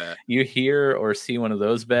yeah, I bet. You hear or see one of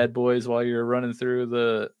those bad boys while you're running through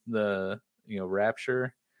the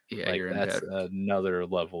Rapture. Yeah, Like you're in that's bed. another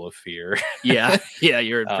level of fear. Yeah. Yeah,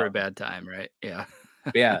 you're in for a Um, bad time, right? Yeah.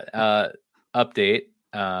 yeah. Update.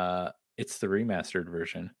 It's the remastered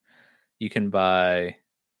version. You can buy.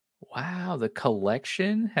 Wow, the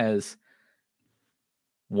collection has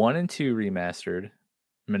 1 and 2 remastered,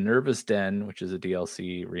 Minerva's Den, which is a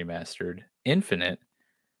DLC remastered, Infinite,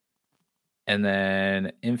 and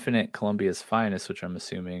then Infinite Columbia's Finest, which I'm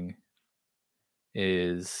assuming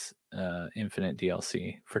is Infinite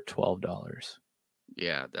DLC for $12.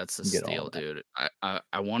 Yeah, that's a You get all steal, of that. dude.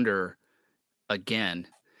 I wonder again.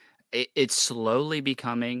 It's slowly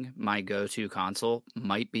becoming my go-to console.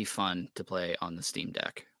 Might be fun to play on the Steam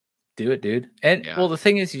Deck. Do it, dude. And Yeah. well, the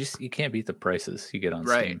thing is, you can't beat the prices you get on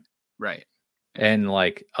Right. Steam Right. and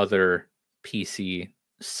like other PC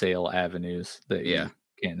sale avenues that Yeah. you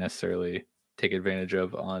can't necessarily take advantage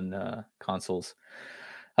of on consoles.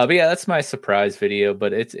 But yeah, that's my surprise video.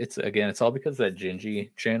 But it's again, it's all because of that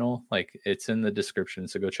Gingy channel. Like it's in the description,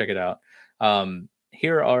 so go check it out.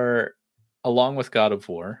 Here are, along with God of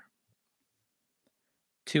War,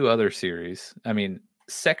 2 other series. I mean,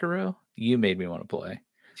 Sekiro, you made me want to play.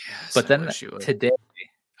 Yes, But I then wish you would. today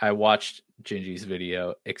I watched Gingy's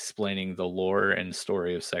video explaining the lore and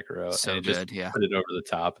story of Sekiro, So and it just good, yeah. put it over the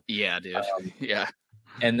top. Yeah, dude. Yeah.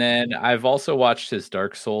 And then I've also watched his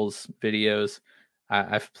Dark Souls videos.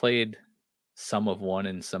 I've played some of 1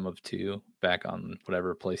 and some of 2 back on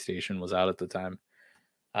whatever PlayStation was out at the time.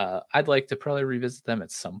 I'd like to probably revisit them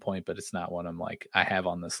at some point, but it's not one I have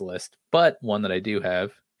on this list. But one that I do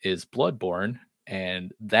have is Bloodborne,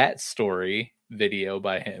 and that story video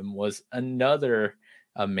by him was another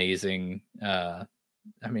amazing. I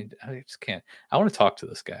just can't. I want to talk to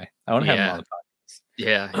this guy. I want to have him on the podcast.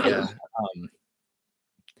 Yeah.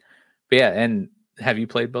 But yeah, and have you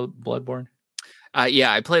played Bloodborne?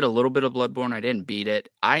 Yeah, I played a little bit of Bloodborne. I didn't beat it.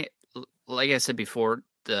 Like I said before,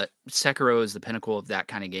 the Sekiro is the pinnacle of that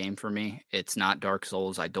kind of game for me. It's not Dark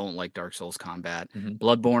Souls. I don't like Dark Souls combat.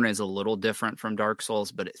 Bloodborne is a little different from Dark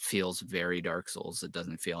Souls, but it feels very Dark Souls. It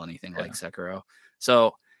doesn't feel anything like Sekiro.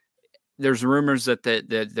 So there's rumors that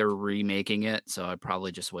they're remaking it. So I'd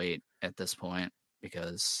probably just wait at this point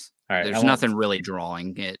because there's nothing really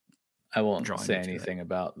drawing it. I won't say anything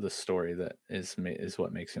about the story that is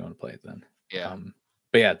what makes me want to play it then. Yeah.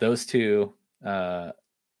 But yeah, those two.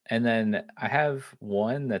 And then I have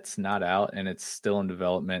one that's not out and it's still in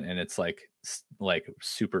development, and it's like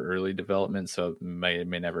super early development, so it may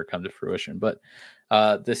never come to fruition. But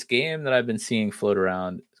this game that I've been seeing float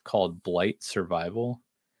around is called Blight Survival,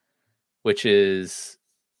 which is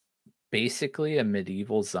basically a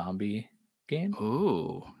medieval zombie game.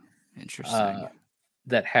 Ooh, interesting.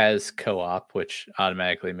 That has co-op, which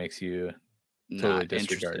automatically makes you totally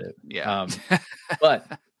disregard it. Yeah.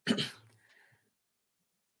 But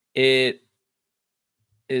it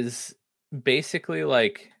is basically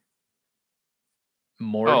like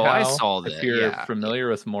Mordhau. Oh, I saw that. If you're familiar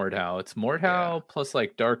with Mordhau, it's Mordhau plus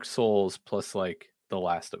like Dark Souls plus like The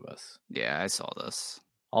Last of Us. Yeah, I saw this.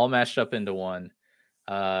 All mashed up into one.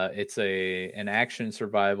 It's an action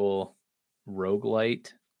survival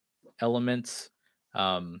roguelite elements.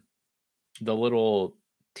 The little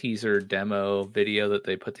teaser demo video that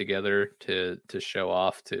they put together to show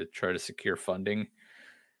off to try to secure funding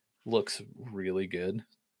looks really good.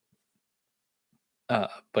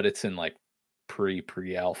 But it's in like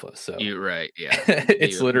pre-alpha, so you're right. Yeah.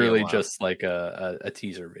 It's literally just like a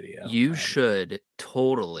teaser video. You should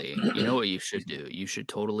totally, you know what you should do? You should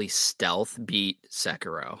totally stealth beat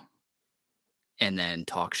Sekiro and then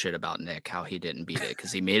talk shit about Nick, how he didn't beat it,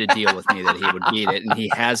 because he made a deal with me that he would beat it, and he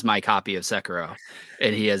has my copy of Sekiro,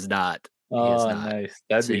 and he has not. Nice.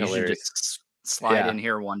 That'd be hilarious. Just slide in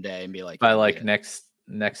here one day and be like, by like next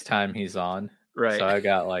time he's on. Right. So I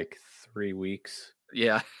got like 3 weeks.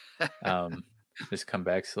 Yeah. Just come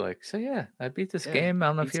back. So yeah, I beat this game. I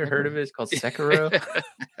don't know if you heard of it. It's called Sekiro.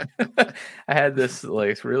 I had this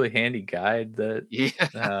like really handy guide that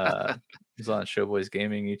was on Showboys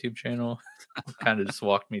Gaming YouTube channel. Kind of just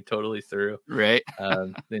walked me totally through the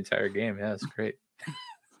entire game. Yeah, it's great.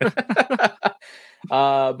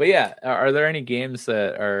 But yeah, are there any games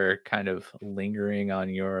that are kind of lingering on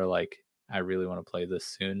your like, I really want to play this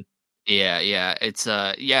soon? Yeah. It's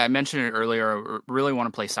I mentioned it earlier. I really want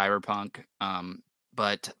to play Cyberpunk.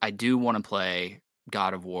 But I do want to play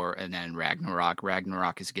God of War and then Ragnarok.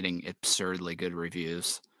 Ragnarok is getting absurdly good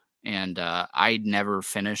reviews. And I never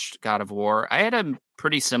finished God of War. I had a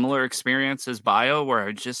pretty similar experience as Bio, where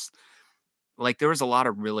I just like there was a lot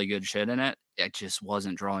of really good shit in it. It just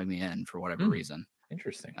wasn't drawing me in for whatever reason.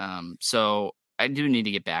 Interesting. So I do need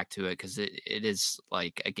to get back to it because it is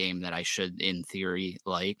like a game that I should, in theory,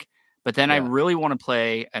 like. But then I really want to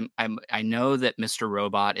play. I know that Mr.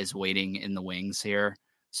 Robot is waiting in the wings here,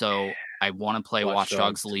 so I want to play Watch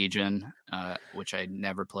Dogs Legion, which I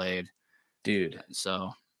never played, dude.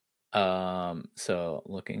 So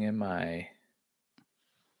looking at my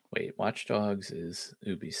Watch Dogs is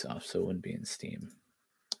Ubisoft, so it wouldn't be in Steam.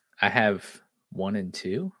 I have 1 and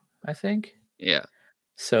 2, I think. Yeah.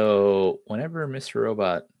 So whenever Mr.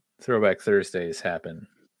 Robot Throwback Thursdays happen,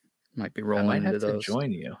 might be rolling. I might have into those. To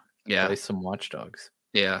join you. Yeah, play some Watch Dogs.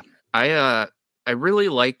 Yeah, I really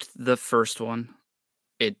liked the first one.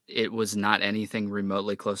 It was not anything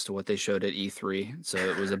remotely close to what they showed at E3, so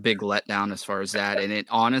it was a big letdown as far as that. And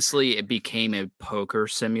it became a poker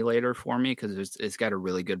simulator for me because it's got a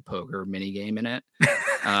really good poker mini game in it.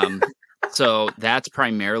 So that's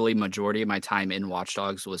primarily majority of my time in Watch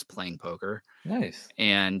Dogs was playing poker. Nice.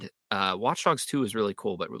 And Watch Dogs 2 is really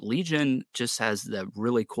cool, but Legion just has the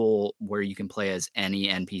really cool where you can play as any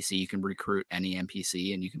NPC. You can recruit any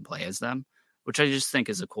NPC and you can play as them, which I just think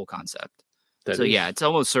is a cool concept. Yeah, it's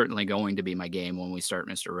almost certainly going to be my game when we start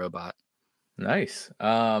Mr. Robot. Nice.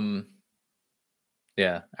 Yeah,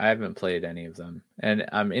 I haven't played any of them, and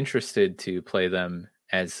I'm interested to play them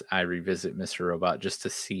as I revisit Mr. Robot, just to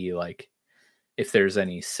see like if there's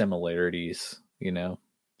any similarities, you know.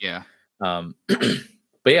 Yeah.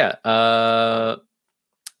 But yeah, I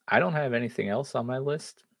don't have anything else on my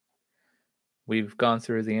list. We've gone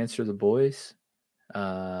through the Answer the Boys.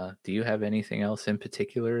 Do you have anything else in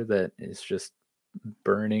particular that is just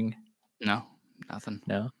burning? No, nothing.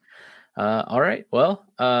 No. All right. Well,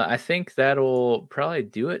 I think that'll probably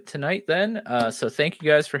do it tonight then. So thank you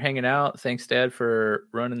guys for hanging out. Thanks, Dad, for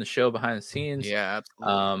running the show behind the scenes. Yeah,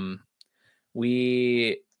 absolutely.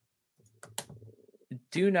 We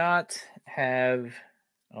do not have.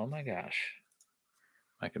 Oh my gosh,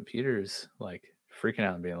 my computer's like freaking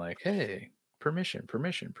out and being like, "Hey, permission."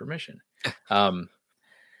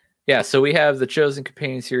 Yeah, so we have the Chosen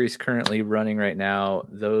Companion series currently running right now.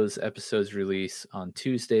 Those episodes release on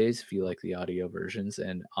Tuesdays if you like the audio versions,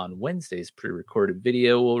 and on Wednesdays, pre-recorded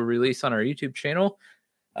video will release on our YouTube channel.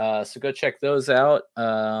 So go check those out.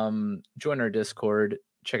 Join our Discord.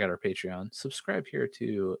 Check out our Patreon. Subscribe here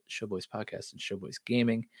to Showboys Podcast and Showboys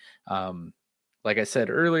Gaming. Like I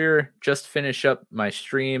said earlier, just finish up my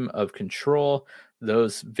stream of Control.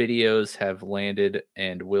 Those videos have landed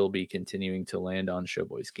and will be continuing to land on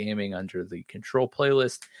Showboys Gaming under the Control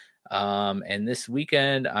playlist. And this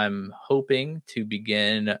weekend, I'm hoping to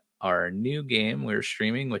begin our new game we're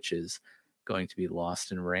streaming, which is going to be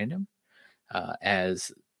Lost in Random,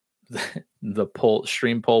 as the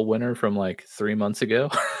stream poll winner from like 3 months ago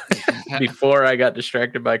before I got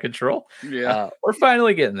distracted by Control. Yeah. We're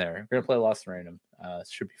finally getting there. We're going to play Lost in Random. It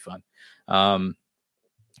should be fun.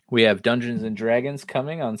 We have Dungeons and Dragons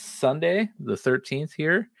coming on Sunday, the 13th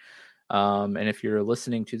here. And if you're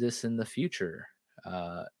listening to this in the future,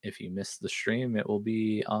 if you missed the stream, it will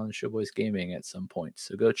be on Showboys Gaming at some point.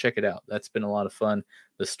 So go check it out. That's been a lot of fun.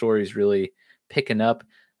 The story's really picking up.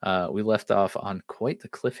 We left off on quite the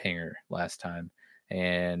cliffhanger last time,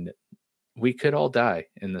 and we could all die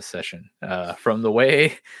in this session from the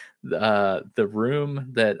way the room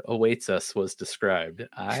that awaits us was described.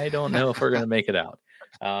 I don't know if we're going to make it out.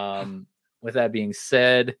 With that being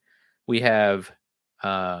said, we have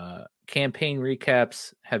campaign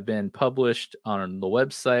recaps have been published on the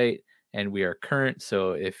website, and we are current.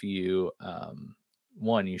 So if you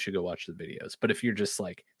you should go watch the videos. But if you're just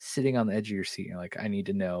like sitting on the edge of your seat, you're like, I need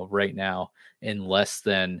to know right now in less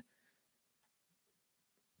than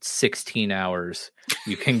 16 hours,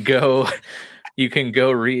 you can go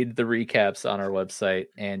read the recaps on our website.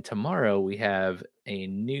 And tomorrow we have a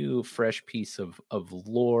new fresh piece of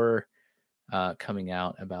lore coming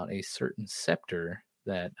out about a certain scepter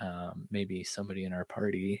that maybe somebody in our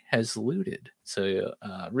party has looted. So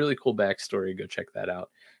really cool backstory. Go check that out.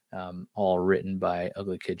 All written by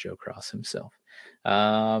Ugly Kid Joe Cross himself.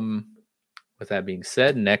 With that being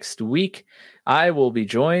said, next week I will be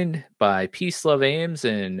joined by Peace Love Ames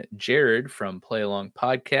and Jared from Play Along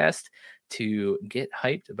Podcast to get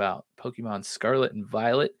hyped about Pokemon Scarlet and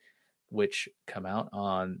Violet, which come out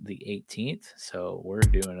on the 18th. So we're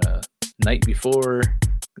doing a night before.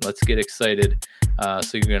 Let's get excited.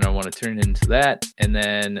 So you're going to want to turn into that. And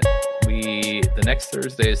then the next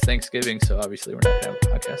Thursday is Thanksgiving. So obviously we're not going to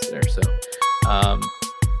have a podcast there. So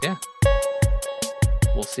yeah,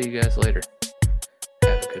 we'll see you guys later.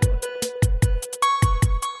 Have a good one.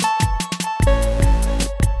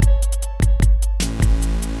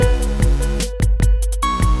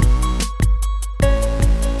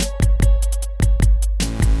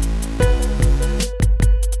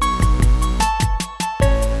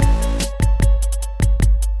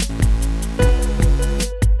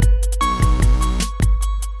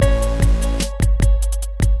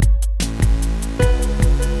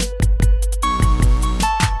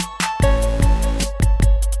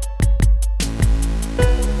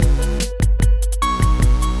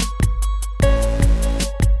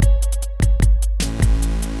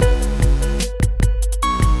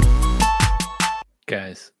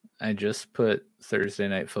 Guys, I just put Thursday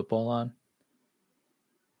Night Football on,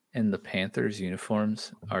 and the Panthers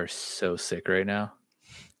uniforms are so sick right now.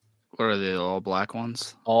 What are they, all black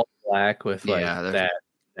ones? All black with like Yeah,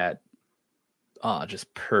 that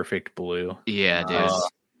just perfect blue. Yeah, dude.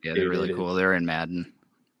 Yeah, they're really cool. They're in Madden.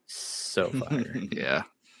 So fire. Yeah.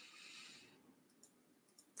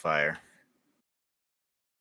 Fire.